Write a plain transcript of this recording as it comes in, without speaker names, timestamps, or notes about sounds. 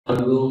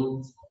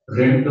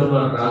రెండవ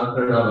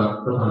రాకడ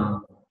వర్తమానం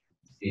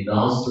ఈ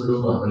దాసుడు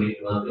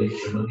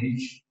దేశము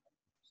నుంచి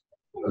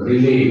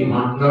రిలే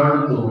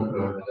మాట్లాడుతూ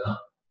ఉంటుండగా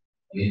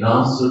ఈ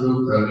దాసుడు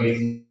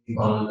ప్రవీణ్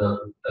గారు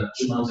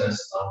తర్జుమా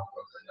చేస్తా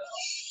ఉంటుండగా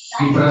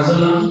ఈ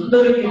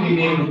ప్రజలందరికీ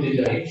వినే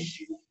బుద్ధిగా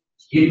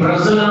ఈ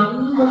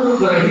ప్రజలందరూ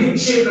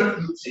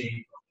గ్రహించేటట్లు చేయి.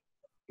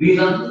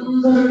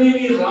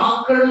 వీరందరినీ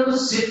రాకడను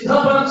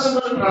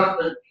సిద్ధపరచమని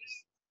ప్రార్థన చేసి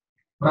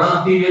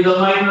ప్రతి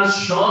విధమైన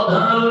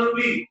శోధనల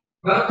నుండి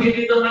ప్రతి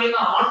విధమైన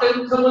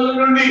ఆటంకముల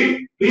నుండి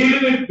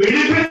వీరిని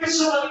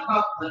విడిపించమని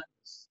ప్రార్థన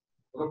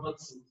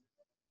చేసి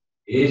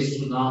యేసు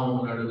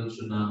నామమున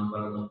అడుగుచున్నాను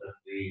పరమ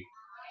తండ్రి,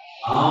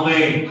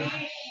 ఆమేన్.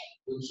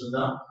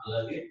 కూర్చుందాం.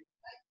 అలాగే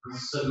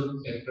అస్సలు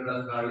ఎక్కడ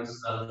ఖాళీ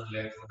స్థలం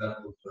లేకుండా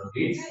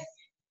కూర్చోండి.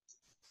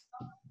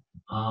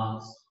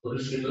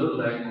 పురుషులు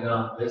లైన్ గా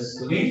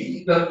వేసుకుని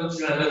ఇంకా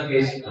కూర్చుని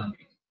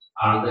వేసుకోండి.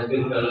 వాళ్ళ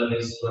దగ్గరికి అలా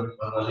వేసుకోండి,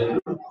 పర్వాలేదు.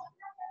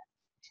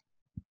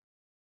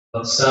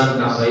 ఒకసారి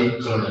నా వైపు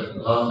చూడండి.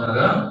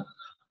 బాగున్నారా?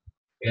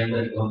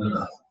 అందరికి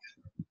వందనా.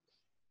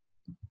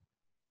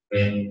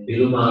 మేము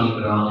తిరుమల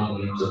గ్రామం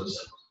గురించి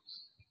వచ్చాము.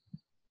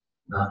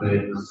 నా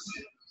పేరు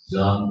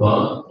జాన్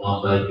పాల్, మా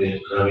అబ్బాయి పేరు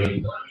ప్రవీణ్.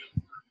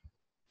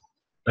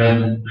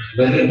 మేము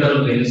వెరిటల్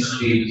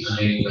మినిస్ట్రీ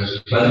అనే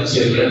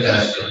పరిచర్య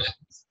చేస్తాం.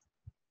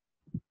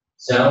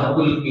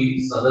 సేవకులకి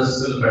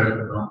సదస్సులు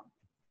పెడుతున్నాం,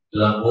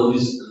 ఇలా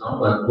బోధిస్తున్నాం.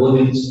 వారు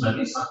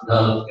బోధించమని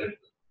సంఘాలకు పెడుతున్నాం.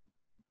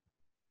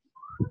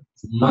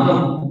 మనం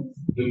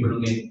ఇప్పుడు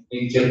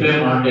నేను చెప్పే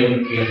మాట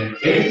ఏమిటి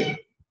అంటే,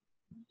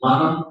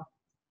 మనం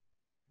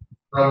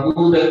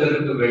ప్రభువు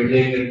దగ్గరకు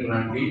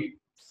వెళ్ళేటటువంటి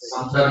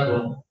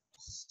సందర్భం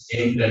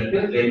ఏంటంటే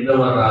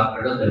రెండవ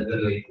రాకడ దగ్గర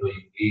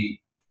అయిపోయింది.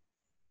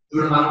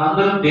 ఇప్పుడు మనం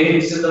అందరం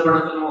దేనికి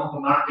సిద్ధపడుతున్నాం? ఒక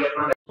మాట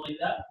చెప్పండి.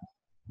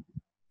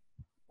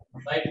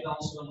 బయటకు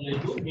అవసరం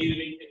లేదు, మీరు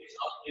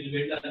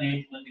వెళ్ళని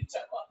మందికి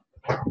చెప్పాలి.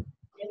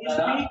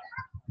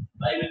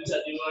 బైబిల్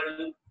చదివాడు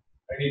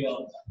రెడీగా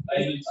ఉంటా.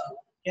 బైబిల్ చదువు.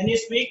 Can you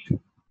speak?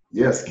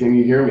 Yes, can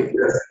you hear me?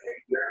 Yes.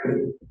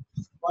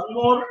 One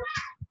more.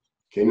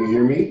 Can you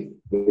hear me?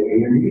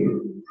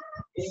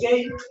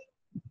 Again.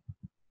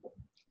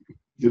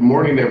 Good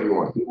morning,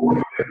 everyone. Good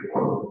morning,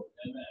 everyone.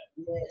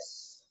 Yes.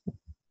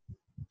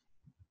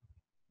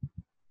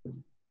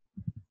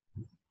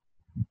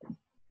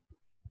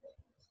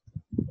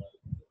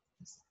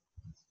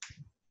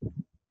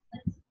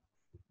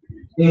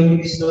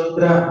 దేవునికి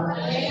స్తోత్రం.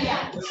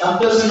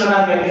 సంతోషంగా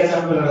కలిగే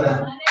సంపూర్ణ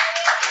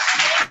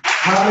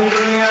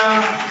హల్లెలూయా.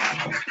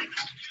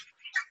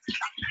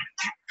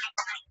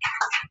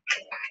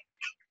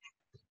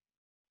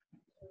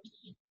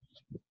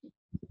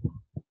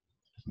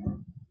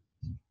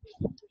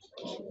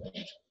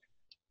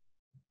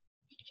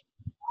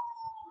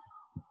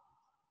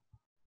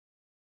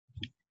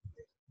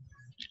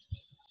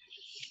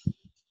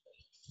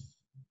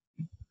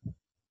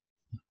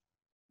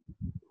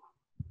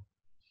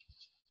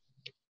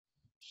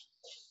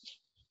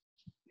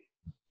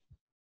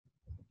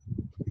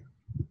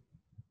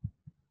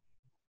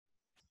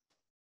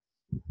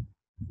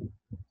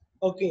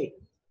 Okay,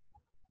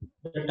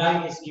 the time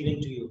is given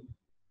to you.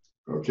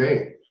 Okay,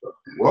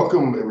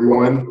 welcome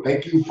everyone.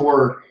 Thank you for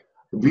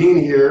being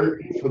here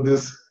for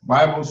this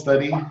Bible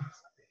study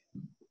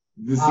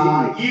this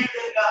evening.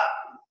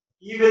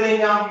 ఈ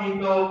విధంగా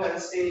మీతో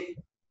కలిసి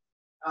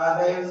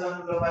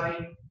దైవజనులు మరి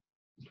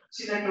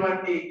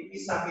ఇచ్చినటువంటి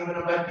ఈ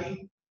సమయమును బట్టి,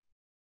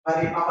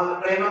 మరి మమ్మల్ని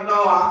ప్రేమతో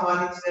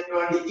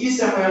ఆహ్వానించినటువంటి ఈ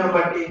సమయాన్ని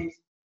బట్టి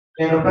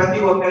నేను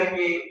ప్రతి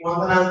ఒక్కరికి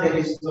వందనాలు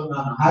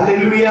తెలుస్తున్నాను.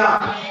 హల్లెలూయా.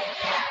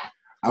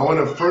 I want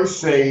to first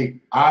say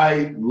I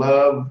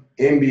love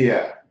India.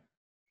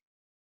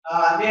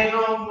 నేను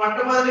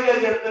మొట్టమొదటిగా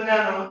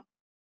చెప్తున్నాను,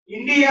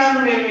 ఇండియాను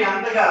నేను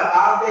ఎంతగా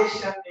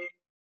భారతదేశాన్ని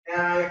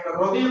యొక్క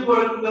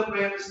హృదయపూర్వకంగా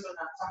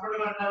ప్రేమిస్తున్నాను.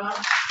 చెప్పగలుగుతామా?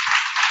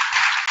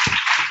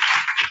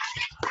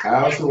 I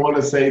also want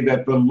to say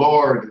that the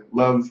Lord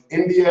loves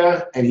India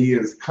and He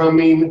is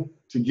coming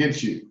to get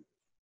you.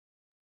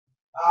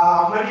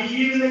 మరి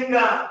ఈ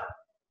విధంగా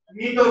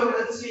మీతో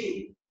కలిసి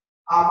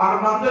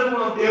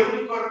మనమందరము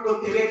దేవుని కొరకు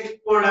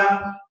తెలియకపోవడం,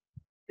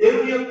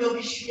 దేవుని యొక్క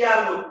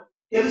విషయాలు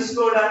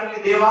తెలుసుకోవడానికి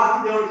దేవాది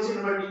దేవుడు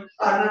ఇచ్చినటువంటి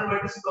తరుణం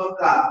బట్టి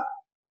స్తోత్రాలు.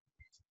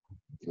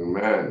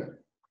 Amen.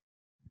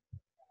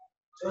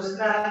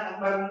 చూస్తున్నారా?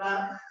 కనపడుతుందా?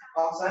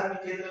 ఒకసారి మీ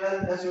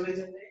చేతుల్లో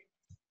చూపించండి.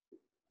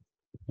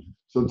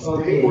 So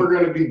today we're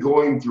going to be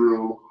going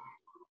through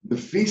the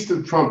Feast of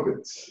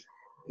Trumpets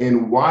and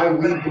why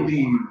we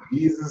believe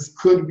Jesus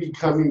could be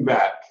coming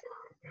back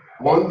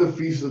on the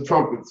Feast of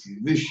Trumpets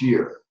this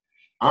year.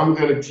 I'm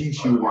going to teach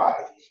you why.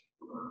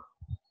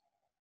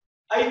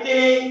 అయితే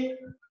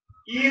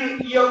ఈ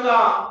యొక్క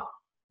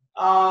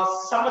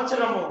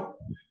సంవత్సరము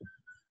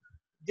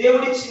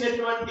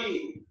దేవుడిచ్చినటువంటి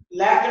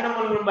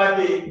లేఖనములను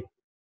బట్టి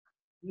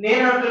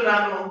నేను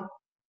అంటున్నాను,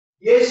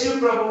 యేసు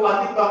ప్రభువు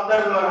అతి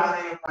తొందరలో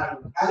రానే ఉన్నాడు.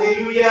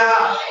 హల్లెలూయా.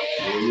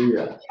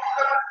 Hallelujah.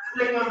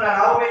 సిద్ధంగా ఉన్నారు.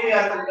 హల్లెలూయా.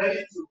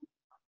 గ్రహించు.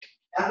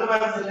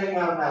 ఎంతమంది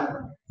సిద్ధంగా ఉన్నారు?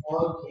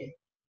 Okay.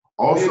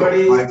 Also,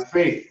 by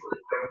faith,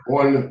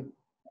 on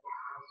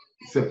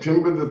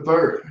September the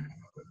 3rd,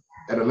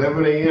 at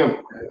 11 a.m.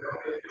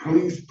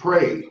 Please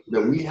pray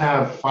that we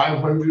have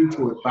 500 to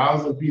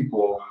 1,000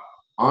 people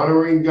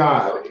honoring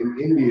God in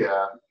India,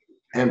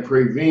 and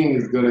Praveen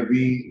is going to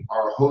be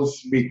our host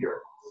speaker.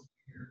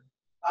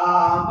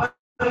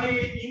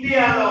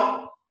 ఇండియాలో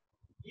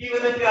ఈ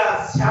విధంగా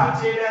సేవ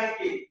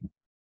చేయడానికి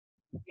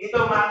మీతో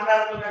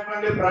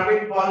మాట్లాడుతున్నటువంటి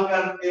ప్రవీణ్ పాల్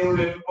గారు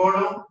దేవుడు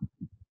ఎన్నుకోవడం,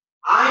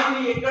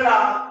 ఆయన్ని ఇక్కడ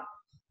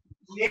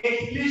నేను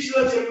ఇంగ్లీష్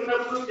లో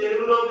చెప్పినప్పుడు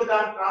తెలుగులోకి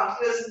దాన్ని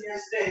ట్రాన్స్లేషన్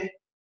చేస్తే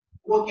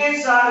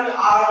ఒకేసారి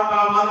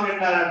 600 మంది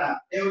వింటారట.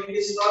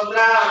 దేవునికి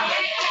స్తోత్రం.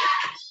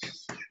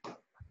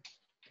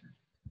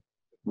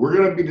 We're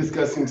going to be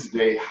discussing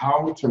today how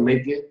to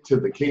make it to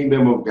the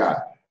kingdom of God.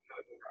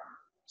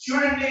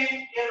 చూడండి,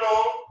 నేను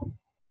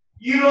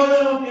ఈ రోజు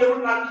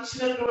దేవుడు నాకు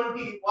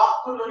ఇచ్చినటువంటి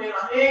వాక్కులు నేను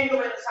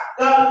అనేకమైన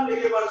సంఘాలను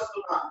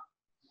తెలియపరుస్తున్నాను.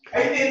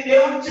 అయితే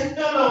దేవుడి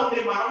చిత్తంలో ఉంది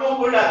మనము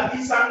కూడా ఈ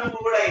సంఘము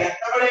కూడా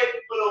ఎత్తబడే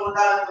స్థితిలో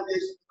ఉండాలనే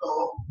ఉద్దేశంతో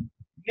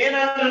నేను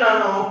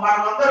అంటున్నాను,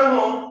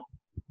 మనమందరము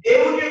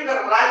దేవుని యొక్క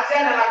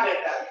రాజ్యాన్ని ఎలా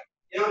కట్టాలి.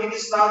 దేవునికి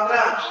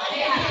స్తోత్రం.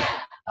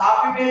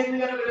 కాపీ పేస్ట్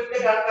గా వెళ్తే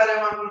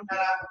కట్టారేమో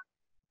అనుకుంటారా?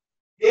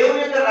 దేవుని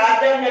యొక్క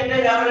రాజ్యాన్ని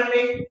కట్టేది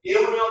ఎవరండి?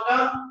 దేవుని యొక్క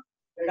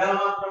బిడ్డలు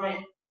మాత్రమే.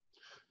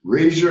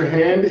 Raise your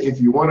hand if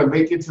you want to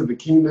make it to the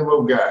kingdom of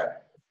God.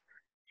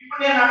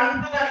 ఇప్పుడు నేను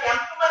అడుగుతున్నాను,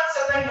 ఎంతమంది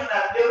సిద్ధంగా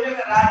ఉన్నారు దేవుని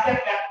యొక్క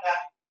రాజ్యాన్ని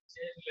కట్టాలి?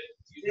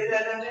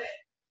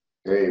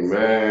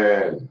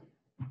 Amen.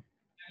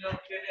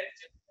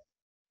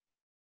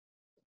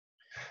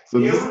 So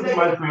this is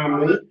my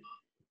family.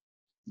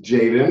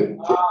 Jaden,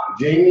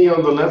 Jamie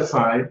on the left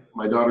side,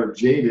 my daughter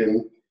Jaden,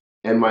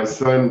 and my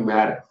son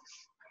Maddox.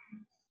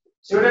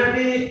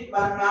 చూడండి,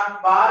 మరి నాకు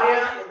భార్య,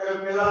 2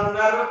 పిల్లలు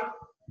ఉన్నారు.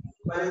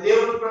 మరి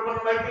దేవుడి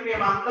కృపను బట్టి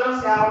మేము అందరం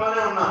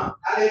సేవలోనే ఉన్నాం.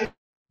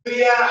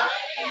 హల్లెలూయా.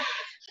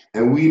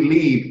 And we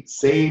lead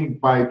Saved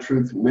by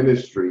Truth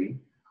Ministry,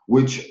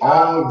 which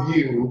all of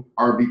you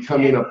are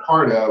becoming a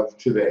part of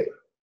today.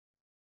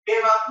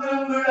 మేమందరం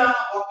కూడా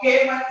ఒకే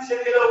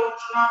పరిచర్యలో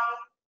ఉంటున్నాము.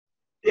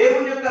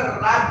 దేవుని యొక్క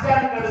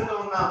రాజ్యాన్ని కడుతూ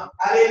ఉన్నాం.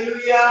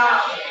 హల్లెలూయా.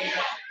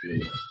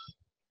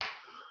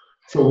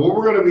 So what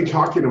we're going to be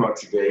talking about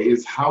today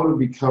is how to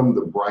become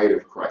the bride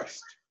of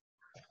Christ.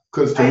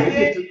 Because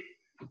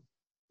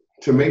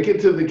to make it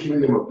to the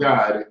kingdom of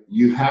God,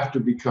 you have to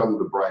become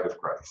the bride of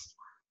Christ.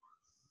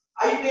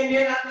 అయితే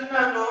నేను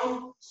అంటున్నాను,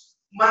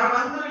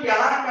 మనమందరం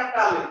ఎలా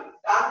కట్టాలి,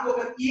 దానికి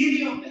ఒక theory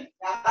ఉంది.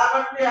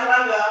 కాబట్టి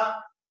అలాగా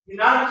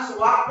ఈనాడు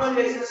సువార్త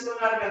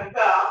చేసేస్తున్నారు కనుక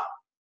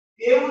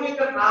దేవుని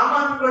యొక్క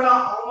నామాన్ని కూడా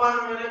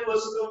అవమానమైన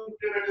వస్తూ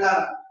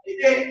వెళ్ళాలి.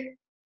 అయితే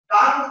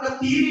దానికి ఒక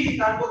థియరీ,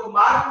 దానికి ఒక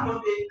మార్గం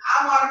ఉంది. ఆ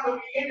మార్గం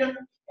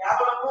ఏంటంటే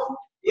కేవలము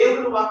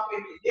దేవుని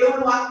వాక్యం.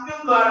 దేవుని వాక్యం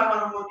ద్వారా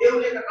మనము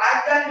దేవుని యొక్క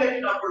రాజ్యాన్ని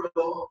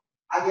కట్టినప్పుడు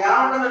అది ఎలా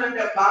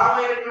ఉంటుందంటే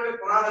బలమైనటువంటి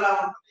పునాదిలా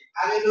ఉంటుంది.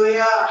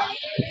 హల్లెలూయా.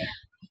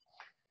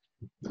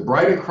 The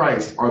bride of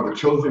Christ are the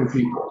chosen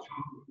people,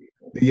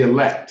 the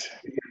elect,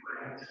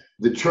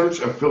 the church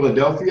of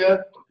Philadelphia,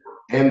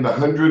 and the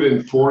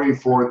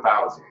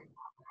 144,000.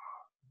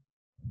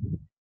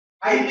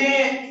 అయితే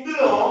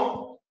ఇందులో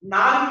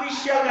 4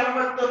 విషయాలు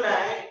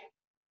కనబడుతున్నాయి.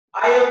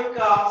 ఆ యొక్క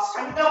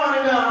సంఘం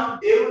అనగా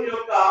దేవుని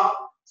యొక్క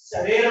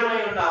శరీరమై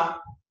ఉన్నాం.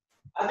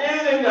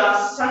 అదేవిధంగా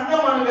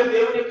సంఘం అనగా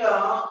దేవుని యొక్క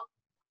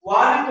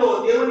వారితో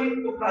దేవుని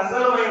యొక్క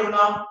ప్రజలమై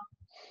ఉన్నాం.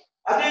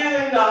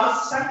 అదేవిధంగా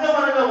సంఘం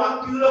అనగా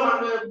వాక్యంలో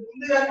మనకు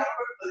ముందుగా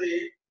కనబడుతుంది.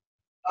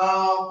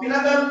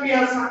 ఫిలదెల్ఫియా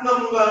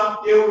సంఘముగా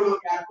దేవుడు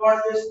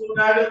ఏర్పాటు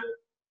చేస్తున్నాడు.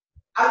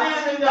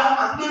 అదేవిధంగా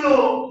అందులో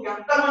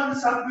ఎంతమంది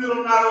సభ్యులు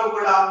ఉన్నారో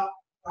కూడా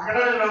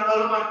ప్రకటన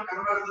గ్రంథంలో మనకు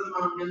కనబడుతుంది.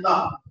 మనం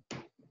విందాం.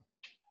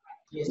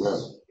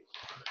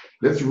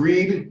 Let's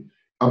read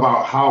about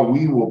how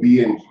we will be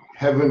in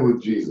heaven with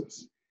Jesus.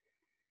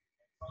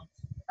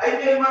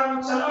 అయితే మనం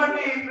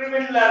చదవండి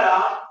ప్రియమిత్రులారా,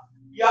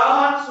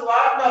 యోహాను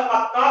సువార్త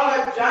 14వ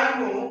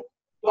అధ్యాయము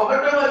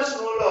 1వ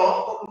వచనంలో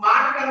ఒక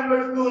మాట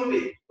కనబడుతూ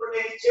ఉంది. ఇప్పుడు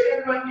నేను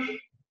ఇచ్చేటటువంటి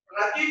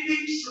ప్రతిదీ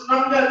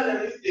క్షుణ్ణంగా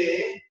చదివితే,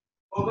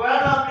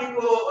 ఒకవేళ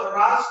మీకు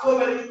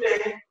రాసుకోగలిగితే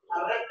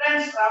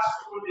రెఫరెన్స్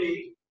రాసుకోండి,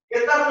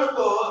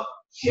 ఇతరులతో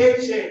షేర్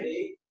చేయండి.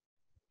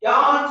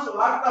 యోహాను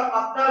సువార్త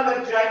 14వ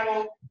అధ్యాయము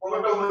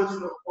 1వ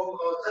వచనం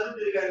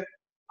చదువుతుంది.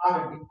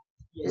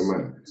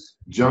 Amen.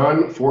 John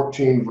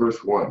 14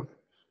 verse 1.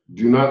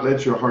 Do not let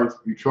your hearts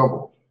be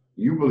troubled.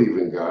 You believe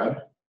in God,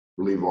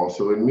 believe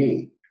also in me.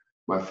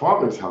 My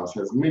Father's house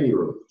has many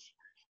rooms.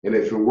 And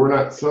if it were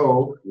not so,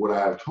 would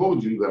I have told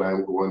you that I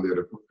am going there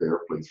to prepare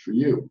a place for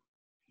you?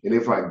 And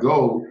if I go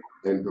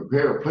and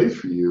prepare a place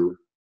for you,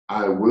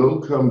 I will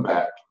come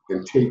back and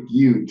take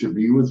you to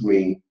be with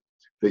me,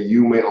 that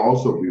you may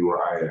also be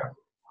where I am.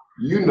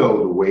 You know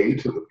the way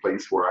to the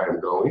place where I am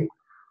going.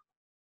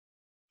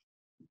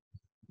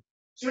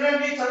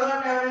 చూడండి,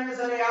 చదవండి ఎవరైనా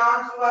సరే.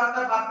 యోహాను సువార్త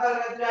 14వ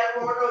అధ్యాయం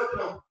 1వ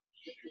వచనం.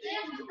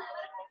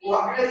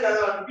 ఒకటే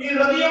చదవండి. మీ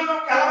హృదయంలో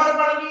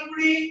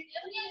కలవరపడకుడి,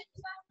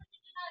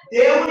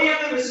 దేవుని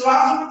యందు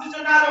విశ్వాసం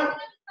ఉంచుచున్నారు.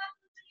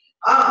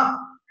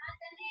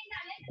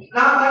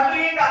 నా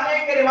తండ్రి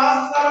అనేక నివాస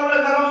స్థలములు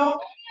కలవు,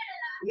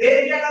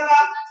 లేదు కదా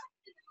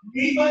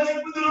మీతో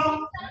చెప్పుదురు.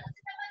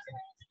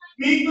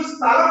 మీకు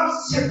స్థలం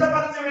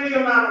సిద్ధపరచబడి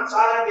ఉన్నాను.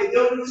 చాలండి,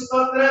 దేవునికి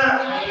స్తోత్రం.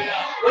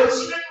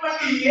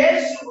 వచ్చినటువంటి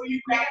యేసు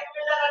ఇప్పుడు ఎక్కడికి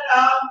వెళ్ళారట?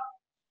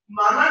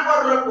 మన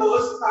కొరకు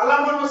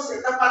స్థలమును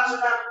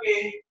సిద్ధపరచడానికి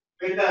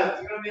వెళ్ళారు.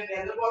 ఇక్కడ మీరు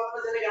నిద్రపోతున్నా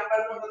సరే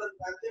ఎప్పటి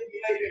అంతే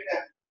వీలై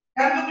పెట్టారు.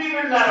 కనుక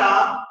వెళ్ళారా?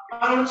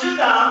 మనం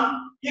చూద్దాం.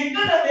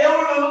 ఇక్కడ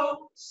దేవుడు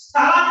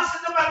స్థలాన్ని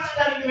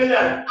సిద్ధపరచడానికి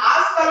వెళ్ళాడు. ఆ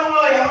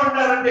స్థలంలో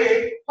ఎవరుంటారంటే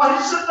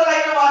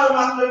పరిశుద్ధులైన వారు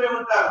మాత్రమే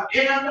ఉంటారు.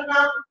 నేనంటున్నా,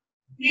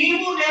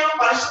 నీవు నేను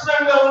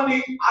పరిశుద్ధంగా ఉండి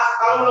ఆ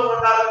స్థలంలో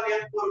ఉండాలని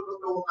నేను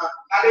కోరుకుంటూ ఉన్నాను.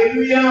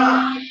 హల్లెలూయా.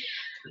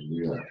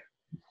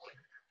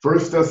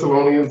 1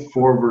 Thessalonians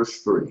 4 verse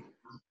 3.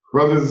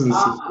 Brothers and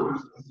sisters,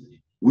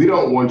 we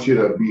don't want you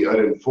to be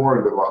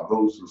uninformed about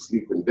those who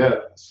sleep in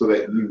death, so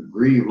that you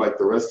grieve like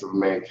the rest of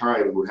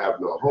mankind who have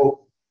no hope.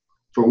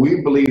 For we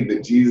believe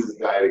that Jesus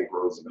died and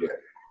rose again.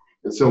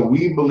 And so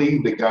we believe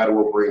that God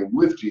will bring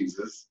with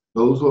Jesus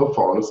those who have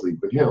fallen asleep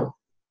in him.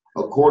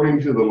 According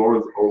to the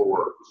Lord's own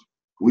words,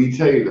 we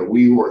tell you that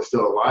we who are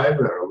still alive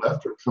and are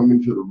left are coming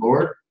to the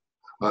Lord.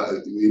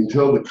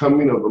 Until the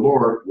coming of the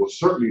Lord will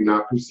certainly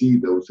not precede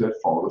those who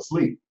have fallen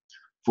asleep.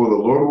 For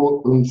the Lord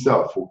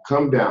himself will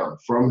come down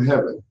from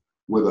heaven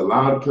with a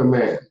loud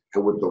command,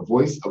 and with the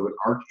voice of an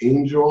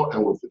archangel,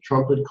 and with the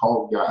trumpet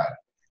called God,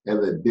 and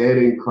the dead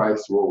in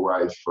Christ will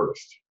rise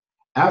first.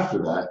 After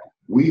that,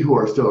 we who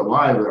are still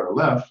alive and are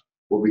left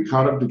will be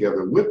caught up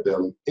together with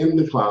them in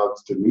the clouds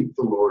to meet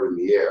the Lord in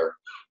the air,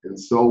 and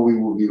so we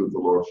will be with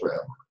the Lord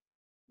forever.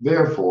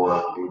 Therefore,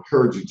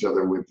 encourage each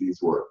other with these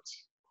words.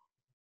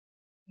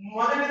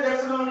 1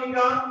 Thessalonians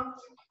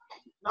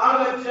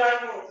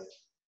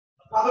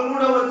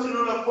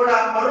 4:13 కూడా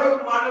మరొక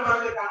మాట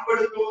మనకి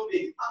కనబడుతూ ఉంది.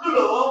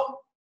 అందులో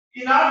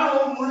ఈనాడు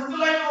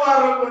మృతులైన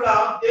వారు కూడా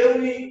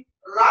దేవుని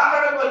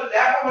రాకడకు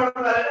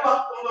లేపబడతారని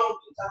వాక్యంలో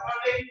ఉంటుంది.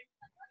 చెప్పండి,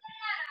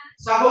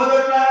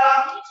 సహోదరులారా,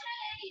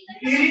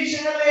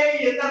 నిరీక్షణ లేని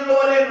ఇతరుల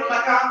వలె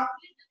ఉండక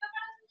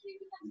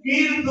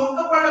మీరు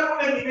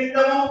దుఃఖపడకుండా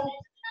నిమిత్తము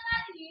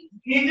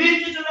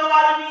నిద్రించుతున్న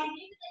వారిని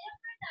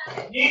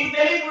నీకు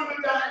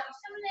తెలియకుండా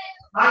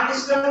నాకు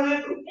ఇష్టం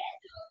లేదు.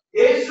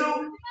 యేసు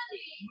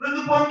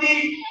మృతి పొంది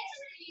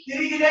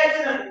తిరిగి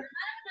లేచినని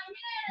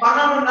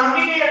మనము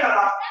నమ్మినే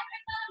కదా,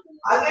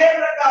 అదే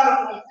ప్రకారం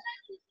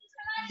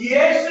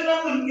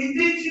యేసునందు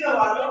నిద్రించిన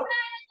వాళ్ళు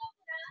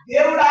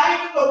దేవుడు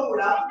ఆయనతో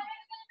కూడా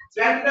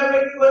వెంట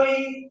పెట్టుకొని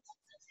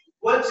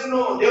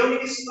వచ్చును.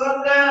 దేవునికి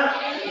స్తోత్రం.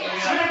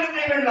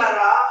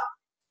 వెళ్ళారా?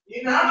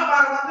 ఈనాడు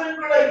మనమందరం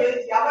కూడా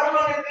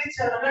ఎవరిలో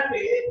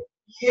నిద్రించారనంటే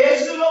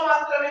యేసులో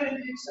మాత్రమే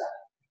నిద్రించారు.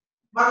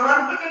 మనం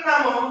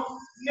అనుకుంటున్నాము,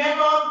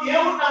 నేను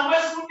దేవుడు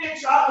నమ్మేసుకుంటే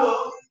చాలు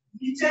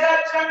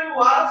నిత్యరాజ్యానికి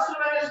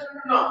వారసులు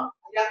అనేసుకుంటున్నాం.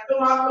 ఎంత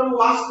మాత్రం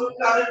వాస్తవం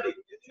కాదండి.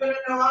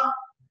 ఎందుకంటే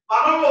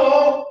మనలో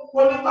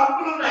కొన్ని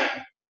తప్పులు ఉన్నాయి.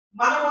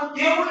 మనము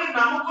దేవుడిని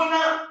నమ్ముకున్న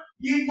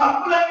ఈ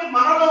తప్పులన్నీ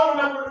మనలో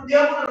ఉన్నప్పుడు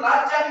దేవుడు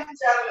రాజ్యానికి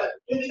చేరలేదు.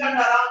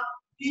 ఎందుకంటారా?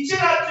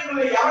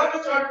 నిత్యరాజ్యంలో ఎవరికి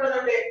చోటు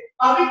అంటే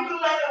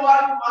పవిత్రులైన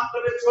వారికి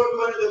మాత్రమే చోటు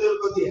అనేది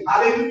దొరుకుతుంది.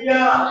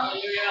 హల్లెలూయా.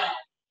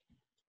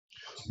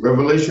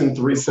 Revelation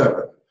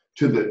 3:7.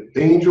 To the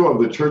angel of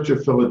the church of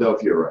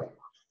Philadelphia write,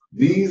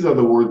 these are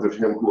the words of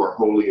him who are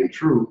holy and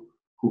true,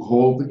 who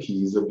hold the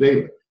keys of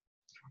David.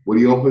 What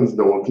he opens,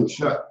 no one can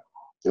shut,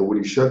 and what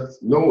he shuts,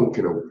 no one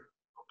can open.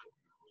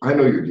 I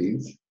know your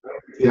deeds.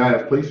 See, I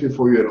have placed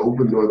before you an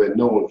open door that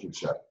no one can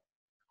shut.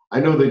 I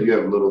know that you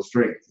have little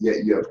strength, yet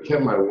you have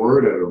kept my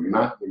word and have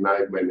not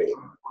denied my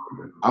name.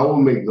 I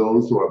will make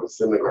those who are the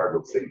synagogue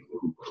of Satan,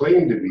 who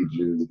claim to be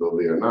Jews, though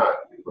they are not,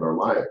 but are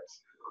liars.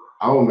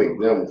 I will make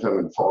them come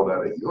and fall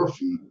down at your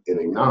feet and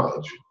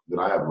acknowledge that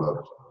I have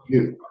loved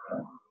you.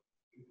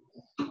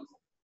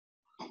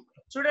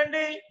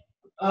 చూడండి,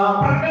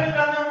 ప్రకటన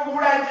గ్రంథం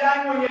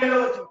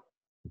 3:7.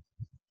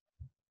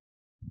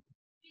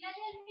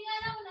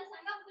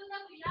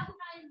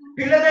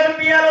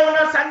 ఫిలదెల్ఫియాలో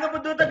ఉన్న సంఘపు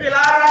దూతకు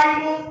ఇలా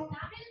రాయుము,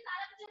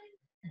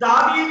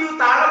 దావీదు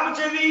తాళపు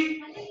చెవి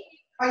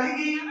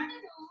కలిగి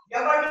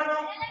ఎవడను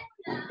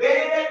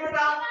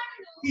వేయలేకుండా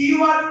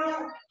తీయవాడును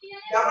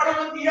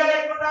ఎవడను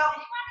తీయలేకుండా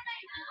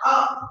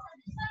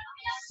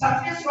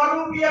సత్య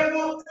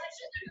స్వరూపియకు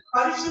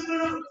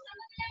పరిశుద్ధుడు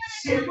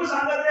చెప్పు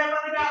సంగతి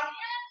ఏమనగా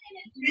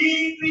మీ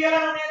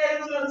క్రియలను నేను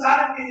ఎరుగుదును.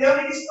 చాలండి,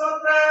 దేవునికి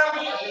స్తోత్రం.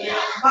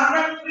 మన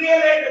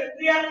క్రియలేదు.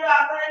 క్రియ అంటే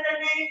అర్థం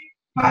ఏంటండి?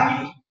 పని.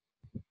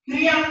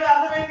 క్రియ అంటే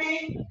అర్థం ఏంటి?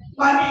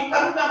 పని.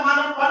 కనుక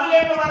మనం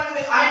పనులేంటో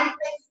మనకి ఆయన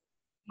తెలుసు.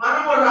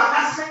 మనము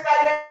రహస్యంగా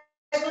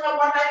చేస్తున్న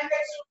పని ఆయన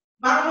తెలుసు.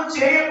 మనము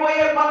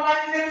చేయబోయే పనులు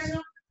ఆయన తెలుసు.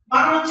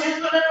 మనము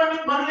చేస్తున్నటువంటి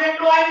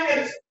పనులేంటో ఆయన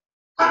తెలుసు.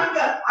 కనుక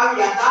అవి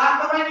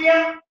యథార్థమైనయా,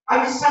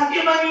 అవి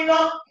సత్యమైనదో,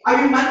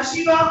 అవి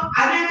మంచిగా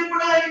అనేది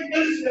కూడా ఆయనకు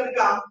తెలుసు. కనుక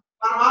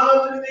మనం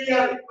ఆలోచన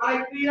చేయాలి. మన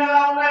క్రియలు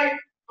ఎలా ఉన్నాయి,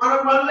 మన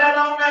పనులు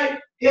ఎలా ఉన్నాయి,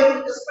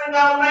 దేవుడికి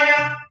ఇష్టంగా ఉన్నాయా,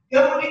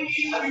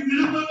 దేవుడికి అవి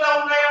విరుద్ధంగా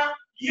ఉన్నాయా?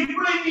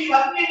 ఎప్పుడైతే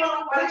ఇవన్నీ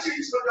మనం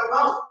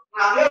పరీక్షించుకుంటామో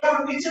నా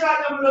దేవుడు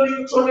నిత్యరాజ్యంలో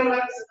నీకు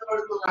చూడడానికి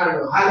సిద్ధపడుతున్నాడు.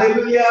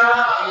 హల్లెలూయా.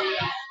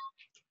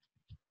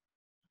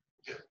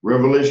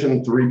 Revelation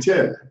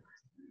 3:10.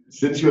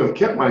 Since you have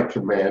kept my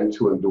command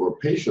to endure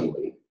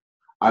patiently,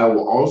 I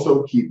will also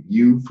keep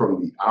you from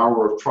the hour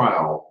of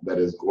trial that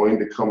is going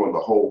to come on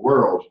the whole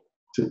world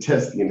to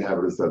test the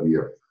inhabitants of the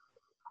earth.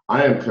 I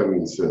am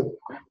coming soon.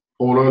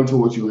 Hold on to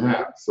what you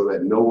have so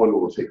that no one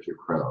will take your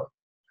crown.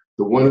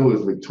 The one who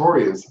is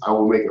victorious, I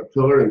will make a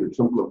pillar in the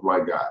temple of my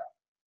God.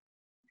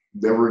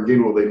 Never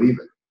again will they leave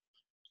it.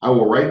 I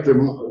will write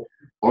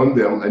on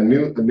them a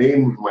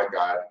name of my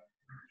God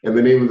and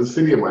the name of the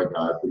city of my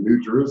God, the New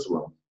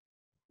Jerusalem,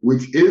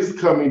 which is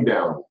coming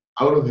down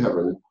out of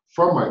heaven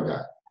from my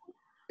God.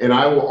 And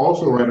I will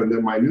also write on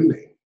them my new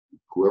name.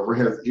 Whoever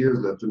has ears,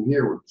 let them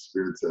hear what the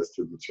Spirit says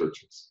to the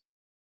churches.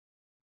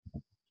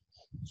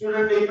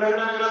 చూడండి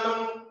ప్రకటన గ్రంథం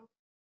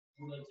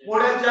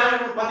 3వ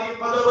అధ్యాయం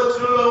 10వ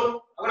వచనంలో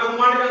అక్కడ ఒక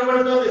మాట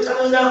కనబడుతుంది,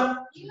 చదువుదాం.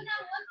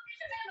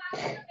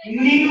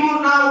 నీవు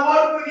నా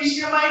ఓర్పు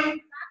విషయమై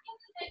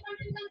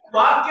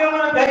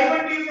వాక్యమును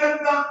దయబట్టి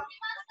కనుక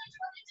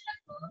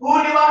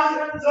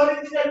భూనివాసులను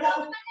శోధించినట్టు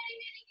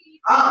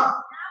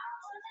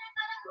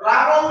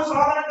రాబో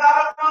శోధన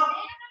కాలంలో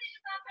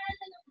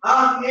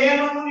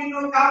నేను నిన్ను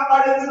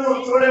కాపాడేందును.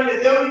 చూడండి,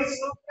 దేవునికి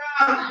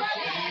స్తోత్రం.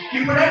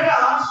 ఇప్పుడైనా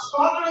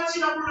శోధన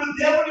వచ్చినప్పుడు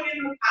దేవుడు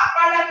నిన్ను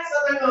కాపాడడానికి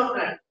సిద్ధంగా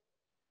ఉన్నాడు.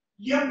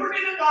 ఎప్పుడు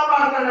నిన్ను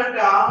కాపాడతాడంట?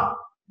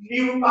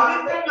 నీవు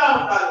పవిత్రంగా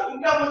ఉండాలి.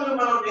 ఇంకా ముందు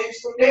మనం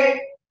నేర్చుకుంటే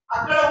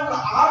అక్కడ ఒక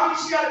 6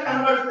 విషయాలు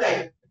కనబడతాయి.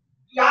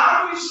 ఈ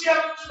 6 విషయాల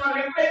నుంచి మనం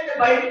ఎప్పుడైతే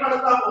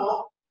బయటపడతామో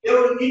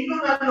దేవుడు నిన్ను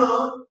నన్ను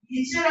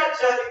నిత్య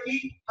రాజ్యానికి,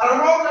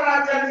 పరలోక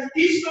రాజ్యానికి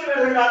తీసుకుని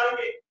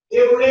వెళ్ళడానికి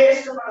దేవుడే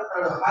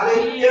ఇష్టపడతాడు.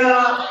 హల్లెలూయా.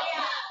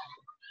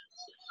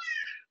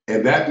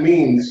 And that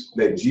means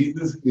that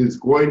Jesus is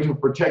going to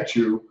protect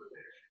you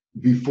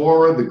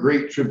before the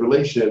great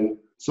tribulation,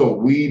 so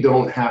we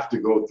don't have to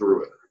go through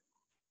it.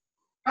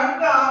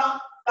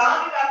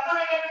 దానికి అర్థం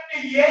ఏంటంటే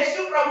యేసు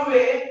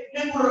ప్రభువే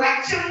నీకు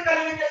రక్షణ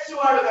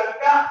కలిగించేవాడు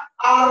కనుక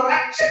ఆ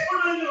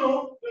రక్షకుడును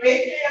నువ్వేం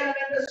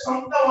చేయాలంటే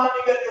సొంత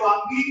వాణిగా నువ్వు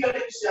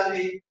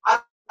అంగీకరించాలి.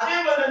 అదే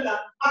విధంగా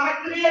మన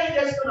క్రియలు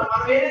చేస్తున్నాం,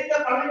 మనం ఏదైతే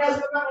పనులు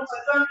చేస్తున్నామో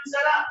సత్యం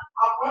చూసారా,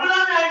 ఆ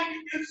పనులన్నీ ఆయనకి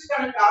తెలుసు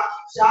కనుక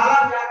చాలా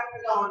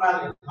జాగ్రత్తగా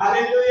ఉండాలి.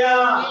 హల్లెలూయా.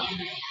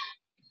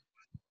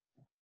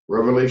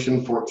 Revelation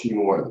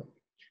 14:1.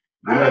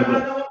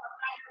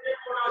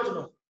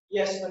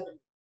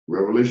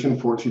 Revelation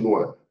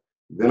 14:1.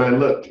 Then I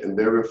looked, and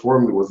there before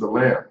me was a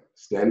lamb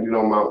standing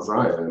on Mount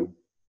Zion,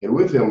 and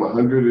with him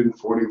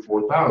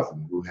 144,000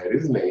 who had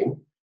his name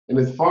and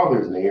his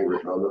father's name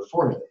written on their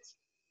foreheads.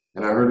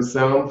 And I heard a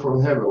sound from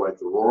heaven like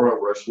the roar of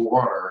rushing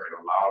water and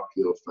a loud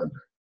peal of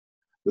thunder.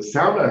 The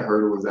sound I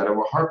heard was that of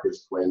a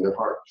harpist playing their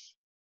harps.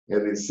 And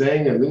they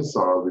sang a new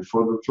song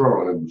before the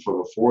throne and before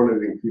the 4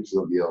 living creatures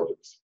of the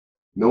elders.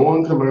 No one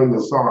could learn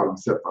the song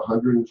except the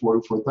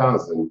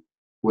 144,000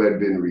 who had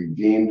been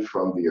redeemed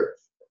from the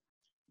earth.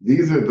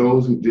 These are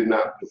those who did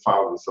not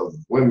defile themselves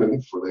with women,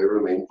 for they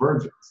remained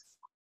virgins.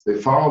 They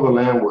follow the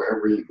Lamb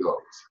wherever he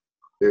goes.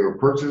 They were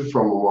purchased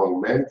from among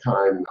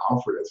mankind and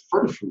offered as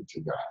first fruit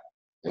to God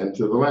and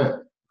to the Lamb.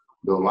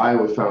 No lie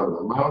was found in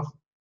their mouth.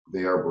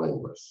 They are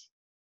blameless.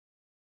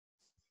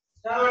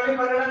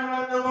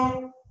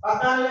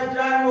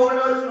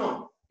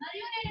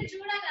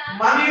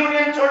 మరియు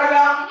నేను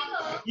చూడగా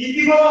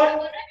ఇదిగో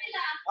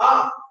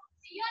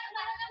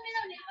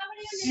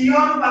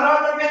సియోను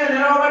పర్వతం మీద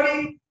నిలబడి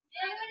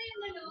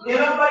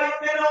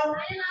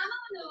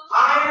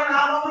ఆయన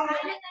నామమును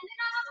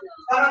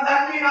తన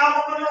తండ్రి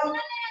నామమును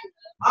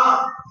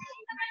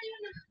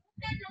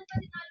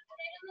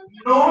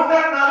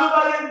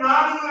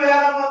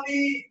 144,000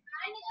 మంది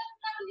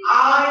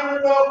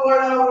ఆయనతో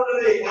కూడా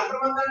ఉన్నది.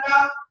 ఎంతమంది అంట?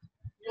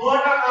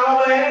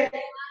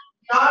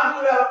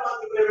 144,000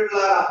 మంది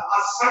ప్రేమికులారా ఆ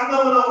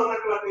సంఘంలో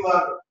ఉన్నటువంటి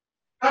వారు.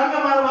 కనుక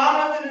మనం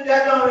ఆలోచన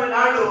చేద్దామని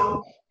నాడు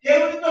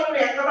దేవుడితో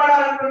నువ్వు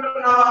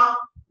ఎక్కబడాలనుకుంటున్నావా?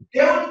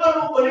 దేవుడితో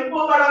నువ్వు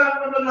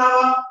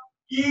కొనిపోబడాలనుకుంటున్నావా?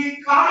 ఈ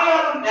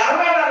కార్యాలు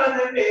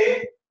నెరవేరాలంటే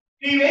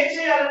నీవేం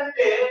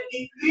చేయాలంటే నీ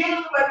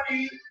క్రియలను బట్టి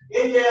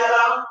ఏం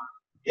చేయాలా?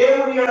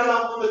 దేవుడి ఎడల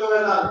ముందుకు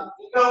వెళ్ళాలి.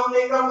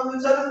 ఇంకా ముందు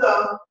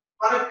చదువుదాం.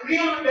 మన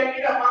క్రియలను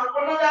గట్టిగా,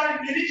 మనకున్న దాని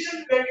నిరీక్షణ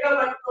గట్టిగా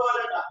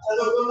పట్టుకోవాలట.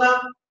 చదువుకుందాం.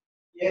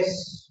 Yes.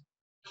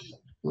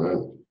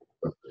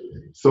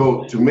 So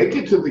to make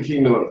it to the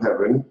kingdom of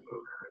heaven,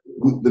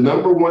 the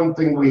number one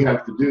thing we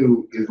have to do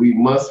is we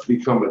must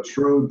become a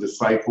true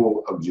disciple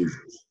of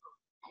Jesus.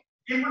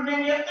 ఇప్పుడు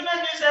నేను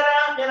చెప్తున్నాను చూసారా,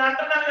 నేను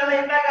అంటున్నాను కదా,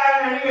 ఇందాక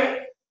ఆయన అడిగాడు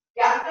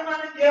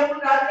ఎంతమంది దేవుడు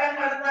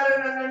రాజ్యాన్ని అంటారు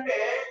అంటే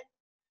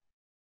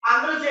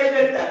అందరూ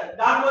చేపెడతారు.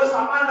 దానికో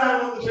సమాధానం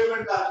ముందు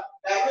చేపెడతారు.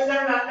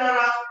 దైవజనుడు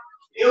అంటారా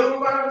దేవుడి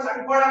కొరకు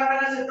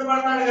చనిపోవడానికైనా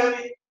సిద్ధపడతాడు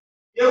కానీ,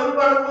 దేవుడి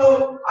కొరకు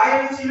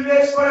ఆయన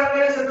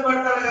సిలువేసుకోవడానికైనా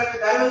సిద్ధపడతాడు కానీ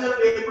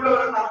దైవజనుడు ఎప్పుడో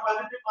తన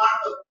పద్ధతి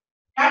మాట్లాడు.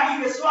 కానీ ఈ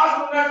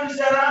విశ్వాసం ఉన్నాడు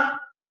చూసారా,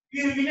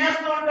 వీరు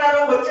వినేస్తూ ఉంటారు,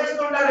 వచ్చేస్తూ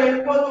ఉంటారు,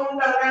 వెళ్ళిపోతూ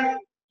ఉంటారు, కానీ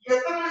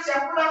ఇతరులు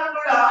చెప్పడానికి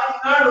కూడా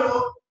ఈనాడు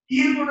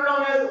తీరుకుండడం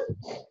లేదు.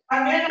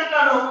 కానీ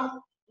నేనంటాను,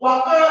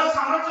 ఒక్క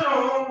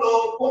సంవత్సరంలో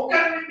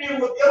ఒక్కరిని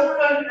నీవు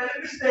దేవుడు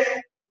నడిపిస్తే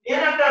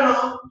నేనంటాను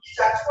ఈ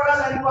చర్చ్ కూడా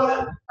సరిపోదు.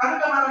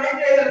 కనుక మనం ఏం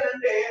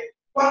చేయాలంటే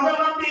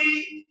కొంతమంది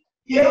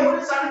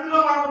దేవుడి సన్నిధిలో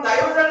మనం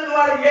దైవజనుల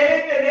ద్వారా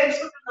ఏదైతే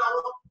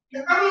నేర్చుకుంటున్నామో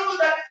ఇతరులకు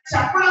దాన్ని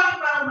చెప్పడానికి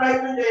మనం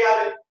ప్రయత్నం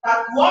చేయాలి.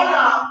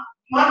 తద్వారా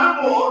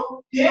మనము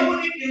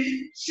దేవునికి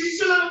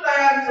శిష్యులను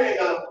తయారు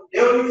చేయగలం.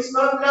 దేవునికి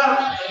స్తోత్రం.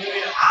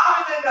 ఆ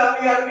విధంగా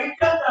we are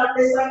become the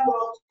disciple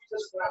of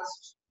Jesus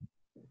Christ.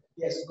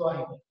 Yes, go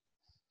ahead.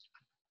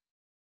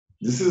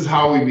 This is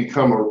how we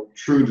become a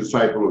true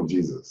disciple of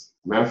Jesus.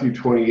 Matthew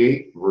 28,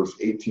 verse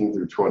 18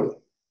 through 20.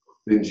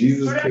 Then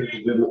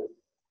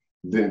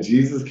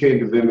Jesus came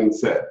to them and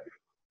said,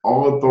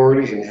 "All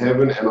authority in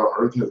heaven and on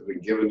earth has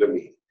been given to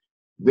me.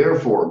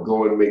 Therefore, go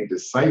and make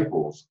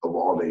disciples of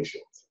all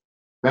nations,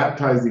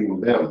 baptizing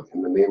them in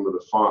the name of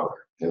the Father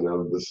and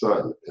of the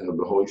Son and of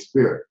the Holy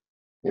Spirit,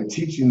 and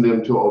teaching them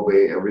to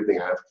obey everything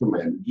I have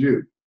commanded you.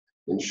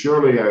 And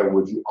surely I am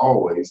with you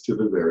always to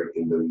the very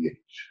end of the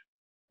age."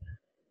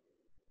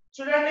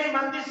 చూడండి,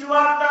 మత్తయి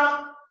సువార్త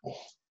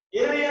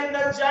 28వ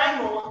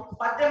అధ్యాయము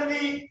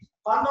 18,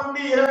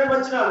 19, 20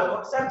 వచనాలు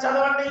ఒకసారి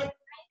చదవండి.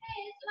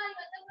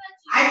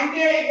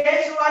 అయితే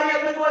యేసు వారి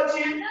యొద్దకు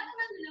వచ్చి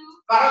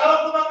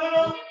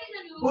పరలోకమందును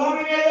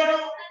భూమి మీదను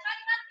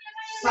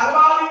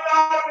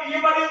సర్వాధికారం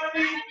ఇవ్వబడి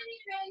ఉంది,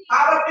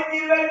 కాబట్టి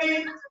మీరు వెళ్ళి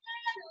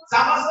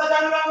సమస్త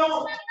జనులను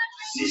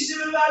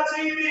శిష్యులుగా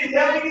చేయండి.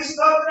 దేవునికి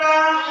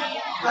స్తోత్రం.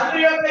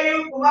 తండ్రి యొక్కయు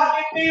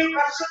కుమారుని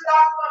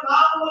పరిశుద్ధాత్మ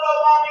నామములో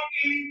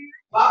వారికి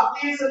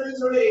బాప్తిసం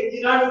ఇచ్చుడి.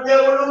 ఈనాడు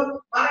దేవుడు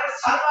మనకు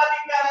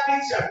సర్వాధికారాన్ని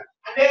ఇచ్చాడు.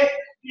 అంటే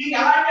నీకు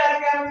ఎలాంటి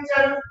అధికారం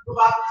ఇచ్చాడు? నువ్వు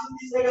బాప్తిసం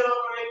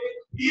తీసేయగలవు అనేది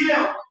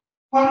వీలేవు.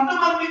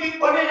 కొంతమందికి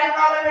కొన్ని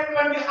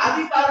రకాలైనటువంటి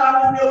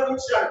అధికారాలను దేవుడు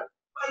ఇచ్చాడు.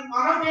 మరి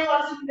మనం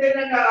చేయవలసింది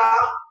ఏంటంటారా?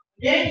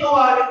 నేను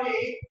వారికి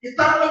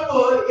ఇతరులకు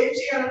ఏం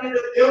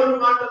చేయాలనేది దేవుని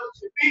మాటలు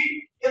చెప్పి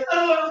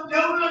ఇతరులను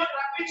దేవుళ్ళకి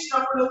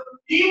రప్పించినప్పుడు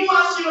నీవు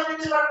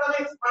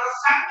ఆశీర్వదించబడుతుంది. మన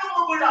సంఘము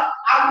కూడా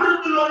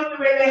అభివృద్ధిలోనికి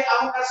వెళ్ళే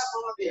అవకాశం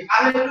ఉన్నది.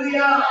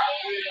 హల్లెలూయా.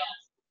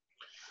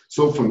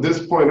 So from this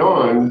point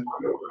on,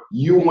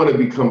 you want to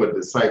become a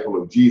disciple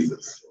of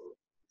Jesus.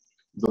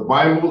 The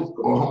Bible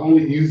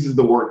only uses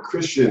the word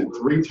Christian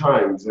 3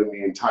 times in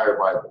the entire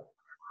Bible.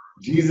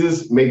 Jesus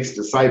makes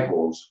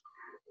disciples.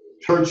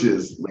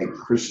 Churches make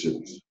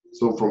Christians.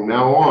 So from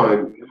now on,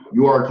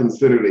 you are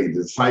considered a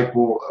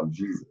disciple of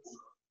Jesus.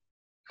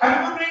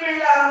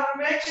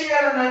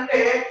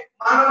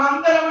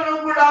 మనమందరము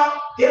కూడా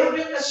దేవుని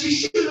యొక్క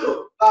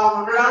శిష్యులుగా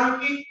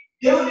ఉండడానికి,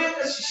 దేవుని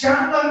యొక్క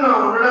శిష్యాంతంగా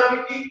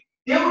ఉండడానికి,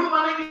 దేవుడు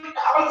మనకి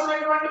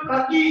కావలసినటువంటి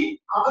ప్రతి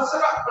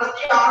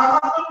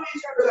అర్హతను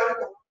ఇచ్చాడు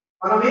కనుక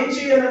మనం ఏం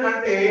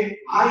చేయాలంటే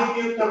ఆయన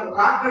యొక్క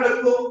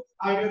రాకడకు,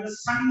 ఆయన యొక్క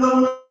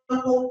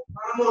సంఘములకు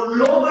మనము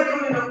లోబడి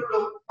ఉన్నప్పుడు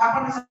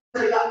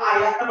తప్పనిసరిగా ఆ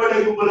ఎత్తబడే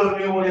గుంపులో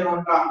మేము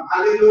ఉంటాం.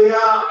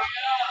 హల్లెలూయా,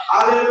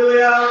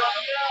 హల్లెలూయా,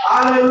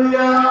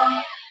 హల్లెలూయా.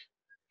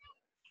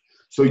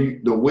 So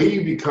the way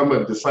you become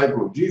a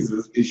disciple of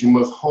Jesus is you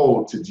must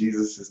hold to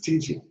Jesus'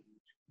 teaching.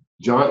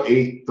 John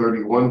 8,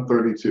 31,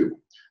 32.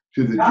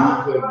 To the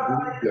Jews that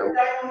believed him,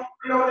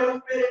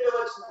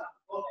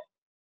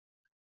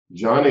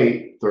 John 8,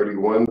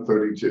 31,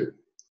 32.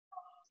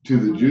 To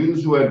the Jews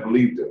who had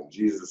believed him,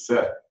 Jesus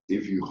said,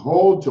 "If you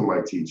hold to my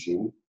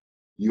teaching,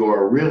 you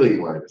are really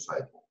my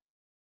disciple.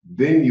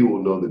 Then you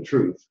will know the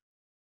truth,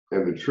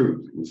 and the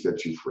truth will set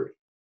you free."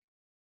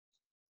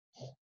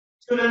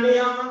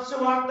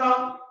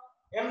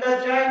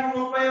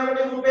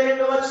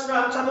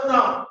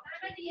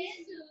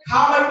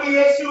 కాబట్టి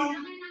యేసు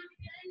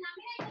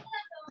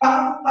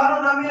తను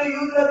నమ్మిన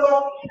యూదులతో,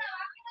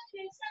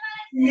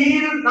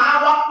 మీరు నా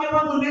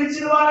వాక్యమందు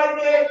నిలిచిన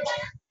వారైతే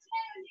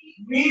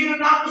మీరు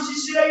నాకు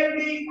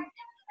శిష్యులైంది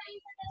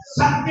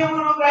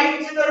సత్యమును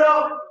గ్రహించుదరు,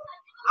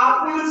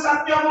 అప్పుడు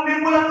సత్యము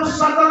మిమ్ములను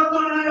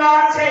స్వతంత్రులుగా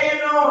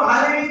చేయను.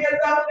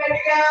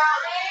 హల్లెలూయా,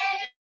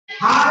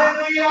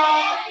 హల్లెలూయా,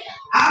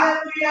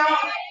 హల్లెలూయా.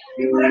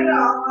 ఇప్పుడట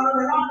మనం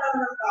ఎలా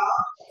ఉండాలంట?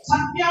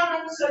 సత్యాన్ని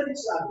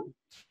అనుసరించాలి.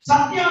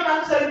 సత్యాన్ని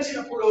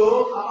అనుసరించినప్పుడు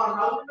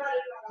నవ్వుతారు.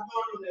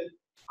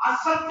 ఆ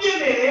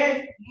సత్యమే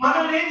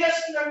మనల్ని ఏం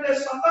చేస్తుందంటే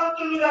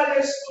స్వతంత్రులుగా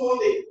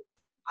చేస్తుంది.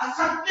 ఆ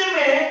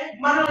సత్యమే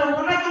మనల్ని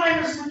ఉన్నతమైన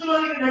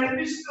స్థితిలోనికి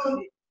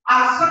నడిపిస్తుంది. ఆ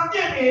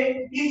సత్యమే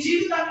నీ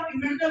జీవితానికి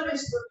విడుదల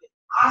ఇస్తుంది.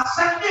 ఆ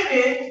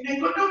సత్యమే నీ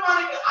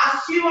కుటుంబానికి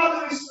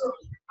ఆశీర్వాదం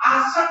ఇస్తుంది. ఆ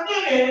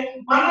సత్యమే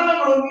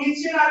మనలను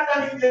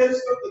నిశ్చయార్థానికి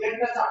తెలుస్తుంది.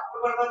 ఎంత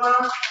చెప్పబడమా?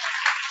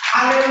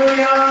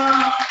 హల్లెలూయా.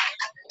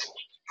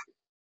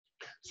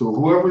 So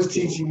whoever's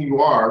teaching you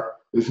are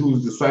is whose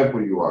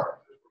disciple you are.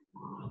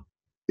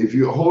 If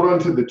you hold on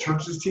to the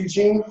church's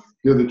teaching,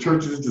 you're the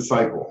church's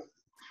disciple.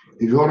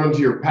 If you hold on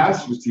to your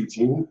pastor's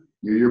teaching,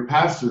 you're your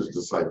pastor's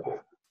disciple.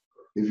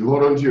 If you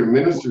hold on to your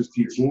minister's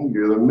teaching,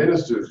 you're the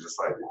minister's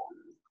disciple.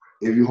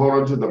 If you hold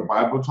on to the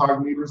Bible talk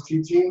leader's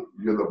teaching,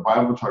 you're the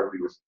Bible talk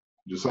leader's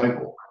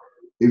disciple.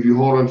 If you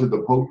hold on to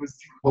the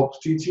Pope's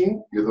teaching,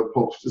 you're the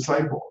Pope's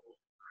disciple.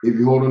 If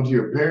you hold on to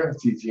your parents'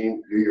 teaching,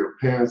 you're your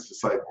parents'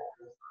 disciple.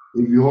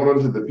 If you hold on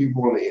to the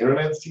people on the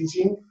internet's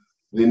teaching,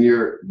 then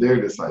you're their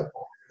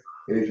disciple.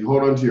 And if you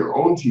hold on to your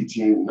own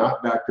teaching, not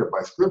backed up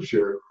by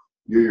scripture,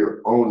 you're your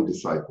own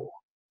disciple.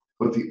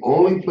 But the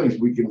only place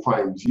we can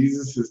find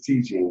Jesus'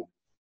 teaching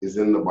is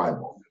in the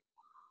Bible.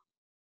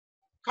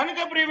 కనుక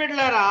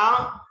ప్రియబిడ్డలారా,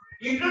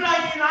 ఇక్కడ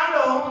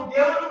ఈనాడు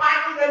దేవుని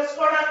మాటలు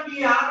తెలుసుకోవడానికి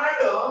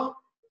ఆనాడు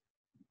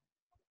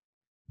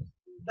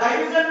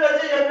దైవజనులు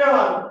వచ్చి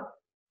చెప్పేవారు.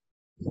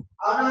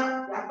 అవునా?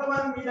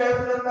 ఎంతమంది మీ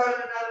దైవజనులు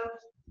అంటారు?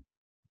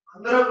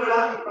 అందరూ కూడా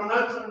ఇక్కడ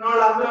ఉన్న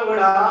వాళ్ళందరూ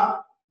కూడా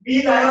మీ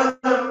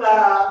దైవజనుల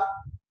ద్వారా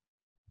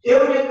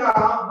దేవుని యొక్క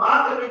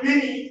మాటలు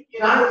విని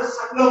ఈనాడు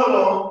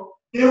సంఘంలో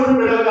దేవుని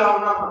బిడ్డలుగా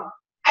ఉన్నాము.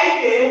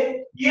 అయితే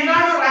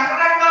ఈనాడు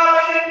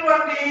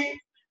రకరకాలైనటువంటి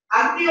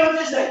అన్ని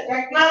వచ్చేసాయి,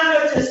 టెక్నాలజీ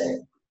వచ్చేసాయి.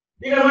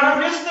 ఇక్కడ మనం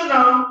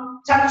చూస్తున్నాం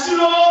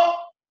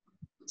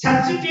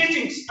చర్చ్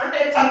టీచింగ్స్, అంటే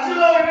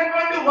చర్చిలో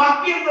ఉన్నటువంటి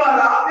వాక్యం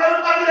ద్వారా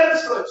దేవుని మాటలు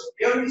తెలుసుకోవచ్చు.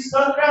 దేవుని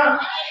స్తోత్రం.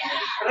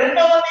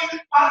 రెండవది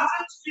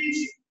పాస్టర్స్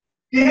టీచింగ్,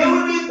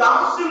 దేవుని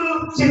దాసులు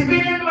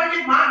చెప్పినటువంటి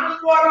మాటల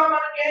ద్వారా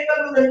మనకి ఏం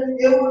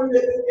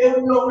కలుగుతుంది?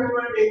 దేవుడిలో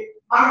ఉన్నటువంటి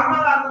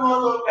మర్మాలు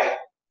అర్థమవుతుంటాయి.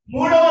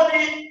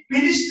 మూడవది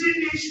మినిస్ట్రీ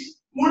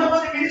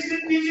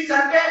టీచింగ్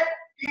అంటే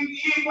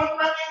ఈ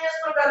కొంతమంది ఏం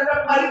చేస్తుంటారు?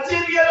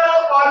 పరిచర్యలో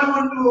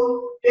పాల్గొంటూ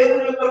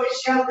దేవుని యొక్క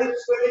విషయాలు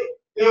తెలుసుకొని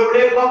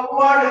దేవుడే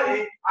గొప్పవాడని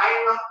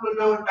ఆయన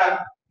అనుకుంటూ ఉంటారు.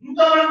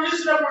 ఇంకా మనం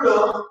చూసినప్పుడు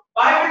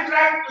బైబిల్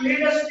ట్రాక్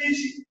లీడర్స్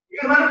టీచింగ్,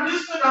 ఇక మనం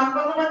చూస్తున్నాం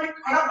కొంతమంది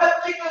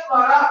కడపత్రిక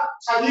ద్వారా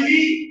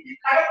చదివి ఈ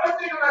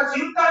కడపత్రిక నా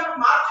జీవితాన్ని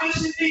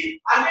మార్చేసింది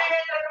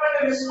అనేటటువంటి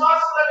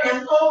విశ్వాసాలను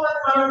ఎంతో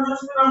మంది మనం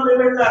చూస్తున్నాం.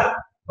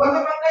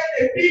 కొంతమంది అయితే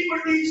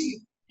పీపుల్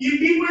టీచింగ్. ఈ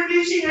పీపుల్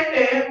టీచింగ్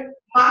అంటే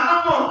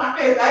మనము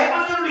అంటే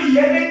దైవజనులు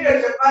ఏదైతే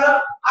చెప్పారో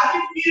అది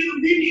మీరు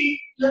విని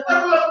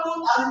ఇతరులకు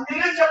అది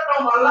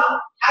తెలియజెప్పడం వల్ల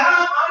అలా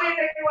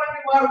మారేటటువంటి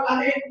వారు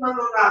అనేక మంది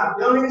ఉన్నారు.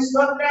 దేవునికి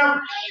స్తోత్రం.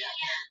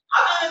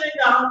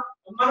 అదేవిధంగా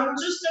మనం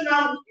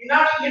చూస్తున్నాం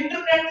ఈనాడు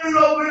ఇంటర్నెట్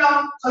లో కూడా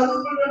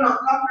చదువుకుంటున్నాం.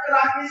 కంప్యూటర్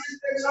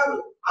ఆక్సిస్తే చాలు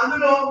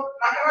అందులో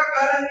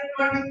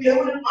రకరకాలైనటువంటి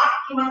దేవుని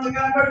మాటలు మనకు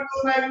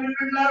కనబడుతున్నాయి.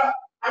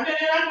 అంటే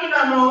నేను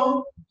అంటున్నాను,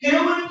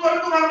 దేవుని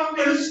కొరకు మనం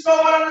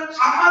తెలుసుకోవాలని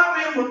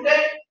తాపత్రయం ఉంటే,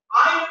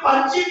 ఆయన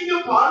పరిచయంలో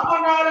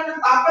పాల్గొనాలని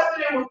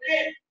తాపత్రయం ఉంటే,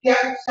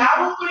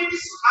 సేవకునికి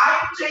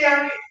సహాయం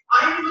చేయాలి,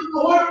 ఆయనకు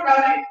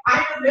తోడుండాలి,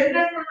 ఆయన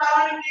వెంటనే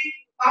ఉండాలని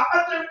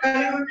తాపత్రయం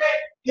కలిగి ఉంటే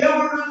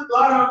దేవుడు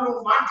ద్వారా నువ్వు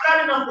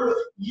మాట్లాడినప్పుడు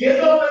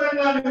ఏదో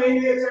విధంగా నువ్వు ఏం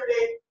చేసంటే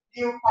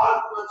నీవు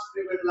పాల్గొనవచ్చు.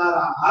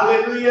 వెళ్ళాలా?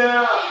 హల్లెలూయా.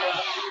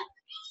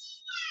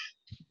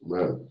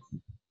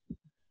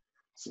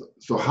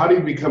 So how do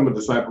you become a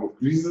disciple of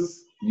Jesus?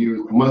 You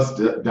must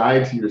die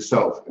to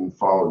yourself and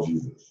follow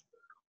Jesus.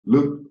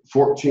 Luke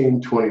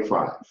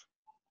 14:25.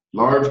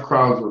 Large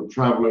crowds were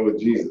traveling with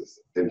Jesus,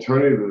 and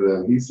turning to them,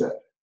 he said,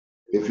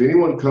 "If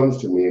anyone comes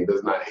to me and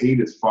does not hate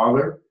his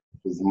father,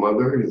 his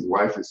mother, his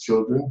wife, his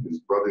children, his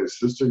brother, his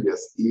sister,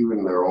 yes, even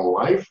their own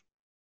life,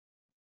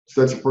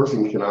 such a person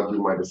cannot be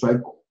my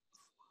disciple.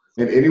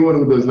 And anyone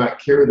who does not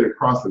carry their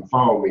cross and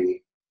follow me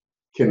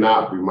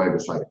cannot be my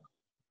disciple."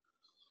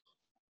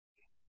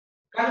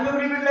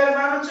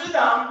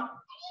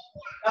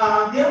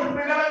 దేవుని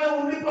బిడ్డలుగా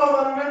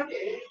ఉండిపోవాలంటే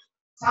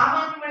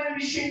సామాన్యమైన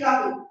విషయం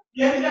కాదు.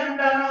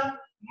 ఎందుకంటే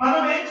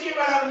మనం ఏం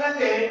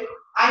చేయగలంటే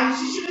ఆయన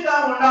శిష్యుడిగా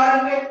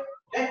ఉండాలంటే,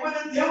 లేకపోతే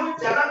దేవుని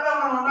జనంగా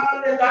మనం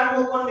ఉండాలంటే దాంట్లో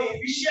కొన్ని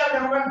విషయాలు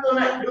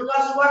కనబడుతున్నాయి. లూకా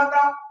సువార్త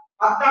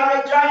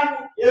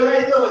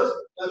 14:25.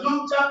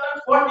 Luke chapter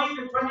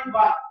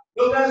 14:25.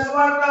 లూకా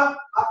సువార్త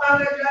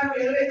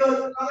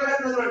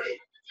 14:25.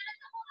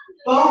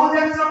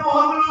 బహుజన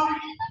సమూహములు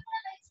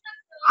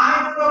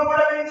ఆయనతో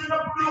కూడా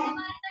వెళ్తున్నప్పుడు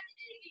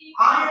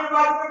ఆయన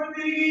వారితో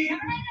తిరిగి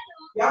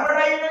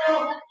ఎవడైనా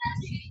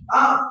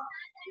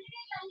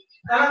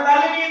తన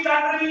తల్లిని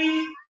తండ్రిని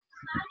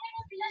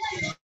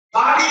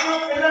భార్యను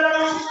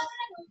పిల్లలను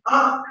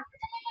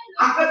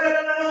అక్క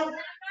చెల్లెలను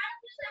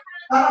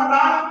తన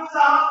ప్రాణము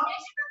సహా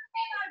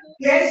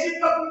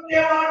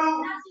దేశింపకుండేవాడు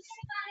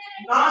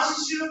నా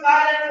శిష్యులు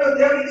కార్యాలయంలో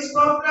దేవునికి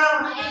స్తోత్రం.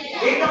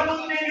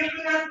 ఏకముందు నేను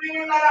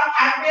చెప్తున్నాను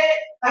అంటే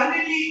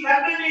తండ్రిని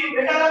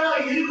బిడ్డలను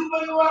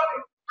ఇరుగుకొని వారు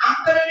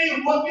అందరినీ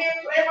ఒకే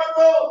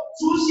ప్రేమతో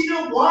చూసిన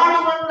వాడు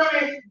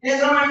మాత్రమే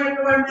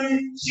నిజమైనటువంటి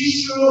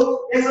శిష్యుడు,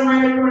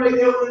 నిజమైనటువంటి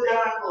దేవుని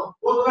జనాలు.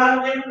 ఒకవేళ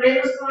నేను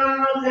ప్రేమిస్తున్నాను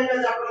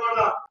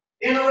చెప్పడం,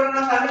 నేను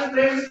నా తల్లిని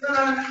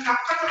ప్రేమిస్తున్నాను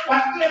అక్కడ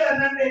పట్టలేదు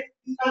అంటే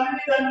ఈ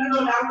తల్లిని తండ్రిలో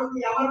లేకపోతే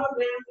ఎవరినో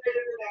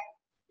ప్రేమించలేదు.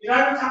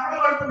 ఇలాంటి చక్కలు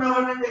పడుతున్నావు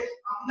అంటే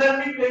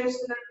అందరినీ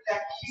ప్రేమిస్తున్నట్టు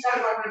ఈసారి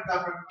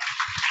మాట్లాడతాను.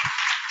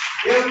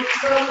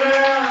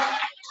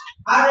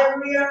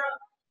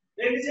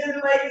 రెండు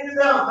చేతులు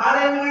పైకిద్దాం.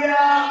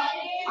 హల్లెలూయా,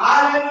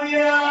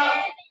 హల్లెలూయా.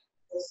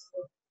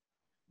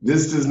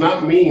 This does not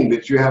mean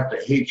that you have to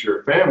hate your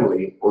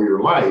family or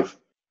your life.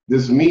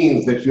 This means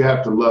that you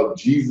have to love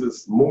Jesus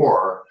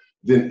more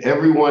than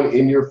everyone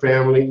in your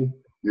family,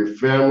 your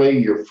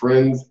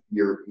friends,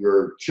 your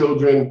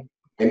children,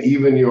 and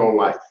even your own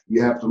life. You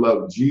have to love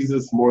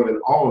Jesus more than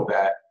all of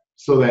that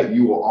so that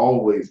you will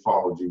always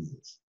follow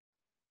Jesus.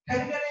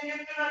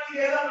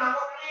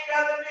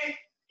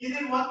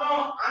 ఇది మొత్తం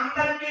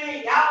అందరికీ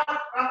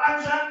యావత్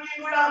ప్రపంచానికి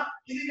కూడా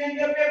ఇది నేను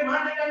చెప్పే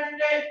మాట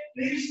ఏంటంటే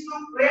క్రీస్తు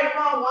ప్రేమ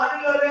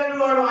వారిలో లేని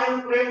వాడు ఆయన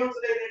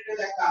ప్రేమించలేదంటే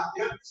లెక్క.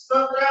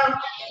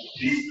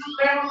 క్రీస్తు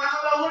ప్రేమ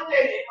మనలో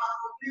ఉంటేనే మనం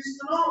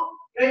క్రీస్తును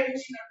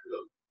ప్రేమించినట్లు.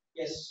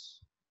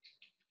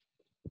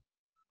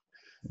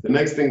 The The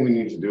next thing we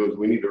need to do is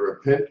we need to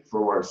repent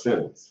from our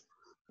sins.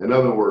 In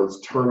other words,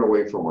 turn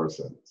away from our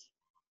sins.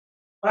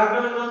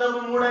 ప్రకటన గ్రంథం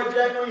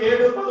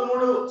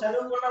 3:7-13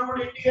 చదువుకున్నప్పుడు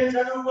ఇంటికి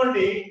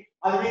చదువుకోండి,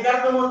 అది మీకు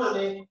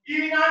అర్థమవుతుంది.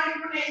 ఈనాడు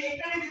ఇప్పుడు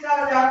ఎక్కడికి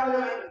చాలా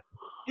జాగ్రత్తగా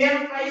నేను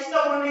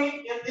క్రైస్తవుని,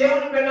 నేను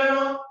దేవుని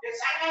బిడ్డను, నేను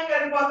సంఘానికి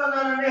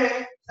వెళ్ళిపోతున్నానంటే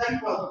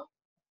సరిపోదు.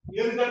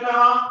 ఎందుకంటే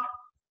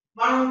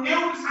మనం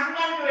దేవుడి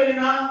సంఘానికి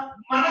వెళ్ళినా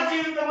మన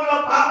జీవితంలో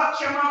పాప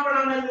క్షమాపణ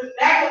అనేది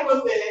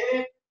లేకపోతే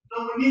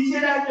నువ్వు నిత్య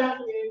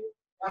రాజ్యానికి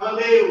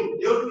వెళ్ళలేవు.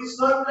 దేవుడికి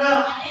స్తోత్రం.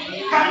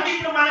 కాబట్టి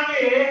ఇక్కడ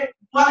మనకి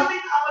మొదటి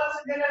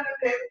కావాల్సింది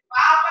ఏంటంటే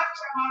పాప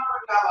క్షమాపణ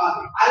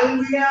కావాలి.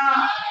 హల్లెలూయా,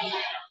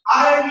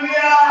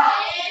 హల్లెలూయా.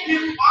 ఈ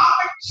పాప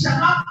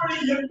క్షమాపణ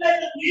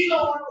ఎప్పుడైతే నీలో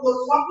ఉంటుందో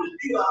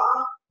సమృద్ధిగా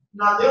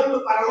నా దేవుడు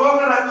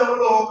పరలోక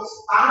రాజ్యంలో ఒక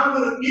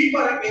స్థానమును నీ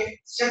కొరకే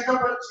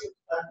సిద్ధపరిచి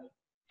ఉంటాడు.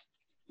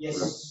 Yes.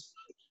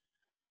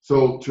 So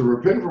to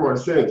repent from our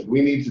sins, we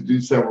need to do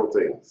several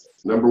things.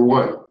 Number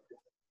one,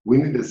 we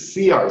need to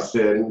see our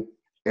sin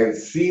and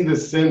see the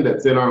sin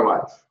that's in our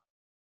life.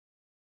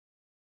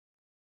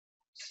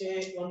 Say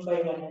one by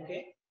one,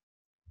 okay?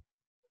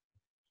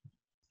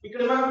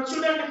 ఇక్కడ మనం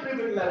చూడండి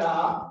ప్రియమిత్రులారా,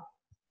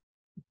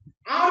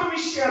 6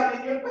 విషయాలు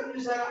నేను చెప్పాను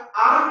చూసారా,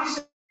 6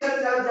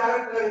 విషయాలు చాలా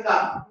జాగ్రత్తగా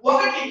విందాం.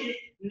 ఒకటి,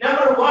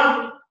 నెంబర్ 1,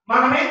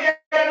 మనం ఏం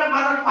చేయాలి,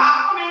 మన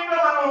పాపం ఏంటో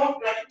మనం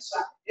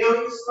గ్రహించాలి.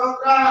 దేవునికి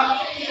స్తోత్రం.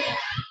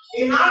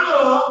 ఈనాడు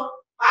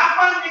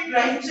పాపాన్ని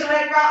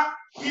గ్రహించలేక,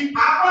 ఈ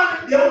పాపాన్ని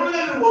దేవుడి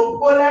దగ్గర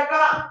ఒప్పుకోలేక,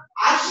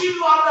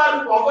 ఆశీర్వాదాలు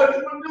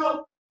పోగొట్టుకుంటూ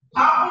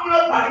పాపంలో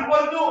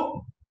పడిపోతూ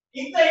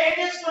ఇంకా ఏం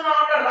చేస్తున్నాం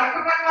అంటే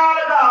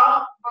రకరకాలుగా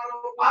మనం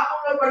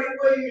పాపంలో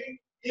పడిపోయి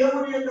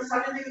దేవుడి యొక్క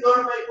సన్నిధికి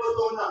దూరం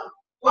అయిపోతూ ఉన్నాం.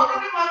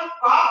 ఒకటి, మనం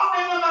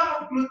పాపమేమో మనం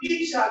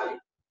గుర్తించాలి.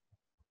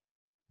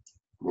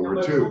 Number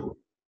 2,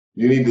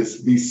 you need to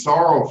be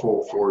sorrowful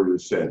for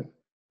your sin.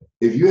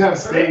 If you have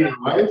sin in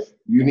your life,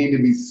 you need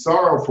to be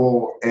sorrowful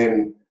and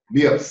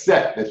be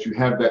upset that you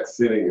have that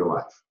sin in your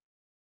life.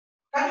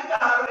 కనుక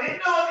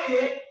రెండవది,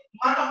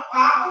 మన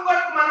పాపం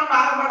కొరకు మనం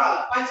బాధపడాలి.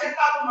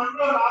 పశ్చాత్తాపం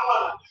మనలో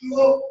రావాలి.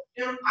 ఇదిగో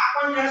నేను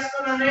పాపం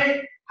చేస్తున్నానే,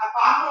 ఆ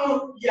పాపం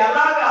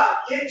ఎలాగా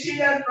ఏం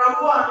చేయాలి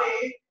ప్రభు అని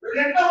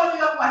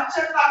రెండవదిగా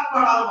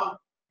పశ్చాత్తాపపడాలి మనం.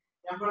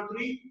 Number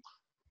 3,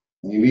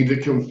 You need to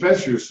confess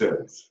your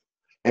sins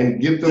and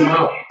get them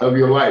out of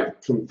your life.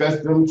 Confess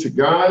them to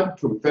God,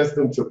 confess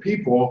them to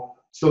people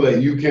so that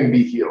you can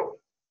be healed.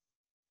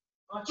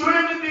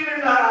 చూడండి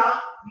ప్రియులారా,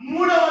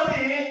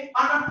 మూడవది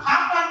మన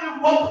పాపాన్ని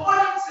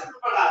ఒప్పుకోవడానికి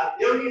సిద్ధపడాలి.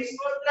 దేవునికి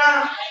స్తోత్రం.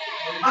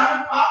 మన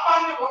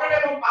పాపాన్ని,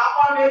 ఒకటేమో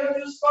పాపాన్ని ఏదో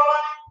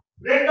చూసుకోవాలి,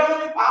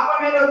 రెండవది పాపం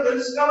ఏదో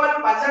తెలుసుకోవాలి,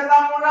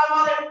 పశ్చాత్తాపం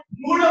రావాలి,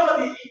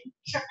 మూడవది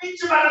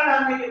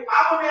క్షమించబడడానికి,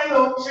 పాపం ఏదో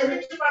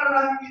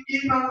క్షమించబడడానికి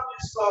తీర్మానం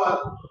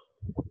తీసుకోవాలి.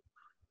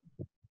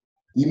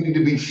 You need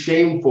to be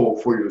shameful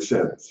for your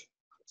sins.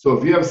 So if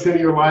you have sin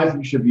in your life,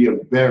 you should be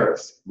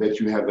embarrassed that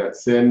you have that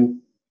sin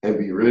and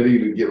be ready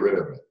to get rid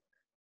of it.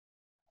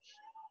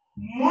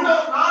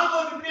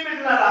 నాలుగోది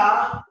ప్రియమిత్రులారా,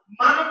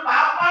 మన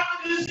పాపాన్ని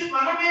చూసి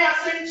మనమే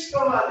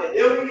అసహించుకోవాలి.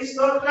 దేవునికి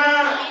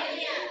స్తోత్రం.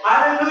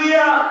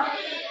 హల్లెలూయా.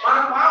 మన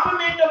పాపం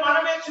ఏంటో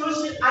మనమే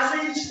చూసి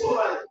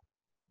అసహించుకోవాలి.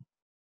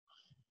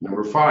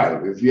 Number 5,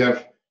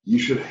 you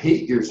should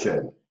hate your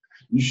sin.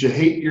 You should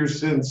hate your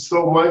sin so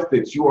much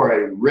that you are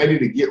ready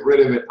to get rid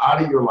of it out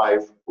of your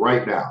life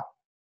right now.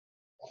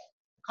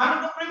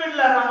 కనుక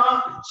ప్రియమిత్రులారా,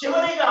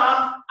 చివరిగా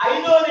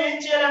ఐదోది ఏం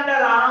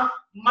చేయాలంటారా,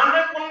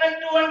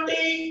 మనకున్నటువంటి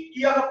ఈ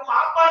యొక్క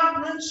పాపాన్ని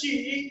నుంచి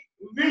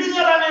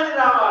విడుదల అనేది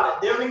రావాలి.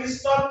 దేవునికి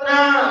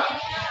స్తోత్రం.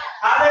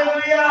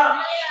 హల్లెలూయా.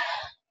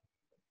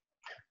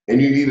 And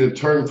you need to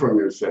turn from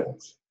your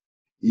sins.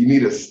 You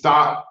need to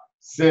stop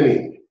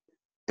sinning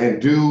and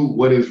do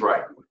what is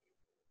right.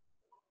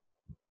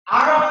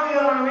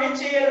 ఆరవదిగా మనం ఏం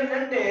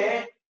చేయాలంటే,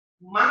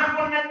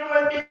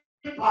 మనకున్నటువంటి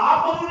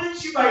పాపం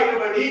నుంచి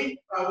బయటపడి,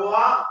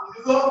 ప్రభువా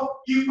ఇదిగో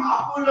ఈ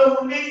పాపంలో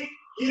ఉండి,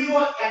 ఇదిగో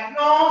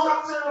ఎన్నో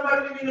సంవత్సరాలు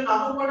బట్టి నేను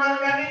నమ్ముకున్నాను,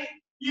 కానీ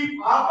ఈ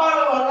పాపాల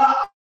వల్ల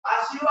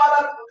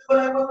ఆశీర్వాదాలు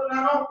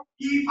పొందుకోలేకపోతున్నాను,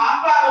 ఈ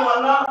పాపాల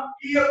వల్ల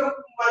ఈ యొక్క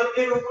మరి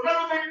నేను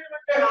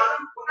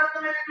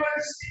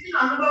ఉన్నతమైనటువంటి స్థితిని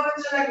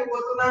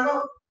అనుభవించలేకపోతున్నాను.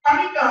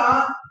 కనుక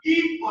ఈ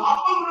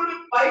పాపం నుండి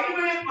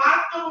బయటపడే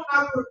మార్గం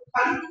నాకు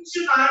కల్పించు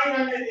నాయన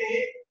అనేది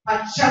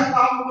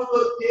పశ్చాత్తాపంతో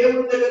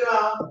దేవుడి దగ్గర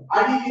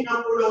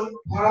అడిగినప్పుడు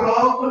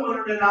పరలోకం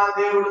నుండి నా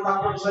దేవుడు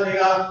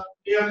తప్పనిసరిగా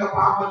ఈ యొక్క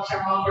పాప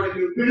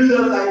క్షమాపణకి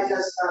విడుదల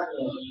దయచేస్తాడు.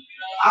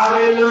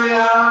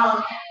 హల్లెలూయా.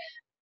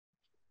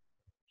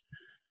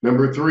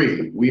 Number 3,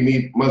 we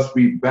must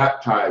be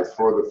baptized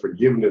for the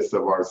forgiveness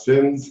of our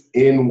sins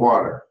in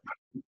water.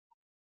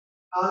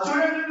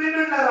 చూడండి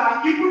ప్రియులారా,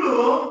 ఇప్పుడు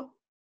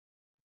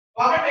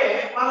ఒకటే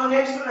మనం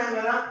నేర్చుకున్నాం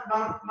కదా,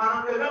 మనం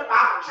దగ్గర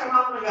పాప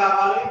క్షమాపణ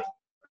కావాలి.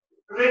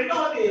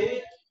 రెండవది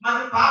మన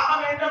పాపం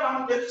ఏంటో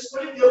మనం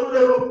తెలుసుకొని దేవుడి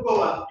దగ్గర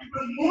ఒప్పుకోవాలి.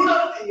 ఇప్పుడు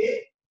మూడవది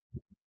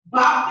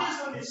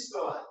బాప్తిసం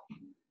తీసుకోవాలి.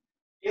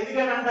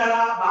 ఎందుకని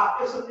అంటారా,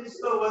 బాప్తిసం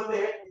తీసుకోకపోతే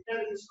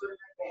ఇద్దరు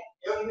తీసుకున్నట్టే.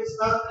 దేవునికి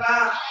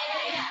స్తోత్రం.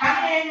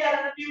 కానీ ఏం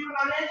చేయాలంటే, ఇప్పుడు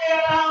మనం ఏం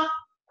చేయాలా,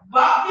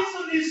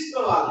 బాప్తిసం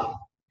తీసుకోవాలి.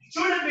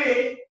 చూడండి,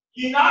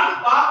 ఈనాడు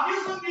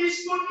బాప్తిసం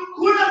తీసుకుంటూ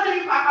కూడా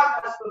తిరిగి పాపాలు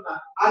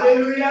చేస్తున్నారు.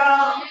 హల్లెలూయా.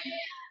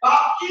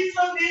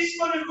 బాప్తిసం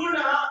తీసుకొని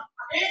కూడా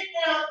అనేక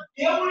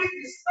దేవుడికి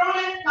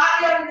ఇష్టమైన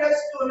కార్యాలు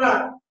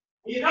చేస్తున్నారు.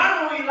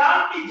 ఈనాడు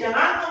ఇలాంటి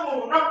జనాంగము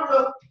ఉన్నప్పుడు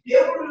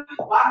దేవుడు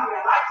వారిని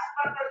ఎలా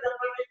ఇష్టపడతారు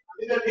చెప్పండి.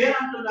 అందుకే నేను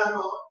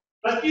అంటున్నాను,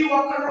 ప్రతి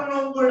ఒక్కరిలో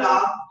కూడా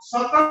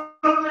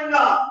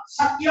స్వతంత్రంగా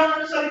సత్యం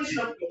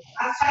అనుసరించినప్పుడు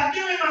ఆ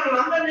సత్యమే మనం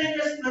అందరినీ ఏం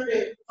చేస్తుందంటే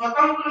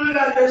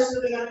స్వతంత్రులుగా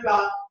చేస్తుంది కనుక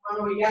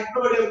మనం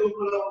ఎక్కబడే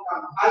రూపంలో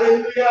ఉంటాం.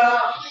 హల్లెలూయా.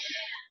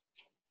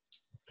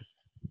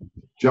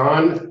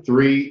 John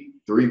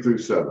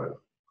 3:3-7.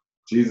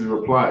 Jesus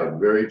replied,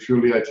 "Very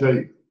truly I tell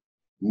you,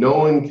 no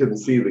one can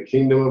see the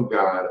kingdom of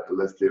God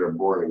unless they are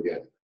born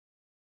again.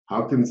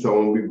 How can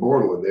someone be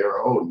born when they are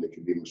old?"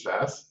 Nicodemus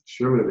asked.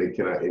 "Surely they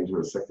cannot enter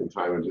a second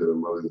time into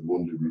their mother's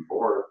womb to be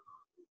born."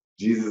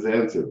 Jesus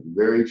answered,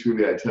 "Very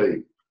truly I tell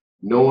you,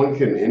 no one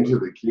can enter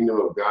the kingdom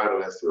of God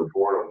unless they are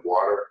born of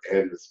water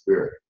and the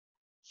Spirit.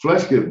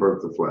 Flesh gives birth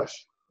to flesh,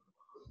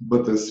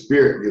 but the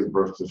Spirit gives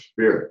birth to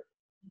spirit.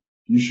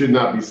 You should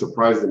not be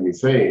surprised at me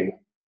saying,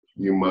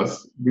 you must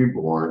be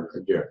born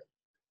again."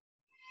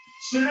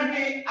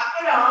 చూడండి,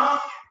 అక్కడ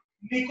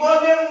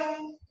నికోదేము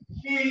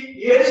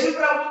యేసు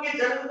ప్రభుకి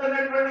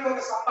జరుగుతున్నటువంటి ఒక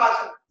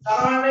సంభాషణ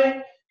చదవండి.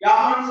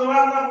 యోహాను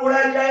సువార్త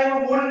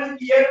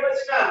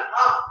 3:3-7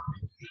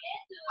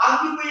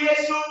 అందుకు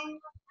యేసు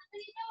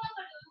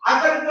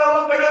అతనితో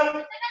ఒకడు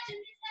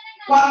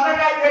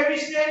కొత్తగా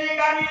జన్మిస్తేనే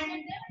కానీ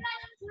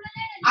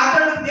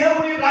అతడు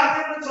దేవుని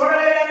రాజ్యం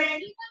చూడలేదని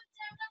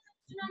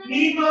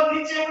నీతో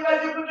నిశ్చయంగా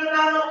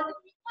చెబుతున్నాను.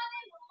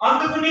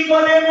 అందుకు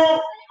నికోదేము,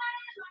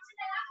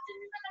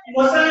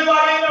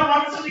 ముసలివాడైన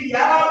మనుషులు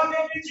ఎలా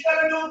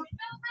ఉద్దేశించగలడు?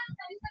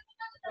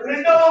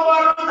 రెండవ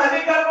వారు తల్లి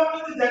గర్భం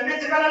నుంచి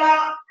జన్మించగలరా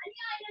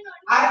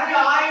అని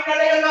ఆయన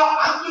అడగగా,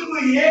 అందుకు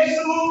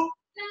యేసు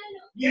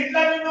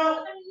ఇట్లను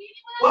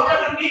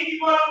ఒకరు నీటి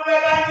మూలముగా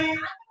గాని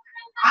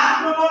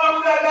ఆత్మ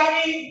మూలముగా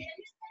గాని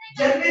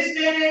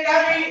జన్మిస్తేనే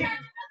కానీ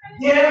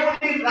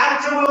దేవుని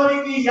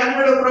రాజ్యంలోనికి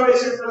ఎన్నడూ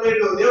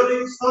ప్రవేశించలేడు.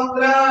 దేవునికి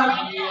స్తోత్రం.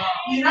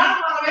 ఈనాడు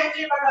మనం ఏం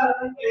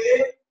చేయబడాలంటే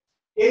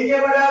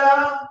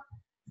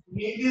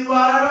నీటి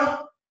ద్వారా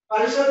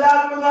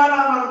పరిశుద్ధాత్మ ద్వారా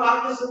మనం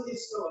బాప్తిసం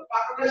తీసుకోవాలి.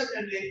 పక్క ప్రశ్న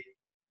అండి,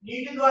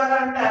 నీటి ద్వారా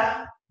అంటే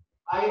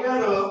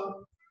అయినారు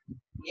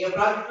ఏ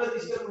ప్రాజెక్ట్ లో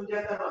తీసుకొని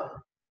ముంచేస్తాను.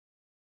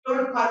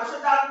 ఇప్పుడు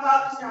పరిశుద్ధాత్మ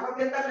బాప్తిసం ఎవరు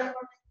చేస్తారు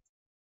చెప్పండి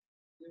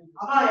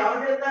అమ్మా, ఎవరు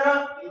చేస్తారు?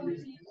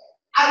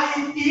 అది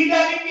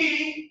తీయడానికి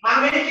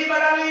మనం ఏం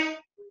చేయబడాలి?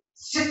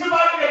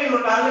 సిద్ధపాటు కలిగి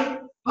ఉండాలి,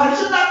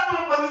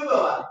 పరిశుద్ధాత్మను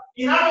పొందుకోవాలి.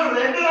 ఈనాడు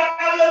 2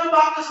 రకాలుగా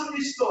బాప్తిసం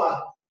తీసుకోవాలి.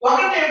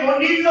 ఒకటేమో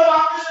నీటిలో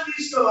బాప్తిసం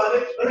తీసుకోవాలి,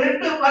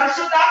 2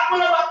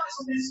 పరిశుద్ధాత్మలో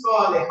బాప్తిసం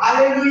తీసుకోవాలి.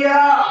 హల్లెలూయా.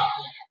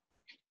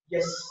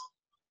 yes.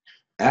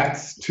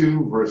 Acts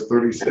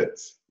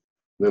 2:36.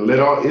 Then let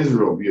all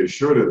Israel be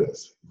assured of this.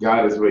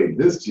 God has made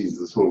this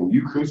Jesus, whom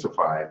you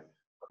crucified,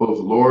 both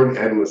Lord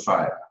and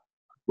Messiah.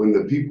 When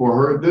the people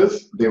heard this,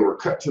 they were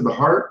cut to the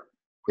heart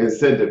and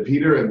said to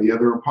Peter and the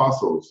other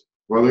apostles,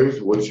 "Brothers,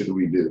 what should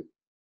we do?"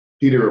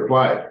 Peter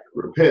replied,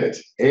 "Repent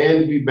and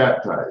be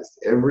baptized,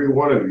 every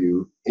one of you,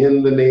 in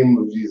the name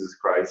of Jesus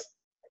Christ,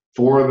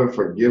 for the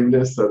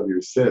forgiveness of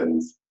your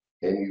sins,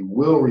 and you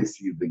will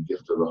receive the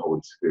gift of the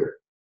Holy Spirit.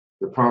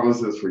 The promise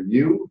is for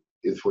you,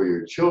 is for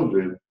your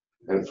children,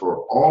 and for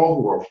all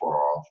who are far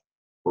off,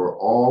 for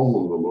all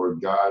whom the Lord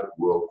God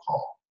will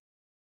call."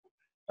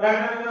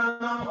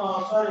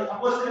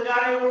 అపోస్తలుల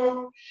కార్యము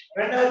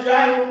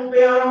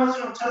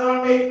 2:36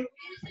 చదవండి.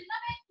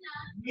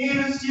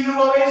 మీరు సిలువ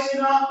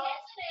వేసిన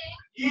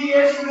ఈ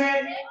యేసునే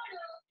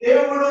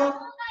దేవుడు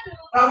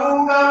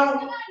ప్రభువుగాను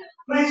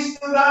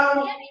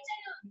క్రీస్తుగాను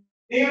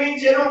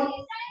నియమించెను.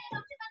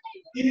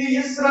 ఇది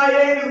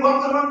ఇశ్రాయేలు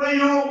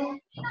వంశమంతయు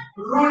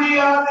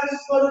రూఢిగా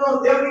తెలుసుకొను.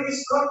 దేవునికి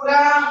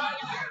స్తోత్రం.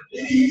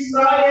 ఇది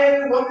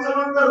ఇశ్రాయేలు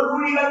వంశమంతా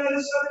రూఢిగా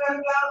తెలుసుకొని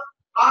కనుక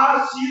ఆ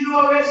సిలువ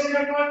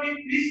వేసినటువంటి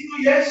క్రీస్తు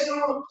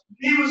యేసును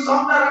నీవు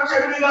సొంత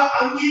రక్షకుడిగా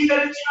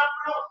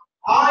అంగీకరించినప్పుడు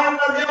ఆ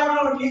యొక్క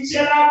దేవుడు నిత్య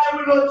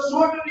రాజ్యంలో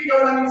చోటుని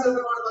ఇవ్వడానికి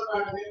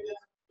సిద్ధపడుతున్నాడు.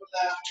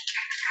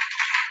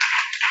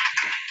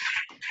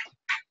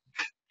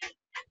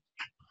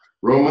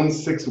 Romans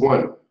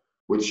 6:1.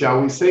 What shall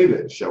we say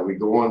then? Shall we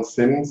go on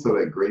sinning so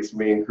that grace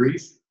may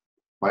increase?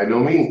 By no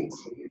means.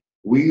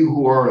 We who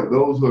are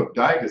those who have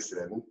died to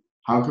sin,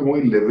 how can we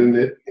live in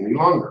it any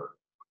longer?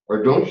 Or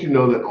don't you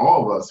know that all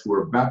of us who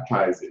were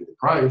baptized into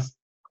Christ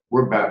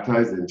were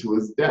baptized into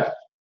his death?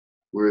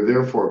 We are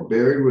therefore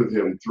buried with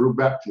him through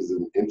baptism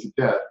into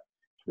death,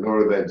 in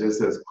order that just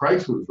as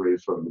Christ was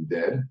raised from the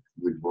dead,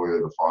 the glory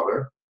of the Father,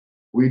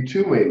 we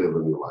too may live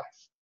a new life.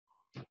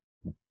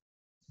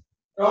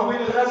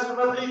 రోమీయులకు రాసిన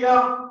పత్రిక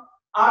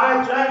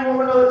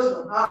 6:1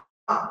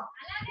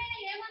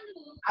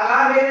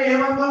 అలాగైనా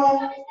ఏమందు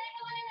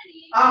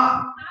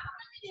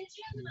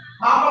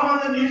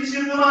పాపమందు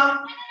నిలిచియుందుమా?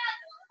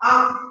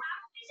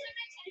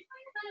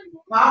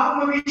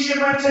 పాపము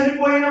విషయమై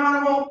చనిపోయిన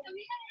మనము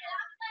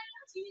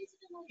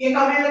ఇక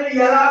మీద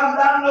ఎలా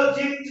దానిలో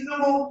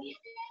జీవించుదుము?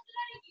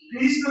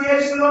 క్రీస్తు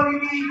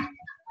యేసులోనికి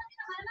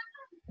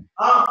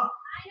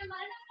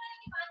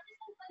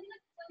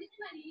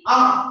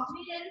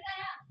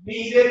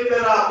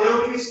మీరెరుగరా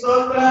దేవునికి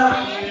స్తోత్రం.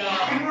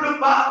 ఇప్పుడు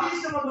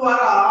బాప్తిస్మం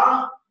ద్వారా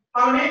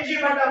మనం ఏం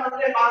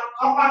చేయబడ్డామంటే మన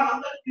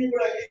పాపాలందరినీ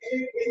కూడా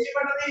ఏం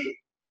చేయబడ్డది?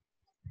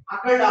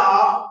 అక్కడ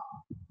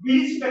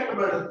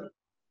విడిచిపెట్టబడింది.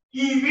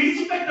 ఈ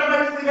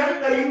విడిచిపెట్టబడింది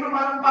కనుక ఇప్పుడు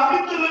మనం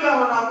పవిత్రులుగా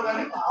ఉన్నాము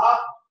కనుక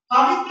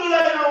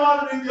పవిత్రులైన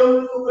వారిని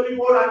దేవుడు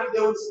కొనిపోవడానికి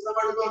దేవుడు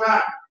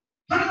సిద్ధపడుతున్నాడు.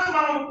 కనుక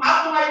మనం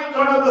పాపం వైపు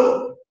చూడవద్దు,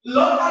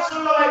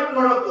 లోకాశుల వైపు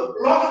చూడవద్దు,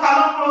 లోక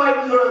తలంపుల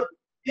వైపు చూడవద్దు.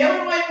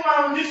 దేవుని వైపు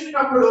మనం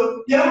చూసినప్పుడు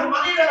దేవుడు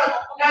మన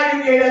గొప్ప కార్యం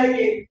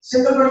చేయడానికి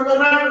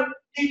సిద్ధపడుతున్నాడు.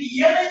 నీకు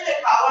ఏదైతే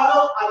కావాలో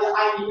అది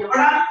ఆయన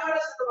ఇవ్వడానికి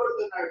కూడా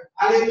సిద్ధపడుతున్నాడు.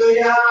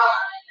 హల్లెలూయా.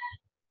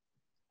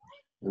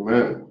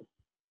 Amen.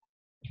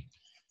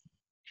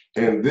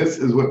 And this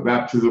is what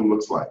baptism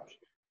looks like.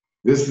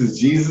 This is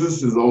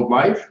Jesus' old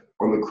life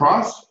on the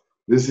cross.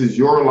 This is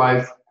your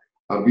life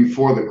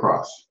before the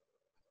cross.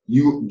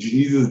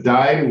 Jesus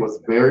died and was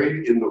buried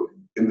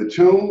in the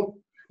tomb.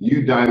 You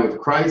died with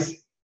Christ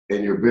and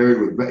you're buried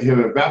with him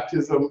in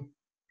baptism.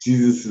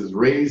 Jesus is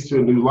raised to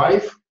a new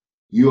life.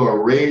 You are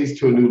raised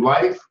to a new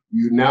life.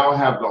 You now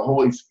have the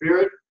Holy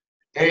Spirit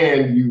and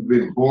you've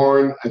been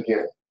born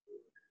again.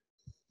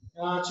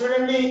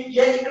 చూడండి,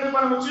 ఇక్కడ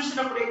మనం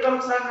చూసినప్పుడు ఇక్కడ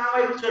ఒకసారి నా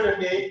వైపు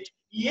చూడండి.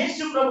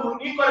 యేసు ప్రభు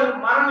నీ కొరకు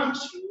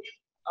మరణించి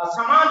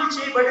సమాధి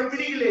చేయబడి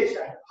తిరిగి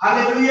లేచాడు.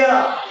 హల్లెలూయా.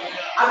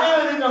 అదే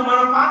విధంగా మన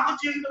పాత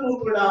జీవితము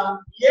కూడా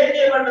ఏం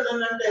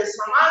చేయబడ్డదంటే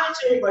సమాధి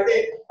చేయబడి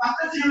పాత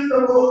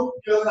జీవితము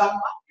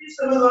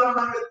బాప్తిస్మం ద్వారా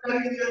మనకు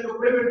కలిగింది.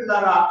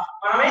 ఉపయోగించారా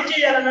మనం ఏం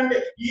చేయాలంటే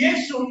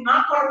యేసు నా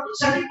కొరకు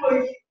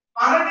చనిపోయి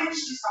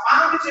మరణించి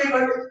సమాధి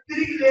చేయబడి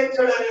తిరిగి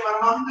లేచాడని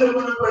మనం అందరూ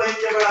కూడా ఏం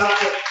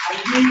చేయబడాలంటే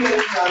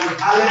అంగీకరించాలి.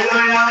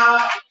 హల్లెలూయా.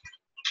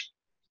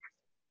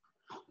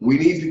 We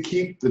need to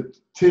keep the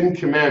 10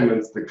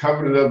 commandments, the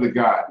covenant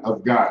of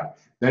God.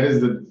 That is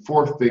the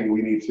fourth thing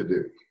we need to do.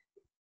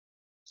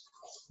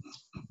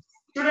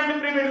 చూడండి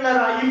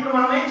ప్రియమిత్రులారా, ఇప్పుడు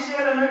మనం ఏం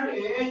చేయాలంటే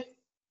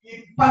ఈ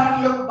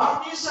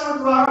బాప్తిస్మం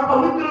ద్వారా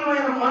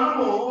పవిత్రమైన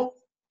మనము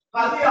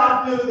 10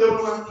 ఆజ్ఞలు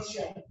దేవుడు మనకి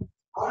ఇచ్చాడు.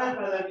 అవునా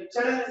బ్రదర్?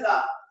 ఇచ్చాడే లేదా?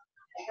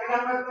 ఎక్కడ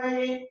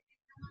కనబడుతున్నాయి?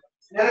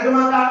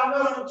 నిర్గమకాండంలో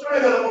మనం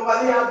చూడగలము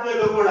 10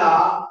 ఆజ్ఞలు కూడా.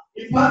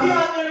 ఈ 10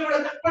 ఆజ్ఞలు కూడా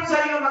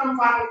తప్పనిసరిగా మనం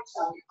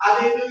పాటించాలి.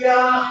 హల్లెలూయా.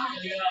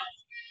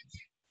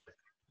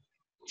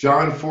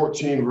 John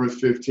 14, verse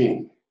 15.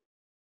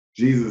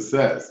 Jesus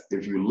says,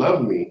 if you love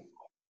me,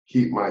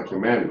 keep my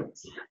commandments.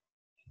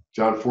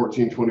 John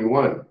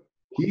 14:21.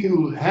 He who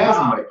has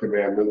my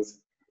commandments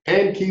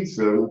and keeps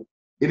them,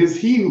 it is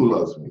he who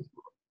loves me.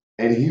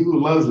 And he who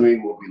loves me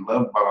will be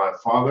loved by my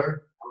Father,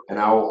 and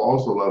I will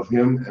also love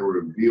him and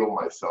reveal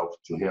myself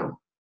to him.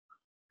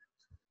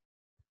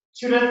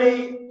 చూడండి,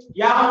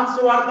 యోహాను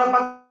సువార్త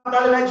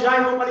 14వ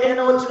అధ్యాయం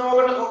 15వ వచనం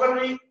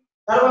ఒకటి,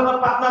 తర్వాత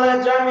 14వ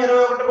అధ్యాయం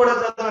 21 కూడా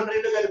చదవండి.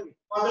 రెండు కలిపి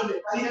మొదలు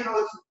 15వ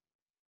వచనం.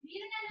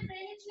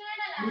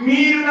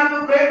 మీరు నన్ను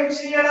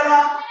ప్రేమించిన యెడల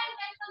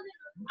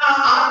నా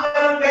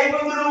ఆజ్ఞలను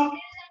కైకొందురు,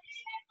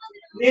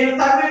 నేను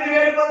తండ్రిని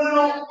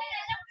వేడుకొందును.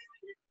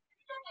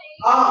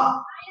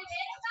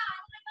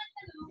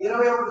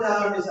 21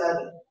 చదవండి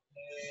సార్.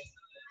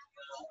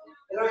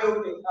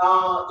 21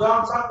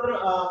 జాన్ చాప్టర్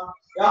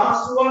యోహాను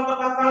సువార్త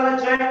 14వ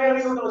అధ్యాయం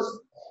 21వ వచనం.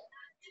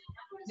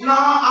 నా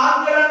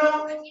ఆజ్ఞలను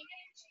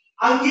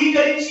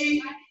అంగీకరించి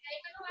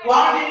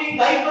వాటిని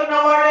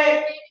కైకొన్నవాడే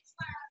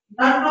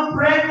నన్ను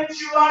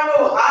ప్రేమించువాడు.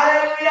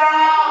 హల్లెలూయా.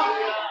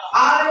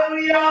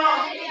 హల్లెలూయా.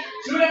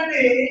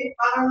 చూడండి,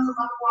 మనం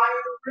ఆయన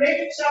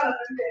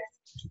ప్రేమించాలంటే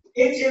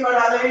ఏం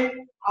చేయబడాలి?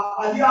 ఆ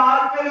 10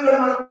 ఆజ్ఞలు కూడా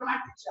మనం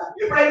పాటించాలి.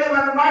 ఎప్పుడైతే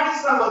మనం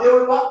పాటిస్తామో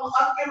దేవుడు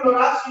వాక్యంలో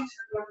రాసి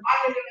ఇచ్చినటువంటి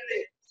మాట ఏంటంటే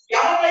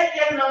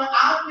ఎవరైతే నా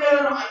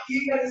ఆజ్ఞలను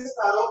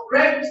అంగీకరిస్తారో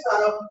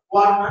ప్రేమిస్తారో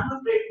వారు నన్ను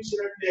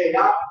ప్రేమించినట్లే.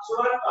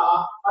 సువార్త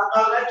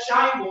 14వ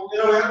అధ్యాయము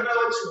 22వ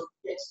వచనం.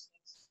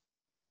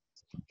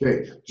 Okay,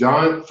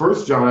 1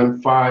 John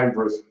 5,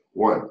 verse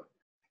 1.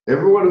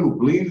 Everyone who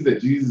believes that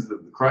Jesus is the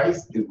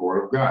Christ is born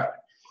of God.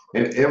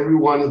 And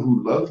everyone who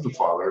loves the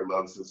Father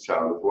loves his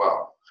child as well.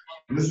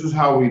 This is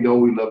how we know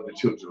we love the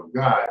children of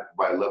God,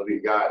 by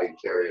loving God and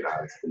carrying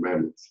out his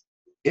commandments.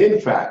 In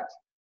fact,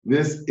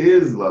 this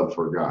is love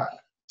for God,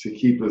 to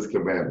keep his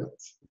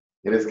commandments.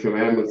 And his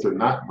commandments are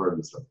not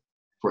burdensome.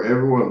 For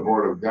everyone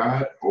born of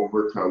God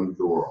overcomes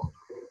the world.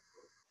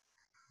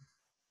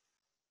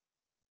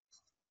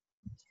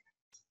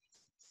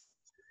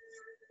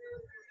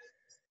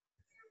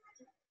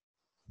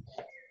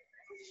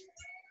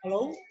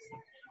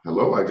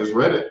 Hello, I just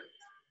read it.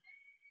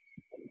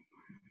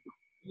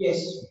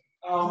 Yes.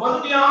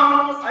 మొదటి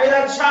యోహాను 5వ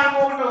అధ్యాయం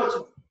 1వ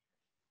వచనం.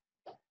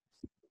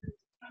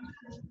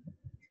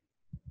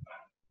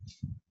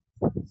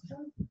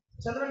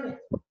 చదవండి.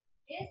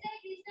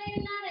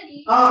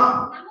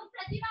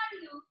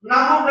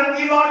 నమ్ము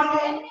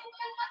ప్రతివాడును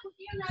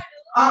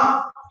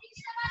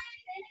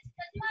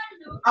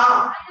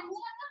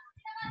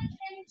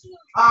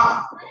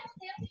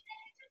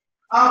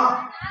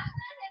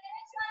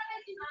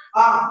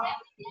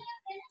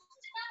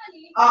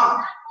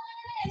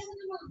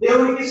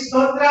దేవునికి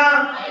స్తోత్రం.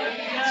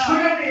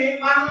 చూడండి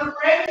మనల్ని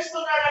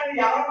ప్రేమిస్తున్నాడని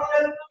ఎవరు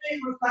తెలుస్తుంది?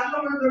 ఇప్పుడు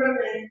తల్లి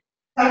చూడండి,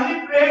 తల్లి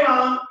ప్రేమ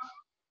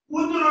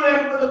కూతురు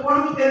లేకపోతే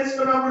కొడుకు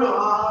తెలుసుకున్నప్పుడు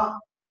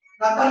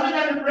నా తల్లి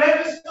నన్ను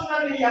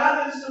ప్రేమిస్తుందని ఎలా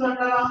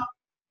తెలుస్తుందంటారా?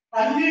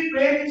 తల్లి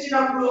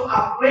ప్రేమించినప్పుడు ఆ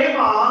ప్రేమ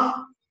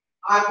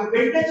ఆ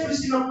బిడ్డ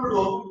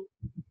చూసినప్పుడు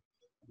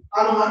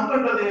తను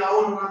అనుకుంటుంది,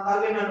 అవును నా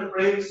తల్లి నన్ను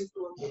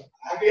ప్రేమిస్తుంది.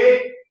 అలాగే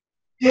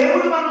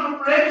దేవుడు మనల్ని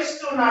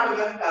ప్రేమిస్తున్నాడు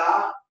కనుక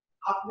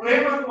ఆ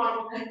ప్రేమకు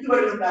మనం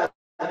కట్టుబడి ఉండాలి.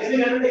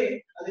 ఎందుకంటే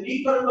అది నీ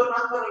కొరకు నా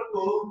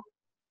కొరకు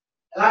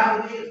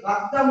ఎలాంటిది?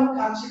 రక్తము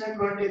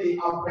కాల్చినటువంటిది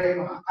ఆ ప్రేమ.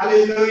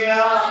 హల్లెలూయా.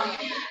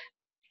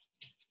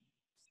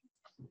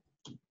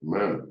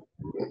 Amen.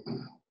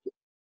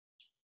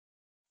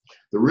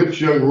 The rich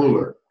young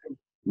ruler,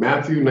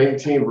 Matthew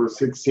 19, verse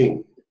 16.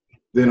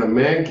 Then a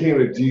man came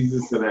to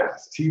Jesus and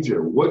asked, "Teacher,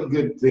 what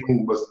good thing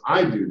must I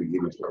do to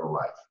get eternal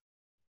life?"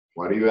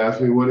 "Why do you ask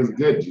me what is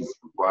good?" Jesus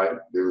replied.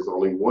 "There is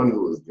only one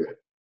who is good.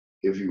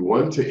 If you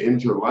want to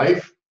enter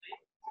life,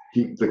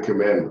 keep the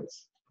commandments."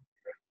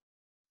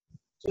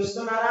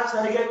 చూస్తున్నారా?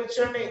 సరిగా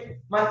కూర్చోండి.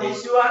 మత్తయి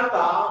సువార్త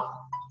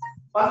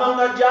 19వ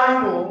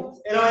అధ్యాయము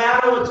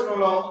 26వ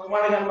వచనంలో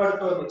మాట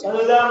కనబడుతోంది.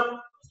 చదువుదాం.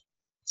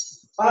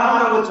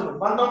 16వ వచనం,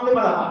 19,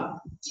 16.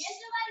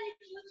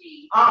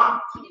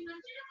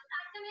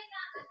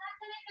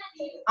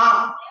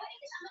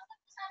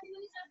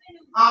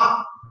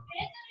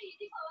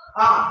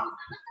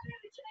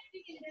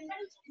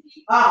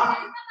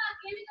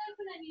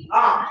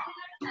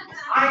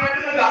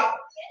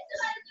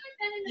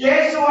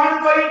 యేసు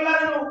వారితో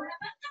ఇట్లను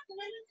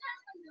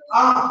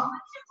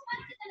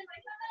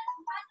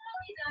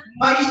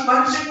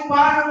మనిషి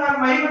కుమారుడు తన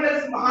మహిమ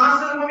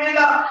సింహాసనము మీద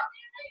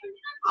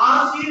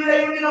ఆసీనుడై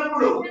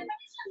ఉండినప్పుడు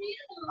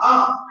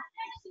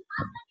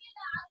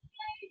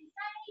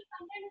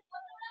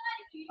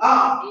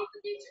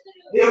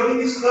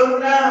దేవునికి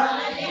స్తోత్రం.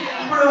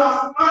 ఇప్పుడు ఆ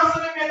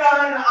సింహాసనం మీద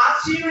ఆయన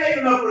ఆసీనుడై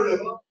ఉన్నప్పుడు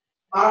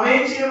మనం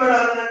ఏం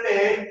చేయబడాలంటే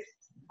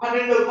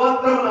 12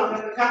 గోత్రములు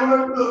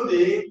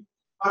కనబడుతుంది.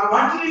 మన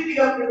వంటి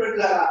రీతిగా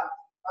పెట్టారా?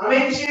 మనం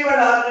ఏం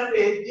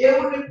చేయబడాలంటే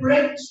దేవుడిని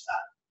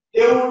ప్రేమించాలి,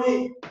 దేవుని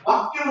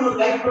వాక్యమును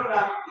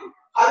గైకొనడానికి.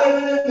 అదే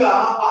విధంగా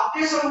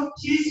బాప్తిసం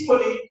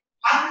తీసుకొని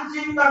పాత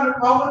జీవితాన్ని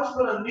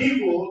పోగొట్టుకున్న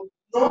నీవు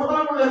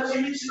నూతనముగా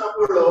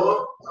జీవించినప్పుడు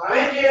మనం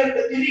ఏం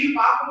చేయాలంటే తిరిగి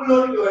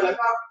పాపంలోనికి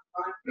వెళ్ళక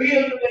మన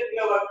క్రియలను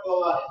గట్టిగా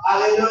పట్టుకోవాలి.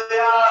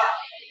 హల్లెలూయా.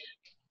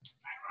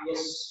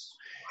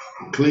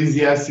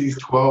 Ecclesiastes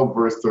 12,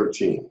 verse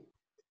 13.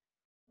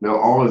 Now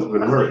all has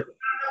been heard.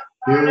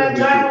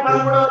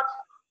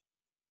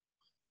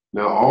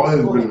 Now all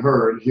has been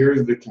heard.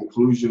 Here's the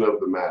conclusion of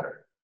the matter.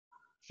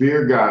 Fear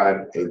God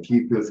and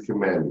keep his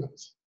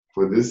commandments,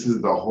 for this is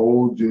the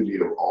whole duty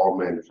of all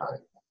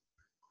mankind.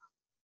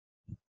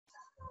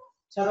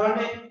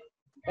 చదవండి.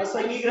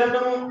 ప్రసంగి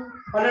గ్రంథము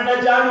 12వ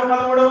అధ్యాయము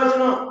 13వ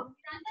వచనం.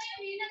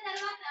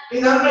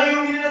 ఇదంతా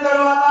వినిన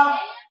తరువాత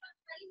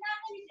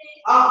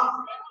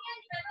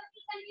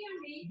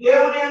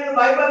దేవుని యందు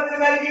భయభక్తులు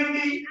కలిగి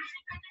ఉండి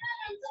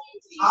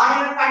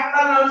ఆయన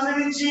కట్టడలను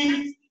అనుసరించి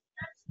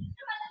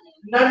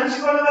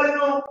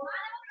నడుచుకోవలను.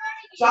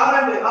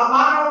 చాలండి. ఆ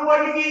మానవ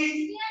కోటికి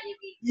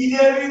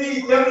ఇదేమిది?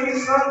 దేవునికి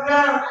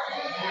స్తోత్రం.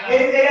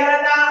 ఏం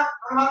చేయాలట?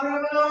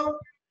 మనమందరము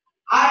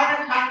ఆయన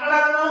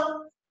కట్టడలను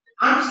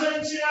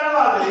అనుసరించి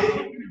నడవాలి.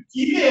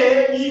 ఇదే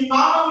ఈ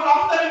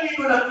మానవులందరినీ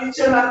కూడా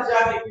నిత్య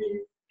రాజ్యానికి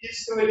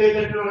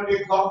తీసుకువెళ్ళేటటువంటి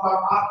గొప్ప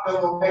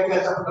మార్గము. పైగా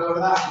చెప్పగలరు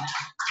కదా.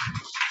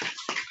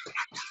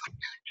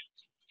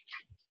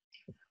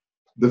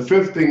 The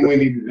fifth thing we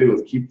need to do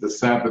is keep the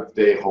Sabbath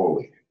day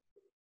holy.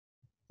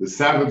 The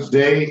Sabbath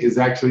day is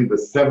actually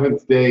the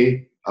 7th day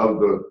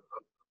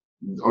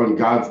on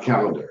God's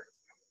calendar.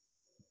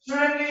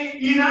 చూడండి,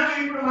 ఈనాడు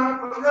ఇప్పుడు మనం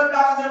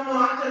పునరుద్ధానము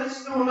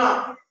ఆచరిస్తూ ఉన్నాం.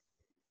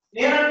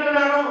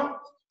 నేనంటున్నాను,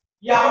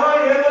 ఎవరో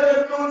ఏదో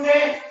చెప్తూ ఉంటే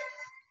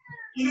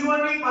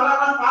ఇదిగోండి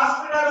ఫలానా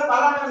హాస్పిటల్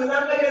ఫలానా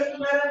విధంగా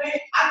చేస్తున్నారని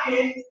అని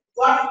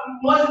వాటికి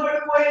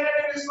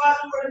మోసపడిపోయేటట్టు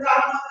విశ్వాసం కూడా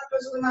చాలా మంది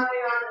చేస్తున్నారు.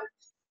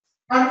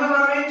 కనుక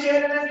మనం ఏం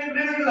చేయాలంటే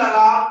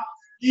ప్రియులారా,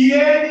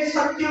 ఏది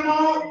సత్యమో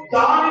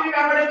దానిని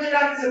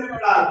వెంబడించడానికి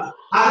సిద్ధపడాలి.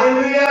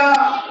 హల్లెలూయా.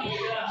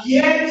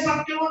 ఏది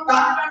సత్యమో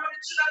దాన్ని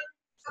వెంబడించడానికి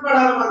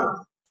సిద్ధపడాలి. మనం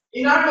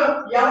ఈనాడు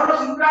ఎవరో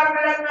శుక్రాన్ని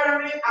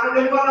పెడతారని అక్కడ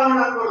వెళ్ళిపోదాం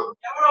అనకూడదు,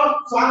 ఎవరో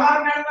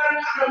స్వాగాన్ని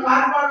పెడతారని అక్కడ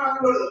పారిపోవడం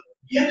అనకూడదు.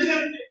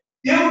 ఎందుకంటే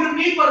దేవుడు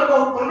నీ కొరకు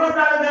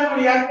పునరుద్ధాన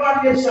దినమును ఏర్పాటు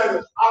చేశాడు.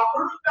 ఆ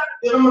పునరుద్ధాన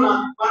దినమున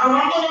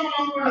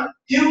మనమందరం కూడా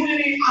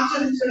దేవుడిని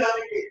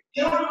ఆచరించడానికి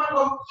దేవుడు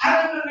మనకు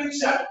క్యాలెండర్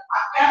ఇచ్చాడు. ఆ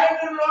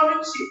క్యాలెండర్ లో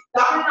నుంచి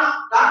దాని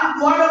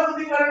ద్వారా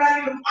ముందుకు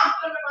వెళ్ళడానికి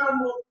మాత్రమే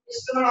మనము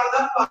ఇష్టపడాలి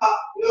తప్ప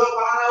ఏదో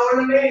పలానా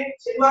వాళ్ళని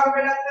శనివారం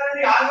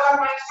పెడతారని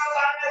ఆదివారం ఇష్టాలు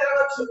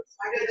జరగవచ్చు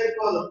అంటే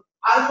సరిపోదు.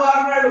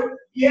 ఆదివారం నాడు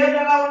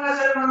ఏదైనా ఉన్నా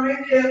సరే మనం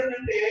ఏం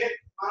చేయాలంటే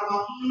మనం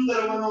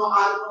అందరము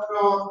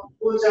ఆదివారం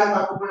పూజ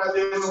తప్పకుండా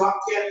దేవుని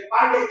వాక్యాన్ని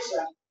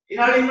పాటించాలి.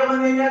 ఈనాడు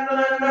ఇంతమంది ఏం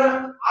చేస్తున్నారంటారు?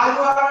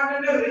 ఆదివారం అంటే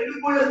 2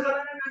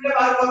 పూజేస్తారంటే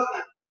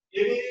పారిపోతున్నారు.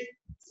 ఏమి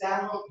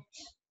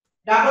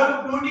డబల్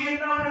డ్యూటీ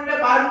అంటే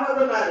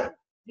పారిపోతున్నారు.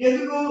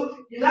 ఎందుకు?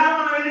 ఇలా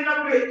మనం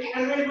వెళ్ళినప్పుడు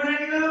ఎక్కడ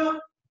వెళ్ళిపోయినట్టు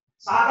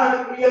సాధారణ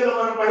రాజకీయాల్లో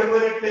మనం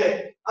పడిపోయినట్లే.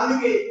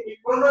 అందుకే ఈ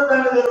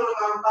పునరుద్ధరణ దినములు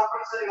మనం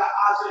తప్పనిసరిగా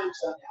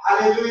ఆచరించాలి.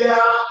 హల్లెలూయా.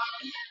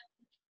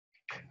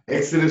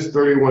 Exodus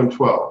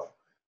 31:12.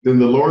 Then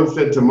the Lord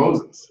said to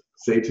Moses,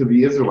 say to the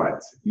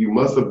Israelites, you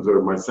must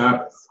observe my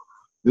Sabbath.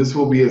 This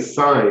will be a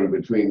sign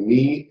between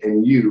me and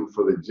you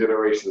for the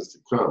generations to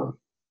come,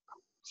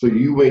 so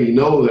you may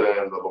know that I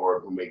am the Lord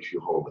who makes you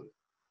holy.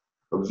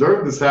 Observe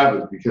the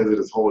Sabbath because it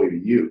is holy to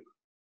you.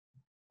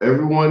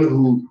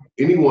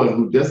 Anyone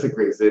who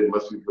desecrates it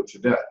must be put to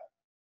death.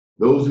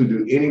 Those who do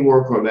any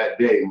work on that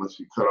day must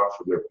be cut off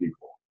from their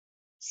people.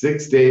 6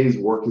 days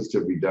work is to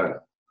be done,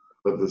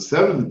 but the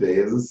seventh day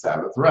is a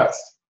Sabbath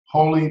rest,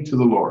 holy to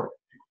the Lord.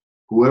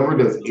 Whoever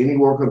does any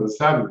work on the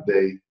Sabbath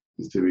day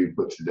is to be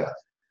put to death.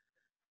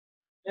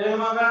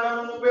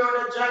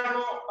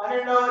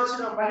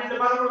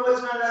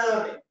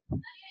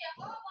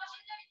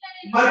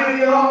 మరియు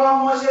యెహోవా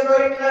మోషేతో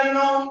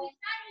ఇట్లనెను,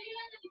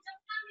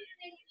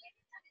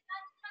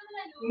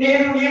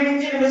 నేను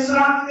నియమించిన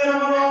విశ్రాంతి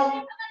దినమును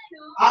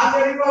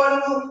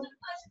ఆచరింపవలెను.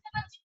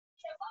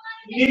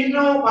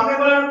 నిన్ను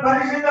పవిత్రులను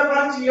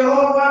పరిశుద్ధపరచి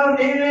యెహోవాను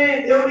నేనే.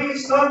 దేవునికి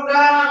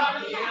స్తోత్రం.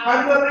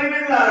 కనుక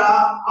ప్రియమిత్రులారా,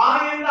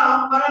 ఆయన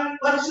మనల్ని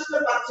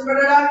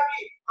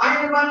పరిశుద్ధపరచబడడానికి,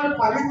 ఆయన మనల్ని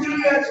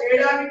పవిత్రులుగా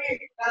చేయడానికి,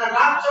 తన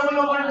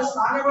రాజ్యంలో మనల్ని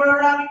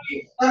స్థానపడడానికి,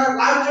 తన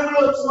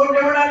రాజ్యంలో చోటు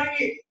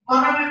ఇవ్వడానికి,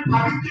 మనల్ని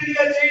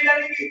పవిత్రులుగా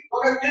చేయడానికి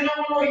ఒక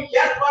దినమును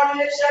ఏర్పాటు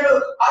చేశాడు.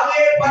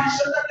 అదే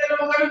పరిశుద్ధ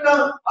దినము కనుక,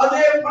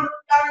 అదే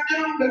పునరుద్ధరణ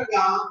దినము కనుక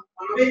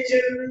మనం ఏం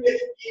చేయాలంటే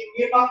ఈ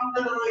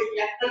నిబంధనను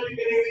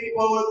ఎక్కడికి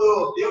విడిపోవద్దు.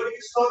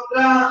 దేవునికి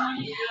స్తోత్రం.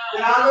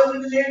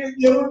 ఆలోచన చేయండి.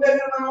 దేవుడి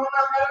దగ్గర మనం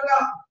ఉన్నాం కనుక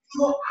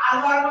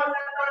ఆధారం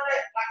అంటే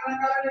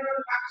రకరకాలైన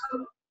కక్షలు.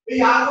 ఈ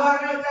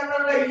ఆదివారం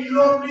వచ్చేటంటే ఈ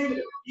లోపలి,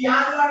 ఈ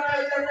ఆదివారం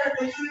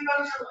వచ్చేటంటే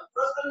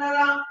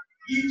చూస్తున్నారా?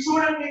 ఈ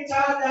చూడండి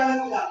చాలా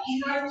జాగ్రత్తగా.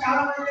 ఈనాడు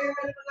చాలా మంది ఏం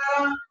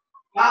పెడుతున్నారా?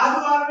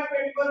 ఆదివారం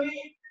పెట్టుకొని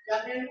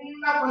దాన్ని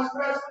నిండా పసుపు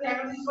రాసుకుని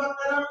ఎక్కడ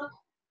తీసుకొస్తారు?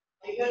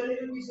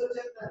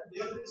 తీసుకొచ్చేస్తారు.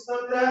 దేవుడికి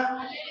స్తోత్రం.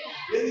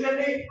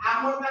 ఎందుకంటే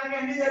అమ్మకానికి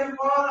అన్ని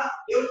జరిగిపోవాలా.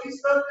 దేవుడికి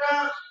స్తోత్రం.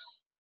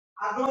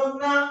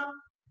 అర్థమవుతుందా?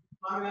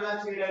 మనం ఎలా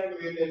చేయడానికి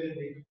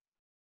వీల్లేదండి.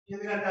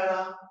 ఎందుకంటారా?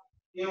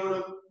 దేవుడు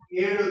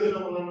 7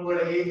 దినములను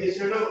కూడా ఏం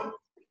చేశాడు?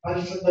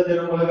 పరిశుద్ధ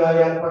దినములుగా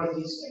ఏర్పాటు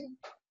చేశాడు.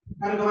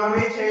 కనుక మనం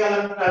ఏం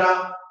చేయాలంటారా?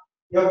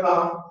 ఈ యొక్క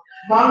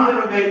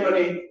మానవులను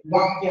గైకొని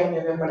వాక్యాన్ని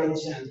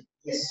వెంబడించాలి.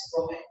 Yes,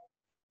 okay.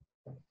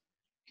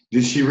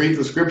 Did she read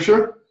the scripture?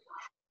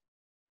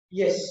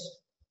 Yes.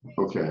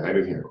 Okay, I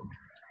didn't hear.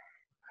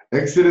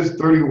 Exodus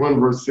 31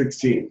 verse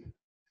 16.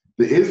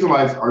 The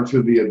Israelites are to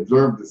be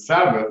observed the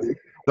Sabbath,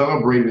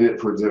 celebrating it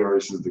for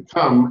generations to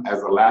come as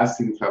a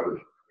lasting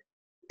covenant.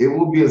 It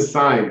will be a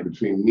sign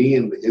between me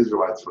and the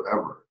Israelites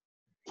forever.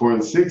 For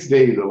in 6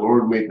 days the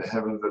Lord made the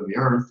heavens and the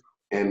earth,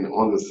 and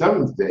on the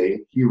seventh day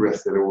he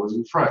rested and was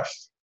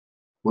refreshed.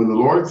 When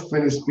the Lord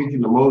finished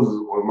speaking to Moses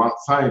on Mount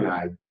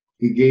Sinai,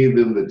 he gave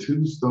them the 2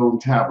 stone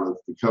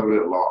tablets, the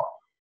covenant law.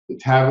 The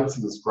tablets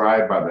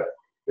inscribed by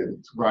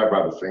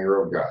the finger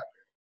of God.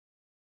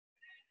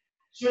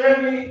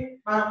 చూడండి,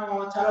 మనము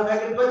చాలా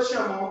దగ్గరికి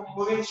వచ్చాము.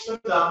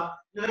 ముగించుకుందాం.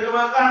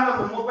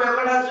 నిర్గమకాండము 31వ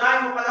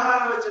అధ్యాయం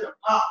 16వ వచనం.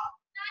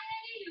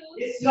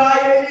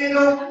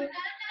 ఇశ్రాయేలీయులు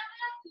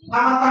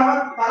తమ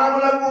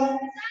తరములకు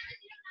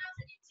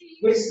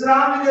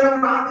విశ్రాంతి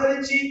దినమును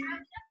ఆచరించి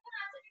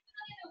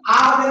ఆ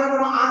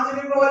దినమును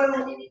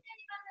ఆచరింపవలెను.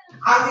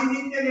 అది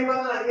నిత్య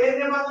నిబంధన. ఏ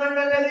నిబంధన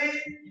అంటే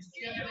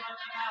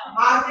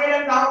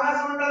మార్చేయడానికి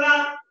అవకాశం ఉంటుందా?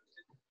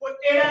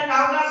 కొట్టేయడానికి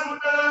అవకాశం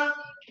ఉంటుందా?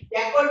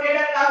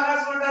 ఎక్కొట్టేయడానికి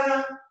అవకాశం ఉంటుందా?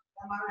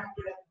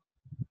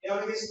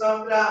 ఎవరికి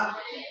స్తోత్రం.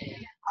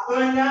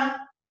 అర్థమైందా?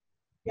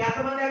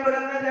 ఎంతమంది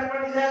ఎక్కడన్నా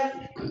చెప్పండి సార్.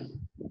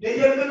 నేను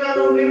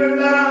చెప్తున్నాను,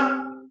 నిబంధన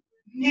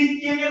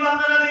నిత్య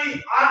నిబంధనది.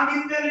 ఆ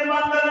నిత్య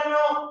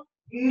నిబంధనను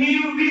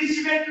నీవు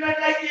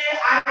విడిచిపెట్టినట్లయితే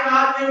ఆయన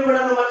ఆజ్ఞను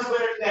కూడా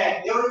మర్చిపోయినట్లే.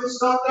 దేవుడికి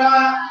స్తోత్రం.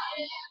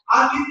 ఆ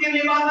నిత్య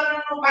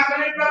నిబంధనను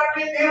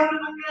పక్కనెట్టే దేవుడు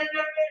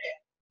పక్కనెట్టే.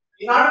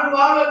 ఈనాడు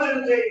ఆలోచన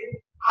చేయి.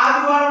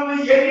 ఆదివారం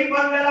ఎన్ని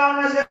పనులు ఎలా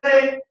ఉన్నా సరే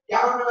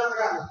ఎవరిని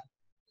వెతకాలి?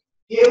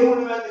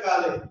 దేవుడిని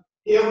వెతకాలి.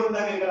 దేవుని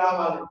దగ్గరికి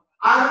రావాలి.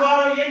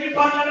 ఆదివారం ఎన్ని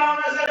పనులు ఎలా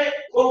ఉన్నా సరే,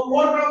 ఓ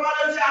 ₹1,00,000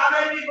 వచ్చి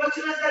ఆదాయం నీకు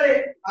వచ్చినా సరే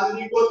అది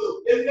నీకొద్దు.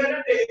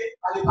 ఎందుకంటే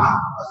అది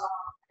పాపంతో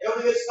సమానం.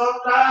 దేవుడికి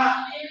స్తోత్రం.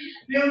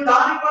 నీవు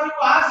దాని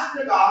కొరకు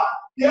ఆశించగా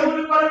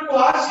దేవుని కొరకు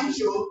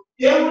ఆశించు.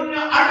 దేవుణ్ణి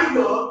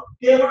అడుగు.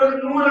 దేవుడు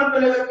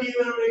 100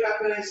 దీవెన నీకు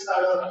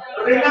అనుగ్రహిస్తాడు.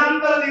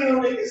 200 దీవెన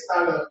నీకు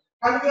ఇస్తాడు.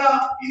 కనుక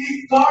ఇది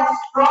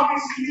గాడ్స్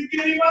ప్రామిస్. ఇది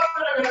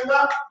నిబంధన కనుక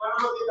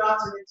మనము దీన్ని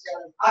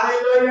ఆచరించాలి.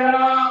 హల్లెలూయా.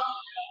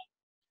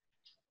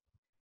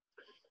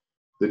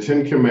 The 10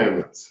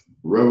 Commandments.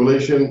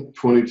 Revelation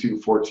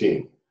 22:14.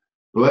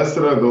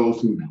 Blessed are those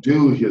who do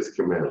his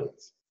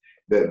commandments,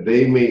 that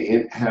they may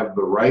have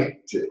the right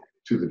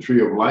to the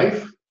tree of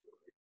life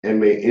and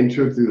may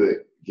enter through the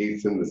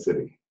gates in the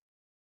city.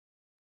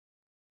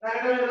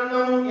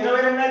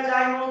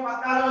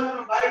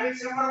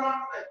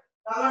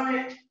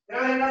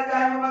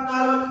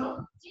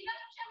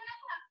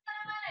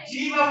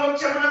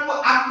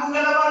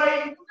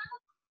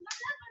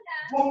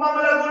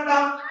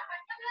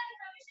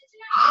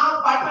 ఆ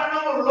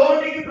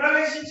పట్టణంలోనికి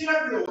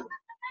ప్రవేశించినట్లు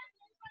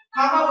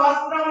తమ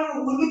వస్త్రములను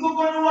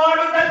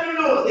ఉదుకుకొనివాడు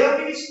ధన్యుడు.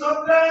 దేవునికి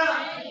స్తోత్రం.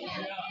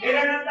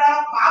 ఏంటంట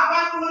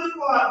పాపాన్ని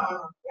ఉదుకోవాలి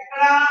మనం.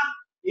 ఎక్కడ?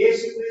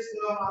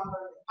 యేసుక్రీస్తులో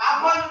మాత్రమే.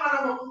 పాపాన్ని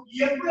మనము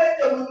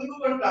ఎప్పుడైతే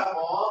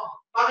ఉదుకుంటామో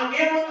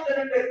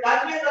మనకేమవుతుందంటే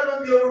ధన్యతను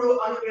దేవుడు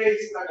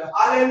అనుగ్రహిస్తున్నాడు.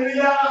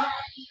 హల్లెలూయా.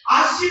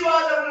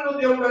 ఆశీర్వాదములను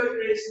దేవుడు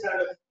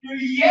అనుగ్రహిస్తున్నాడు.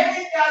 నువ్వు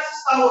ఏదైతే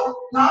ఆశిస్తావో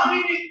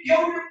దానిని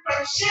దేవుడు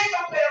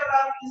ప్రత్యేకంగా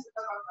ఇవ్వడానికి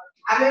సిద్ధపడతాడు.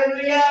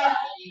 హల్లెలూయా.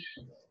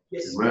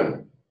 Amen.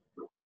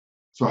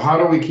 So how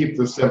do we keep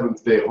the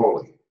seventh day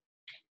holy?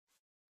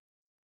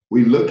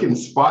 We look and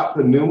spot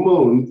the new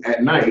moon at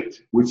night,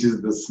 which is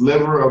the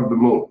sliver of the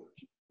moon.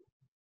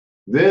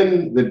 Then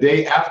the day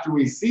after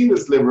we see the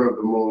sliver of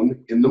the moon,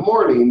 in the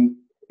morning,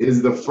 is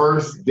the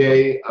first day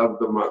of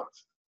the month.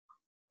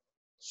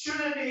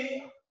 చూడండి,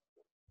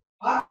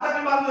 పాత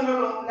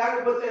నిబంధనలో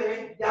లేకపోతే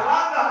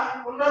ఎలాగా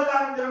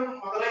పునరుద్ధాన దినం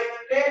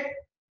మొదలైందంటే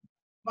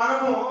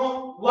మనము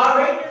వారు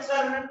ఏం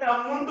చేశారంటే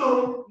ముందు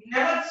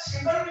నెల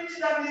చివరి నుంచి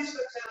దాన్ని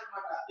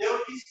తీసుకొచ్చారనమాట.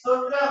 దేవుడికి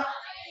స్తోత్రం.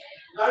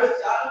 నాడు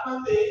చాలా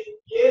మంది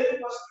ఏది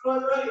ఫస్ట్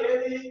రోజు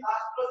ఏది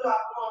లాస్ట్ రోజు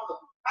అర్థం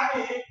అవుతుంది.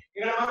 కానీ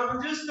ఇక్కడ మనం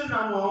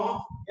చూస్తున్నాము,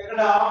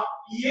 ఇక్కడ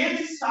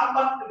ఏది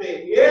సాబత్ డే,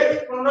 ఏది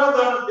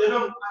పునరుద్ధాన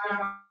దినం అని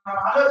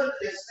మనం ఆలోచన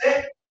చేస్తే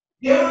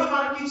దేవుడు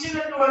మనకి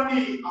ఇచ్చినటువంటి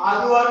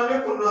ఆదివారమే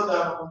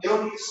పునరుద్ధానం.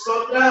 దేవుడికి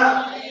స్తోత్రం.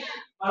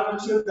 మనం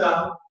చూద్దాం,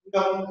 ఇంకా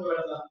ముందుకు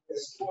వెళ్దాం.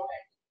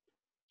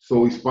 So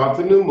we spot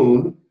the new moon.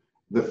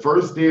 The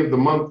first day of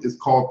the month is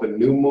called the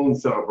new moon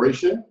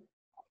celebration.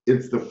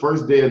 It's the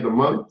first day of the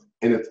month,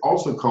 and it's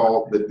also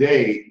called the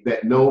day that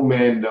no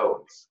man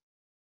knows.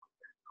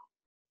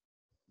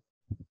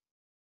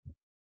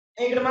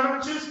 ఇక్కడ మనం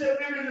చూస్తే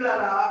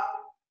ప్రియులారా,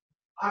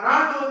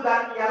 ఆనాడు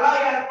దాన్ని ఎలా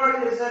ఏర్పాటు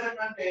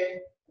చేశారంటే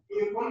ఈ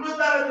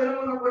పునరుద్ధాన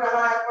దినమును కూడా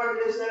ఎలా ఏర్పాటు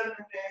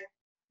చేశారంటే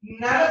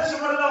నెల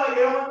చివరిలో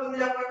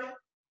ఏమవుతుంది చెప్పండి?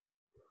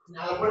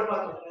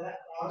 నెలపడిపోతుంది కదా,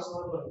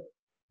 అవసరం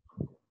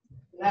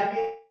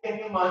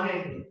ఇలాంటి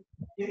మానేయండి.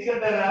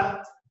 ఎందుకంటారా,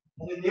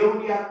 అది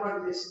దేవుడికి ఏర్పాటు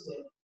చేసింది.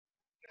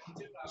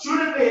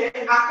 చూడండి,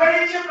 అక్కడి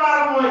నుంచే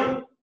ప్రారంభమైంది.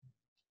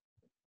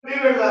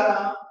 ప్రియులారా,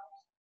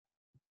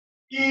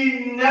 ఈ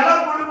నెల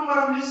పొడుగు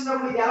మనం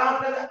చూసినప్పుడు ఎలా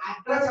ఉంటుంది?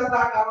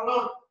 అగ్రచంద్రాకారంలో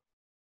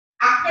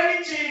అక్కడి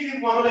నుంచి ఇది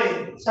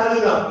మొదలైంది.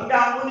 చదువుదాం, ఇంకా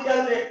ముందు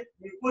చదివే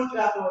పూర్తి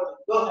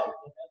రాకపోవడం.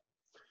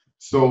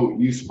 So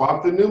you spot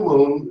the new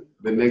moon.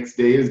 The next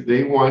day is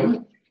day 1,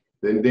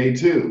 then day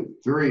 2,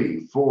 3,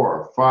 4,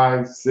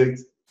 5, 6,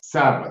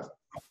 Sabbath.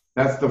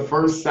 That's the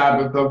first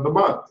Sabbath of the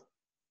month.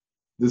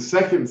 The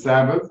second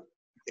Sabbath,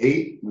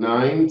 8,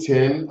 9,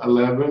 10,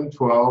 11,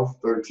 12,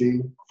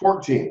 13,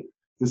 14.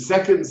 The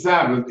second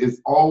Sabbath is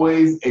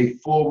always a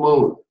full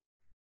moon.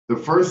 The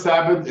first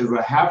Sabbath is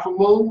a half a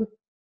moon.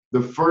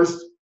 The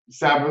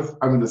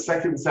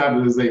second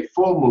Sabbath is a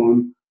full moon,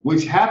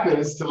 which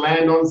happens to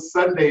land on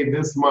Sunday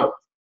this month.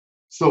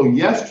 So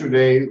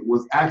yesterday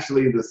was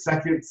actually the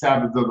second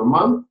Sabbath of the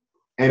month,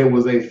 and it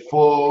was a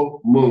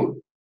full moon.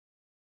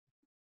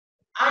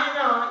 ఆయన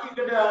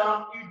ఇక్కడ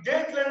ఈ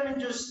డేట్లన్నీ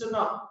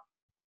చూస్తున్నాం.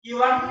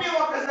 ఇవన్నీ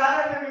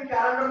ఒకసారి మీ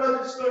క్యాలెండర్లో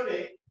చూసుకోండి,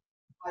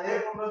 అదే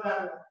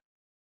పునరుద్ధానం.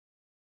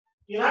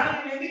 ఇలాంటి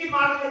నేను ఎందుకు ఈ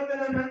మాట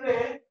చెప్తానంటే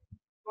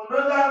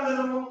పునరుద్ధాన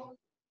దినము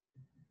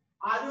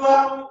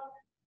ఆదివారం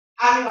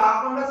అది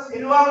కాకుండా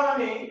శనివారం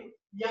అని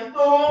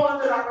ఎంతో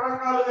మంది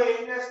రకరకాలుగా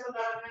ఏం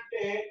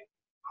చేస్తున్నారంటే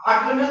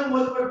వాటి మీద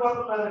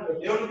మోసపడిపోతున్నారండి.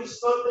 దేవుడికి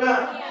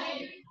స్తోత్రం.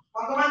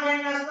 కొంతమంది ఏం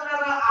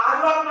చేస్తున్నారు,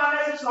 ఆదివారం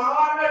అనేది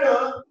సోమవారం నాడు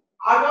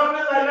ఆటో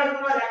మీద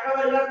వెళ్ళాడుతున్నారు. ఎక్కడ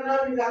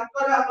వెళ్ళాడుతున్నారు మీకు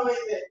అంతగా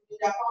అర్థమైతే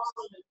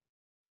చెప్పవలసిన లేదు.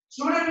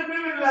 చూడండి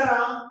ప్రియులారా,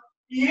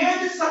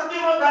 ఏది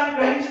సత్యమో దాన్ని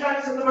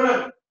గ్రహించడానికి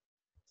సిద్ధపడాలి.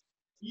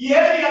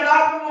 ఏది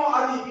యథార్థమో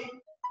అది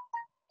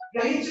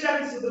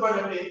గ్రహించడానికి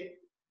సిద్ధపడండి.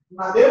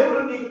 నా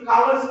దేవుడు నీకు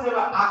కావాల్సినవి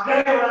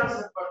అక్కడే ఇవ్వడానికి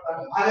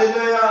సిద్ధపడతాడు.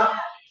 హల్లెలూయా.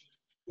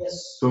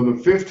 So the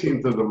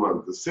 15th of the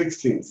month, the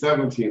 16th,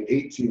 17th,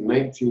 18th,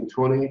 19th,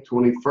 20th,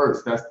 21st,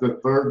 that's the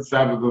third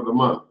Sabbath of the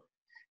month.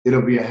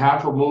 It'll be a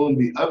half a moon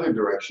the other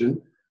direction.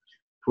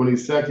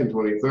 22nd,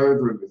 23rd,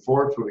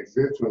 24th,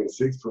 25th,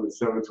 26th,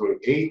 27th,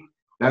 28th.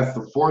 That's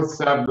the fourth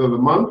Sabbath of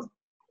the month.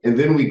 And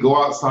then we go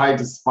outside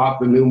to spot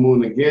the new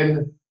moon again.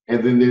 And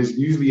then there's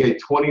usually a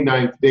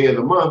 29th day of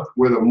the month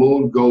where the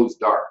moon goes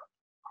dark.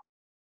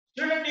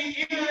 చూడండి,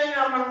 ఈ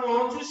విధంగా మనము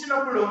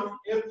చూసినప్పుడు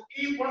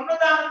ఈ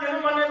పునరుద్ధాన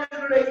దినం అనేది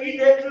కూడా ఈ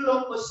డేట్లో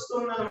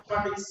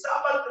వస్తుందన్నమాట. ఈ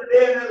సాబత్ డే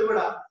అనేది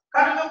కూడా.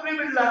 కనుక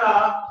ప్రియులారా,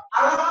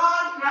 అలా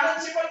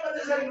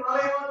నడిచిపోయేసరికి నెల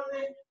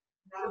ఏమవుతుంది?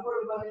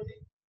 నెలపొడుగు అనేది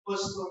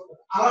వస్తూ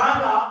ఉంటుంది.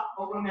 అలాగా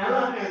ఒక నెల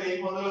అనేది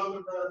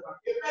మొదలవుతుంటుంది అనమాట.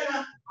 ఎప్పుడైనా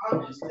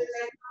మనం చూస్తే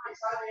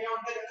ఈసారి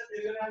ఏమంటాయి కదా,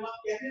 తెలుగు నెలలో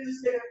ఎన్ని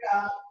చూస్తే కనుక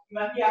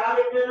ఇవన్నీ ఎలా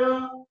పెట్టారు?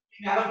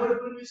 ఈ నెల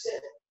పొడుగును చూస్తే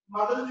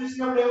మొదలు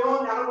చూసినప్పుడు ఏమో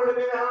నెల పొడుగు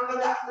మీద ఎలా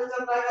ఉంటుంది?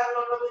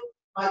 అగ్రచంద్రాకారంలో ఉంటుంది.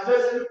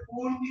 మధ్యలో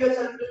పూర్తిగా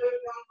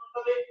చంద్రుడిగా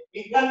ఉంటుంది.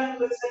 ఇంకా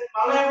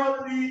మళ్ళా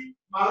ఏమవుతుంది?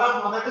 మళ్ళా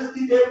మొదటి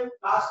స్థితి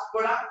లాస్ట్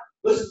కూడా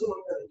వస్తూ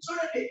ఉంటుంది.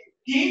 చూడండి,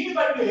 దీన్ని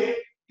బట్టి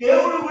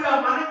దేవుడు కూడా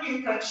మనకి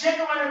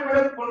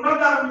ప్రత్యేకమైన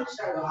పునరుద్ధానం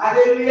చేశాడు.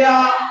 హల్లెలూయా.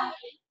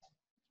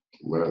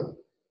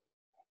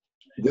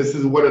 This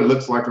is what it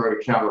looks like on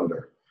a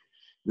calendar.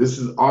 This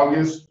is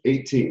August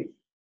 18th.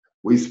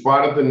 We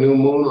spotted the new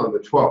moon on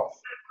the 12th.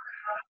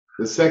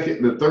 The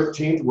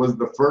 13th was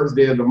the first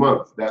day of the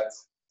month. That's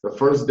the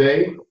first day,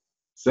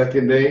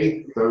 second day,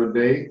 third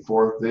day,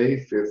 fourth day,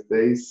 fifth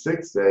day,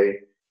 sixth day,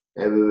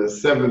 and then the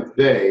seventh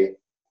day,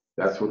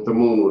 that's what the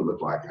moon would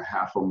look like, a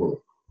half a moon.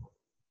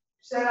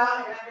 సరే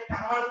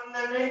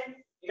కనబడుతుందండి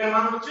ఇక్కడ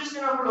మనం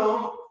చూసినప్పుడు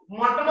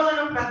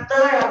మొట్టమొదటి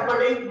పెద్దగా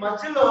ఏర్పడి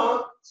మధ్యలో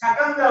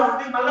సగంగా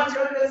ఉండి మళ్ళా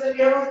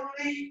చివరికి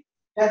ఏమవుతుంది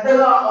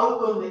పెద్దగా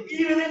అవుతుంది. ఈ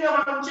విధంగా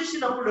మనం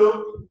చూసినప్పుడు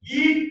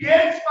ఈ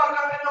డేట్స్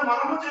ప్రకారంగా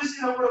మనము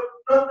చూసినప్పుడు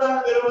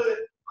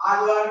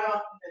ఆదివారం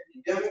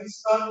దేవునికి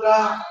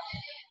స్తోత్రం.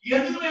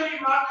 ఎందుకు నేను ఈ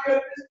మాట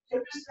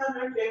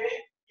చెప్పిస్తున్నానంటే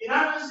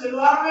ఈనాడు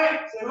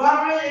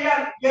శనివారమే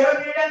చేయాలి, ఏ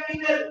రోజు చేయడానికి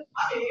లేదు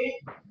అని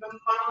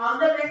మనం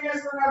అందరూ ఏం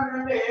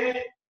చేస్తున్నారంటే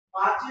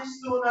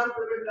మార్చిస్తూ ఉన్నారు.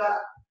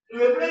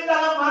 నువ్వు ఎప్పుడైతే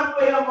అలా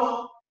మారిపోయామో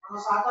మనం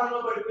సాతానులో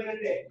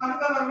పడిపోయినట్టే.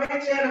 కనుక మనం ఏం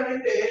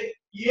చేయాలంటే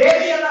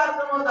ఏది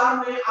యథార్థమో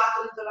దాన్ని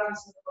ఆచరించడానికి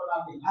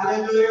సిద్ధపడాలి.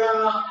 హల్లెలూయా.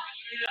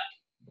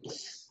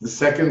 The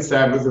second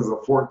Sabbath is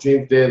the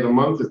 14th day of the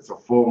month. It's a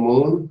full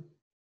moon.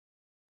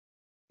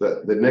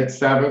 The next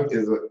Sabbath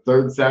is the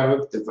third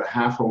Sabbath. It's a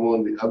half a moon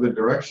the other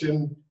direction.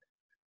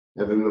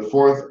 And then the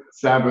fourth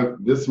Sabbath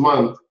this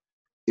month,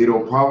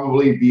 it'll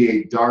probably be a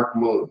dark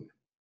moon.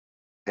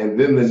 And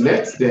then the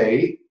next day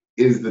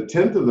is the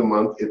 10th of the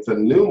month. It's a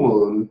new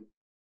moon,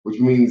 which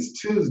means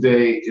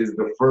Tuesday is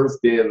the first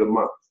day of the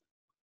month,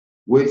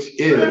 which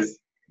is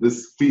the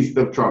Feast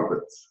of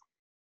Trumpets.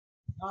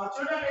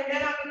 చూడండి,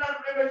 నేను అంటున్నాను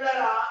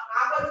బిడ్డలారా,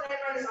 నాకు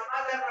వచ్చినటువంటి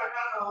సమాచారం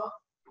ప్రకారం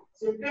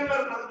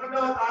September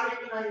 11వ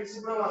తారీఖున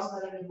యేసుప్రభు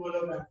వస్తారని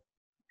భూలోకానికి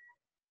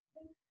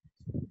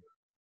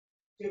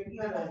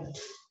చెప్తున్నాను.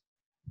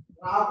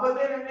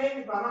 రాకపోతే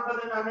నేను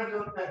పరమపదని అన్నట్టు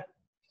చెప్తాను.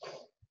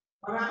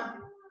 మన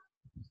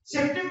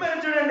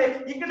సెప్టెంబర్ చూడండి,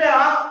 ఇక్కడ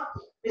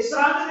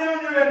విశ్రాంతి దినం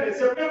చూడండి,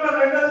 సెప్టెంబర్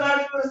 2వ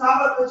తారీఖున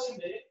సాబత్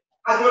వచ్చింది,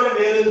 అది కూడా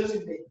వేరే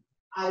వచ్చింది,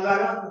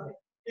 ఆదివారం ఉంటుంది.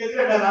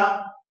 ఎందుకంటారా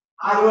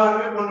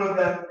ఆదివారమే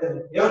పునరుద్ధరించారు.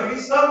 ఎవరికి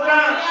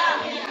స్తోత్రం.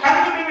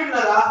 కనుక మిమ్మల్ని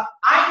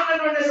ఆయన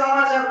ఉన్నటువంటి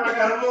సమాచారం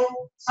ప్రకారము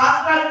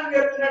శాస్త్రాలు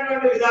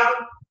చెప్తున్నటువంటి విధానం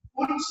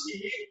గురించి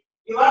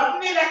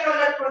ఇవన్నీ లెక్కలు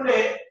కట్టుకుంటే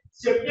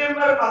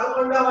సెప్టెంబర్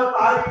 11వ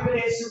తారీఖున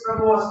యేసు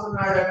ప్రభు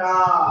వస్తున్నాడట.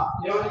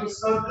 ఎవరికి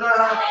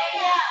స్తోత్రం.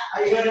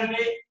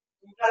 అయ్యారండి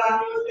ఇంకా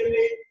అన్ని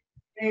వద్దండి,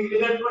 నేను ఇల్లు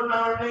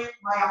కట్టుకున్నామండి,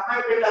 మా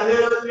అమ్మాయి పెళ్లి అదే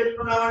రోజు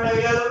పెట్టుకున్నామండి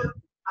అయ్యారు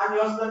అని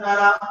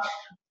వస్తున్నారా?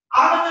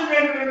 ఆలోచన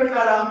చేయండి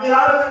పెట్టారా, మీరు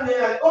ఆలోచన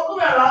చేయాలి.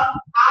 ఒకవేళ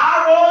ఆ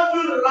రోజు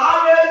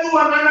రాలేదు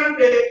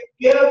అన్నాడంటే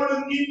దేవుడు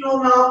నిన్ను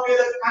నా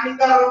మీద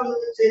కనికరం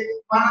చూపించి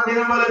మన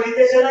దినముల ఏం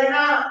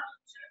చేశాడైనా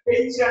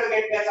పెంచాడు,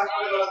 గట్టిగా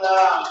చెప్పాలి కదా.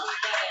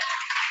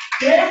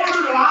 దేవుడు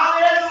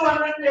రాలేదు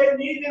అనంటే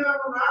నీ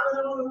దినము నా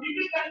దినములు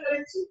నిన్ను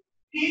కనికరించి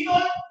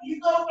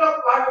నీతో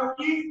పాటు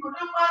నీ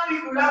కుటుంబాన్ని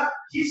కూడా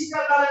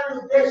తీసుకెళ్లాలనే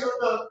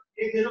ఉద్దేశంతో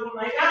ఈ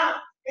దినమునైనా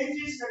ఏం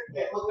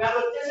చేసినట్టే. ఒకవేళ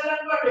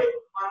వచ్చేసాడనుకోండి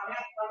మనమే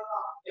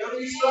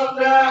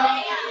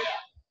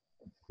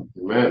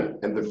Amen.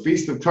 And the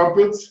Feast of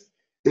Trumpets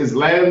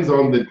lands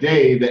on the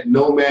day that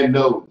no man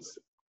knows.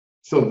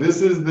 So this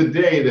is the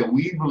day that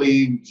we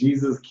believe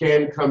Jesus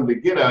can come to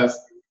get us,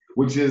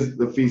 which is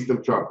the Feast of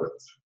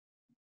Trumpets.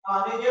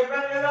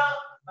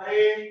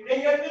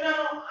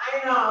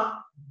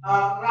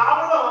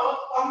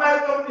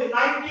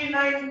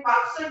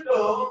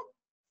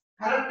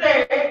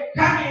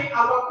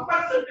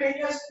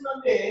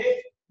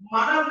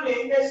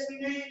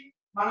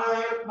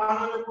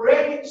 మనల్ని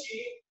ప్రేమించి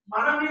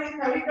మన మీద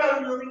కనికరం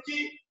చూపించి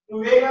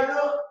నువ్వే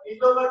కాదు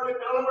నీతో పాటు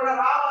పిల్లలు కూడా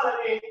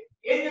రావాలని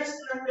ఏం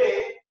చేస్తుందంటే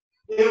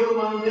దేవుడు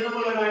మన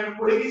దినములను ఆయన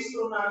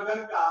పొడిగిస్తున్నాడు.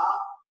 కనుక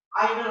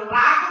ఆయన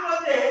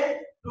రాకపోతే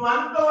నువ్వు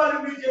అనుకోవాలి,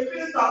 మీరు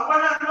చెప్పింది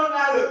తప్పని అనడం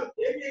కాదు.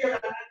 ఏం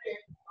చేయాలంటే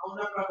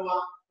అవునా ప్రభువా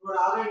నువ్వు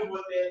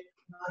రాలేకపోతే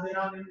నా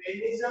దినాన్ని నువ్వు ఏం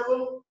చేశావు,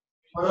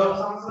 మరొక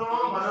సంవత్సరము,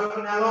 మరొక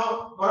నెల,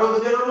 మరొక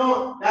దినము,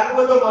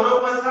 లేకపోతే మరొక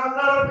 10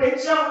 సంవత్సరాలు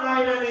పెంచాము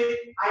నాయనని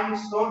ఆయన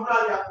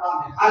స్తోత్రాలు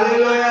చెప్పాలి.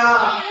 హల్లెలూయా.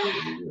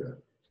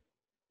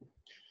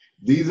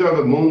 These are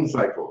the moon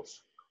cycles.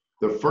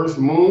 The first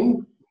moon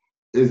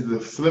is the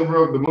sliver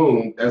of the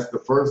moon. That's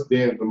the first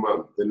day of the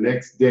month, the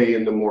next day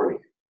in the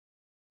morning.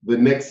 The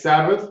next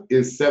Sabbath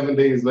is 7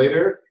 days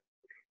later.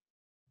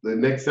 The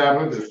next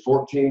Sabbath is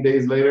 14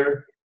 days later.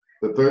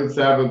 The third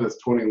Sabbath is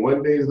 21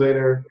 days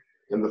later.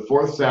 And the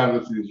fourth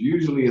Sabbath is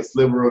usually a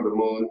sliver of the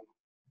moon,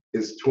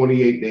 is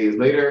 28 days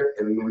later,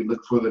 and then we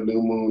look for the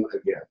new moon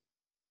again.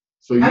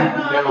 So you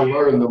can now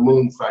learn the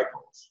moon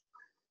cycles.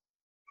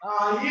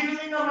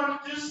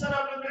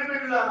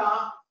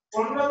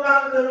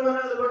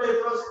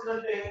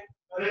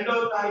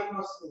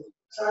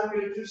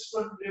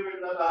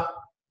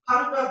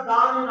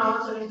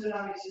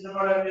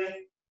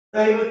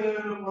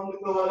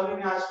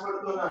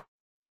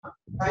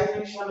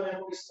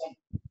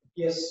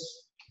 Yes.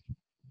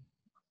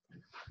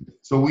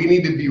 So we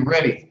need to be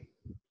ready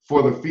for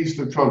the Feast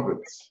of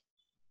Trumpets.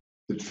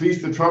 The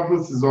Feast of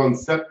Trumpets is on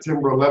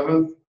September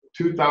 11th,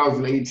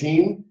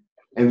 2018,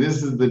 and this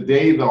is the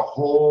day the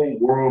whole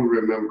world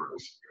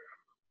remembers.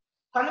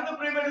 కనుక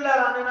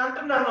ప్రియబిడ్డలారా నేను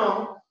అంటున్నాను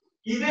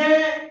ఇదే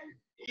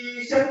ఈ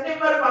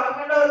September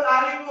 11వ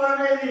తారీఖు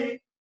అనేది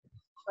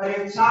మరి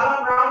చాలా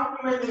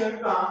ప్రాముఖ్యమైనది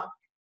కనుక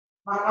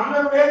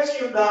మనమందరం వేచి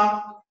ఉందాం.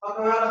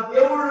 ఒకవేళ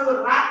దేవుడు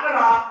రాకడ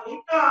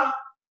ఇంకా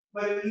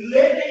మరి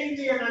లేట్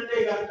అయింది అని అంటే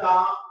కనుక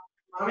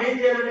మనం ఏం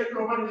చేయాలంటే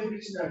కృపను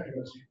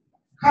చూపించినట్టు.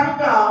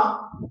 కనుక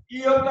ఈ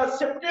యొక్క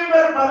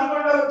సెప్టెంబర్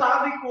 11వ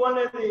తారీఖు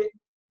అనేది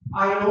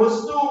ఆయన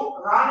వస్తూ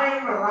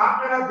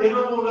రాకడ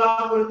దినముగా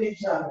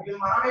గుర్తించారు. ఇది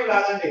మనమే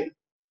కాదండి,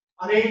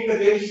 అనేక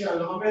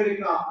దేశాలు,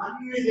 అమెరికా,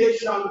 అన్ని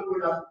దేశాలు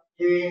కూడా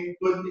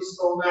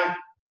గుర్తిస్తూ ఉన్నాయి.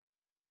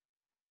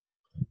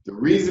 The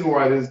reason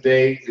why this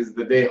day is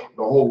the day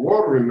the whole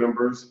world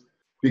remembers,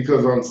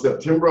 because on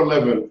September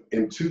 11th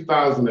in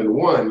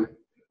 2001,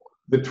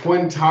 the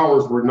Twin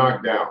Towers were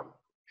knocked down.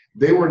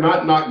 They were not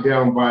knocked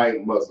down by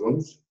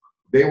Muslims.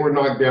 They were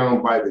knocked down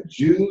by the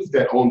Jews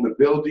that owned the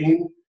building,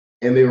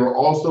 and they were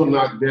also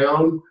knocked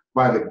down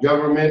by the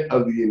government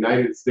of the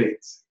United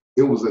States.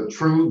 It was a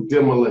true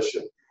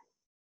demolition.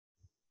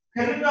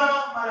 కనుక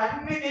మరి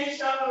అన్ని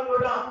దేశాలు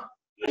కూడా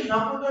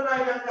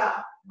నమ్ముతున్నాయి కనుక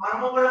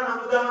మనము కూడా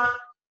నమ్ముదామా?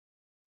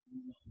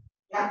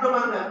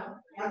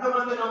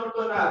 ఎంతమంది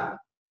నమ్ముతున్నారు?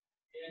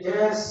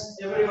 Yes,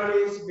 everybody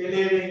is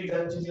believing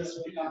that Jesus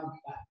will come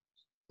back.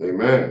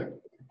 Amen.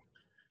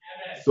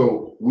 So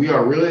we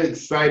are really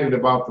excited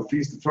about the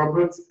Feast of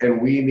Trumpets, and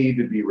we need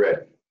to be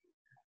ready.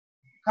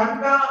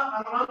 కనుక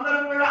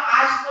మనమందరం కూడా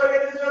ఆశతో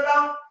ఎదురు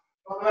చూద్దాం.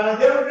 ఒకవేళ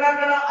దేవుడు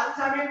రాకడ అది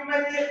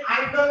సమీపమైంది,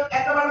 ఆయనతో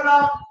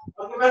ఎక్కబడదాం.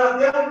 ఒకవేళ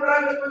దేవుడు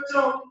రాకడ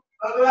కొంచెం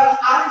ఒకవేళ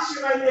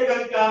ఆలస్యం అయితే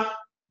కనుక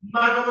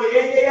మనము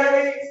ఏం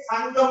చేయాలి?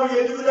 సంఘము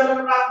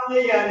ఎదుగుదలను ప్రార్థన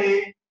చేయాలి.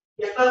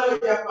 ఎట్లా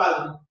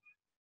చెప్పాలి?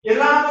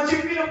 ఎలాగో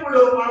చెప్పినప్పుడు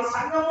మన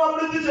సంఘము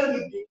అభివృద్ధి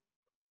చెందుతుంది,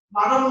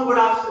 మనము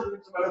కూడా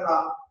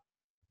ఆశీర్వదించబడతాం.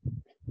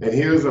 And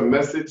here's a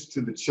message to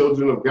the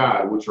children of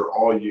God, which are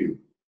all you.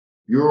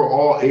 You're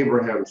all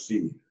Abraham's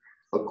seed,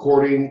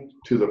 according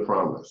to the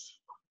promise.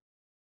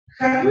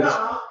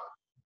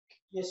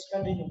 Yes,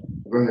 continue.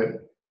 Go ahead.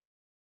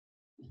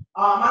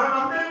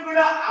 మనమందరం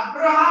కూడా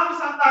అబ్రహాము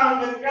సంతానం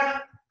కనుక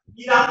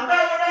ఇదంతా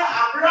కూడా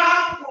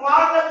అబ్రహాం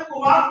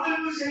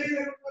కుమార్తెలకు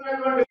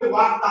చెల్లినటువంటి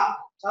వార్త.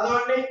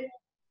 చదవండి.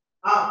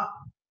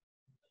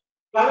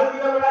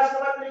 గలతీయులకు రాసిన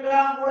పత్రిక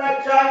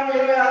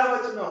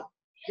 3:26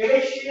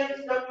 Galatians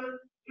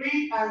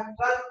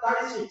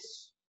 3:36.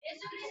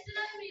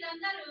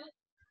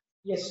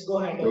 Yes, go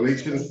ahead.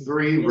 Galatians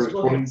 3, Yes, verse go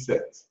ahead.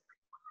 26.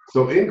 So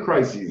in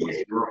Christ Jesus,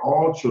 you're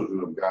all children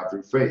of God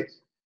through faith.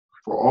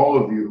 For all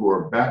of you who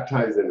are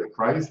baptized into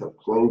Christ have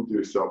clothed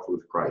yourself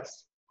with Christ.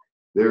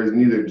 There is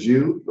neither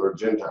Jew nor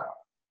Gentile,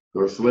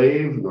 nor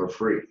slave nor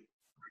free,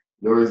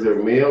 nor is there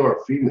male or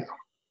female,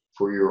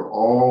 for you're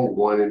all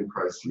one in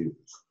Christ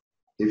Jesus.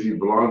 If you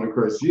belong to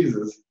Christ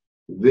Jesus,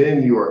 then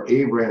you are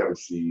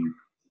Abraham's seed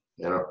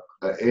and are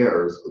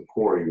heirs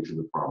according to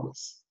the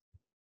promise.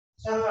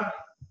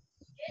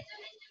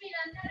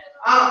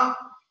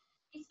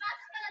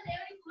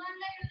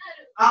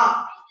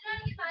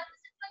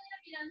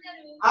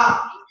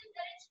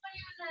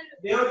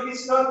 దేవుడికి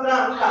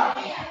స్తోత్రం.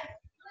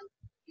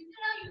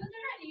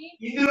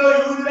 ఇందులో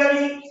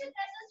యూదులని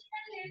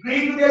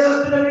Greek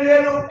దేశస్తులని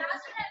లేదు,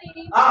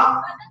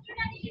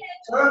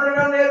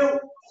 సోదరుడు లేదు,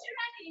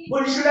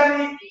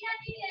 పురుషుడని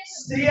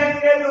స్త్రీ అని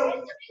లేదు.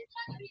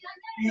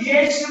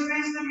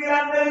 యేసుక్రీస్తు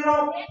మీరందరూ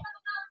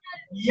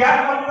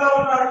ఏకముగా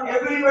ఉన్నారు.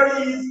 Everybody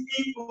is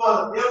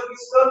equal. దేవుడికి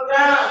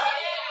స్తోత్రం.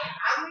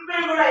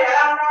 అందరూ కూడా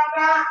ఎలా ఉన్నాక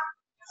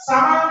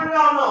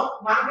సమానంగా ఉన్నాం.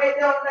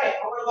 మనకైతే ఉంటాయి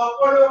ఒక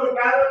గొప్పడు, ఒక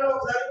పేదలు,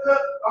 ఒక దళితులు,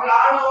 ఒక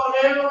ఆడు,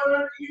 నేను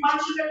ఈ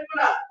మనుషులు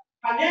కూడా.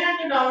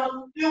 నేనంటున్నాను,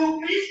 నువ్వు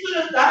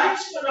క్రీస్తును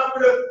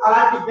ధరించుకున్నప్పుడు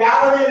అలాంటి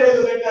భేదమే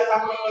లేదు.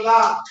 సమానంగా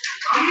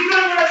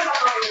అందరూ కూడా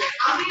సమానం,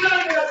 అందరూ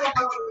కూడా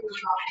సమానం.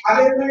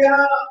 హల్లెలూయా.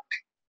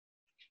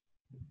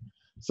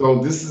 So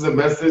this is a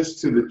message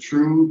to the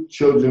true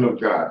children of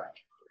God.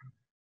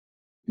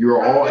 You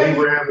are all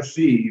Abraham's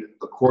seed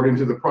according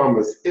to the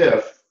promise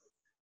if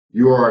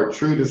you are a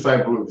true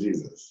disciple of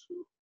Jesus.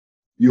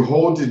 You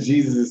hold to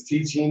Jesus'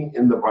 teaching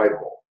in the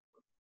Bible.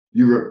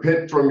 You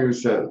repent from your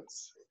sins.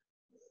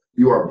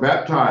 You are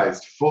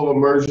baptized full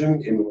immersion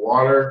in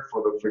water for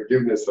the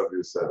forgiveness of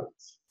your sins.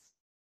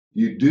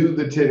 You do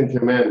the 10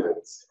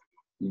 commandments.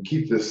 You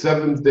keep the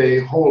 7th day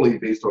holy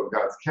based on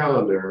God's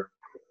calendar.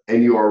 And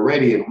you are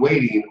ready and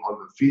waiting on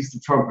the Feast of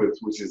Trumpets,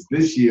 which is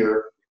this year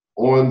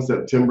on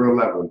September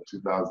 11th,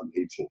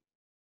 2018.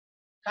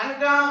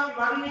 కనుక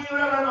ఇవన్నీ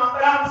కూడా మనం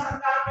అబ్రహాము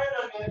సంతానమే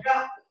కనుక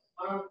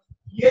మనం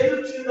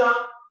ఎదురు చూద్దాం,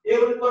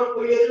 దేవుడి కొరకు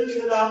ఎదురు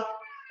చూద్దాం.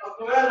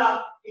 ఒకవేళ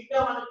ఇంకా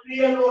మన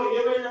క్రియలో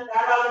ఏమైనా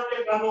తేడాలుంటే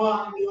ప్రభువా,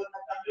 ఇదిగో నా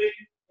తండ్రి,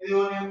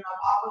 ఇదిగో నేను నా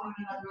పాపం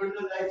నుండి నాకు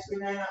విడుదల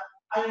దయచేయనా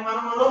అని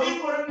మనం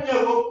హృదయపూర్వకంగా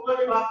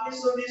ఒప్పుకొని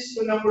బాప్తిసం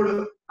తీసుకున్నప్పుడు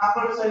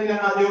తప్పనిసరిగా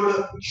నా దేవుడు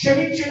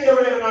క్షమించే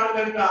దేవుడే ఉన్నాడు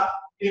కనుక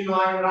నిన్ను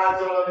ఆయన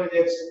రాజ్యంలోనే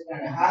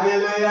చేర్చుకుంటాడు.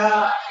 హల్లెలూయా.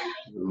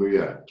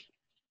 Hallelujah.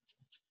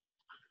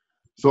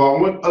 So I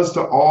want us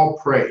to all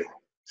pray,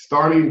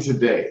 starting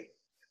today,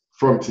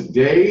 from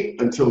today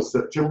until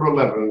September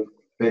 11th,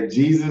 that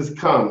Jesus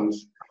comes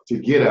to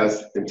get us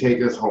and take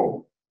us home.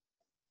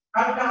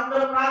 కాబట్టి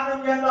అందరూ ప్రార్థన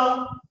చేద్దాం.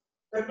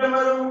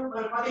 సెప్టెంబర్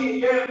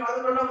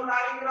 11వ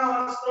తారీఖున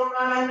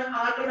వస్తున్నానని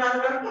అంటున్నారు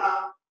కనుక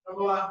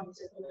ప్రభువా నీ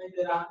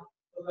చిత్తమైతే రా,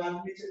 ప్రభువా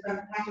నీ చిత్తం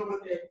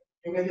కాకపోతే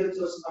మేము ఎదురు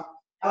చూస్తాం.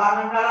 అలా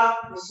అంటారా?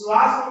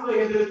 విశ్వాసంతో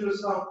ఎదురు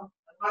చూస్తాం.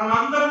 మనం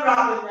అందరం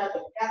ప్రార్థన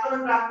చేద్దాం.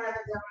 ఎంతమంది ప్రార్థన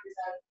చేద్దాం చెప్పండి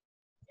sir.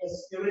 Yes,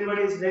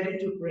 everybody is ready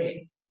to pray.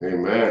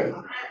 Amen.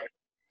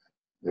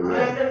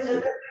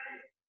 Amen.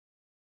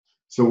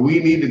 So we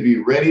need to be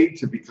ready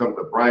to become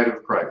the bride of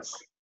Christ.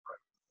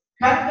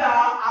 కనుక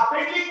ఆ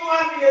పెళ్లి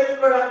కుమార్తెను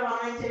ఎదుర్కోవడానికి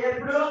మనం ఏం చేయాలి?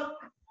 ఇప్పుడు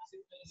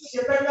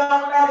సిద్ధంగా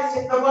ఉండాలి.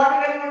 సిద్ధపాటు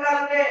కలిగి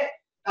ఉండాలంటే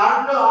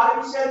దాంట్లో 6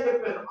 విషయాలు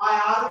చెప్పాను. ఆ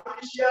 6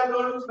 విషయాల్లో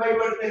నుంచి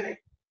భయపడితేనే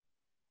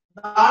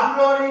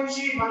దాంట్లో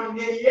నుంచి మనం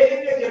నేను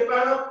ఏదైతే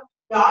చెప్పానో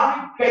దాన్ని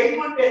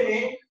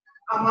కైకుంటేనే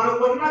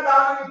మనకున్న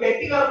దానిని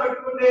గట్టిగా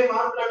పట్టుకుంటే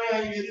మాత్రమే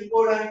ఆయన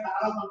ఎదుర్కోవడానికి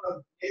అర్హత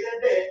ఉంటుంది.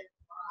 లేదంటే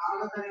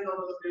అర్హత అనేది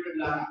ఉండదు.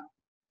 ప్రియులారా,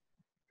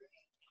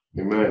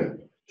 Amen.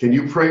 Can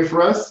you pray for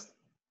us?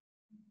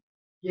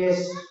 yes,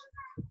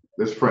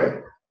 let's pray.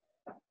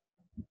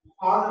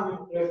 Father, we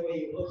pray for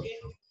you. Okay,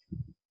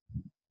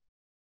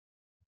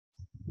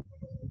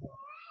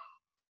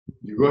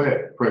 you go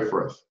ahead, pray for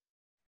us.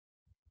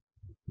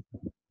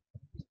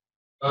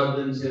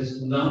 ప్రార్థన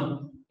చేసుకుందాం.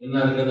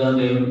 విన్నారు కదా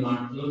దేవుని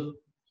మాటలు.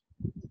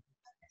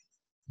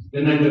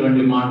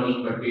 విన్నటువంటి మాటలు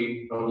బట్టి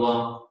ప్రభువా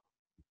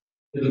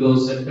ఇదిగో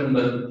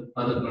సెప్టెంబర్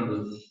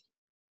 11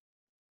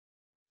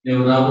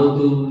 నేను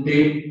రాబోతూ ఉంటే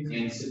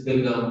నేను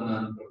సిద్ధంగా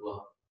ఉన్నాను ప్రభువా.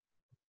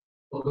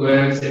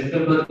 ఒకవేళ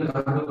సెప్టెంబర్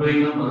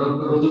కాకపోయినా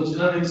మరొక రోజు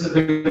వచ్చినా నేను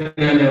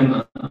సిద్ధంగానే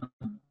ఉన్నాను,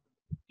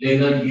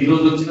 లేదా ఈ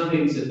రోజు వచ్చినా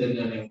నేను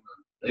సిద్ధంగానే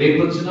ఉన్నాను, రేపు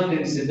వచ్చినా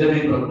నేను సిద్ధమే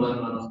ప్రభువా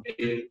అని మనం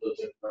దేవుడితో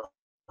చెప్తాం.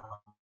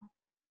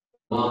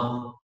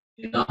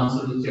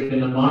 దాసుడు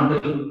చెప్పిన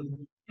మాటలు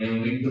మేము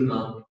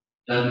వింటున్నాము,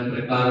 దాని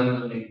ప్రకారంగా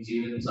మేము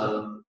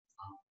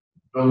జీవించాలనుకుంటున్నాం.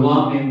 ప్రభువా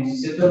మేము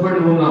సిద్ధపడి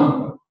ఉన్నాము.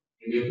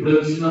 నువ్వు ఎప్పుడు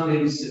వచ్చినా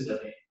మేము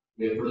సిద్ధమే,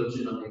 నువ్వు ఎప్పుడు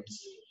వచ్చినా మేము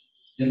సిద్ధమే.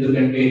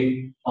 ఎందుకంటే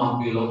మాకు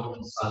ఈ లోకం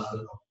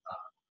శాశ్వతం,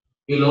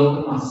 ఈ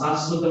లోకం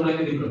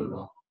అశాశ్వతమైనది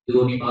ప్రభువా.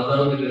 ఇదిగో నీ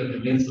పాదాల దగ్గర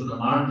నేర్చుకున్న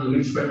మాటలు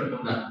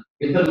విడిచిపెట్టకుండా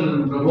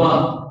ఇతరులను ప్రభువా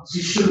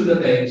శిష్యులుగా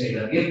తయారు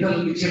చేయడానికి,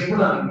 ఇతరులకి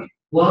చెప్పడానికి,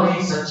 వారు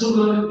ఈ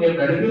సత్యంలోకి మేము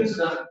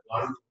నడిపించడానికి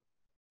వాడు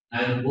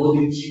ఆయన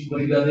బోధించి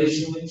కొరిగా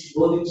దేశం నుంచి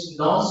బోధించి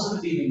దాసును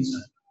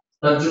దీవించండి.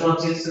 తర్జుమా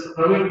చేసిన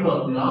ప్రైవేట్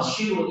వారిని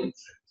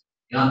ఆశీర్వదించండి.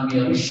 మీ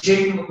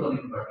అభిషేకంతో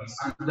నింపండి. ఈ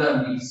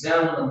సంఘాన్ని, ఈ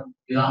సేవను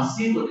మీరు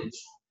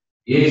ఆశీర్వదించండి.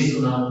 యేసు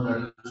నామమున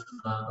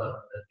అడుగుతున్నాను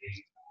తండ్రి.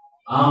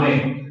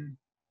 ఆమేన్.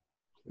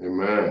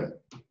 Amen.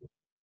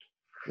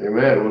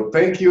 Amen. Well,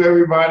 thank you,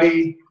 everybody.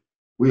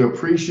 We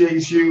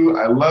appreciate you.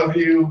 I love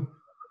you.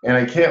 And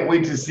I can't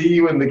wait to see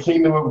you in the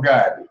kingdom of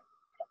God.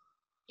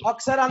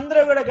 ఒకసారి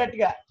అందరూ కూడా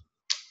గట్టిగా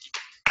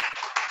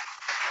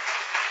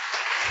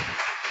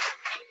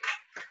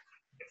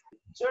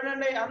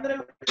చూడండి. అందరూ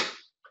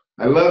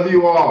I love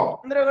you all.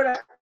 అందరూ కూడా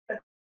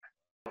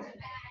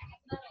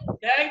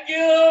thank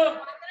you.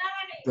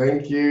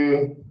 Thank you.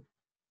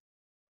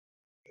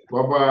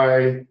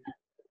 Bye-bye.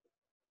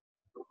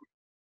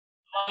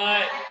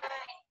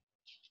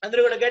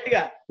 అందరూ కూడా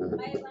గట్టిగా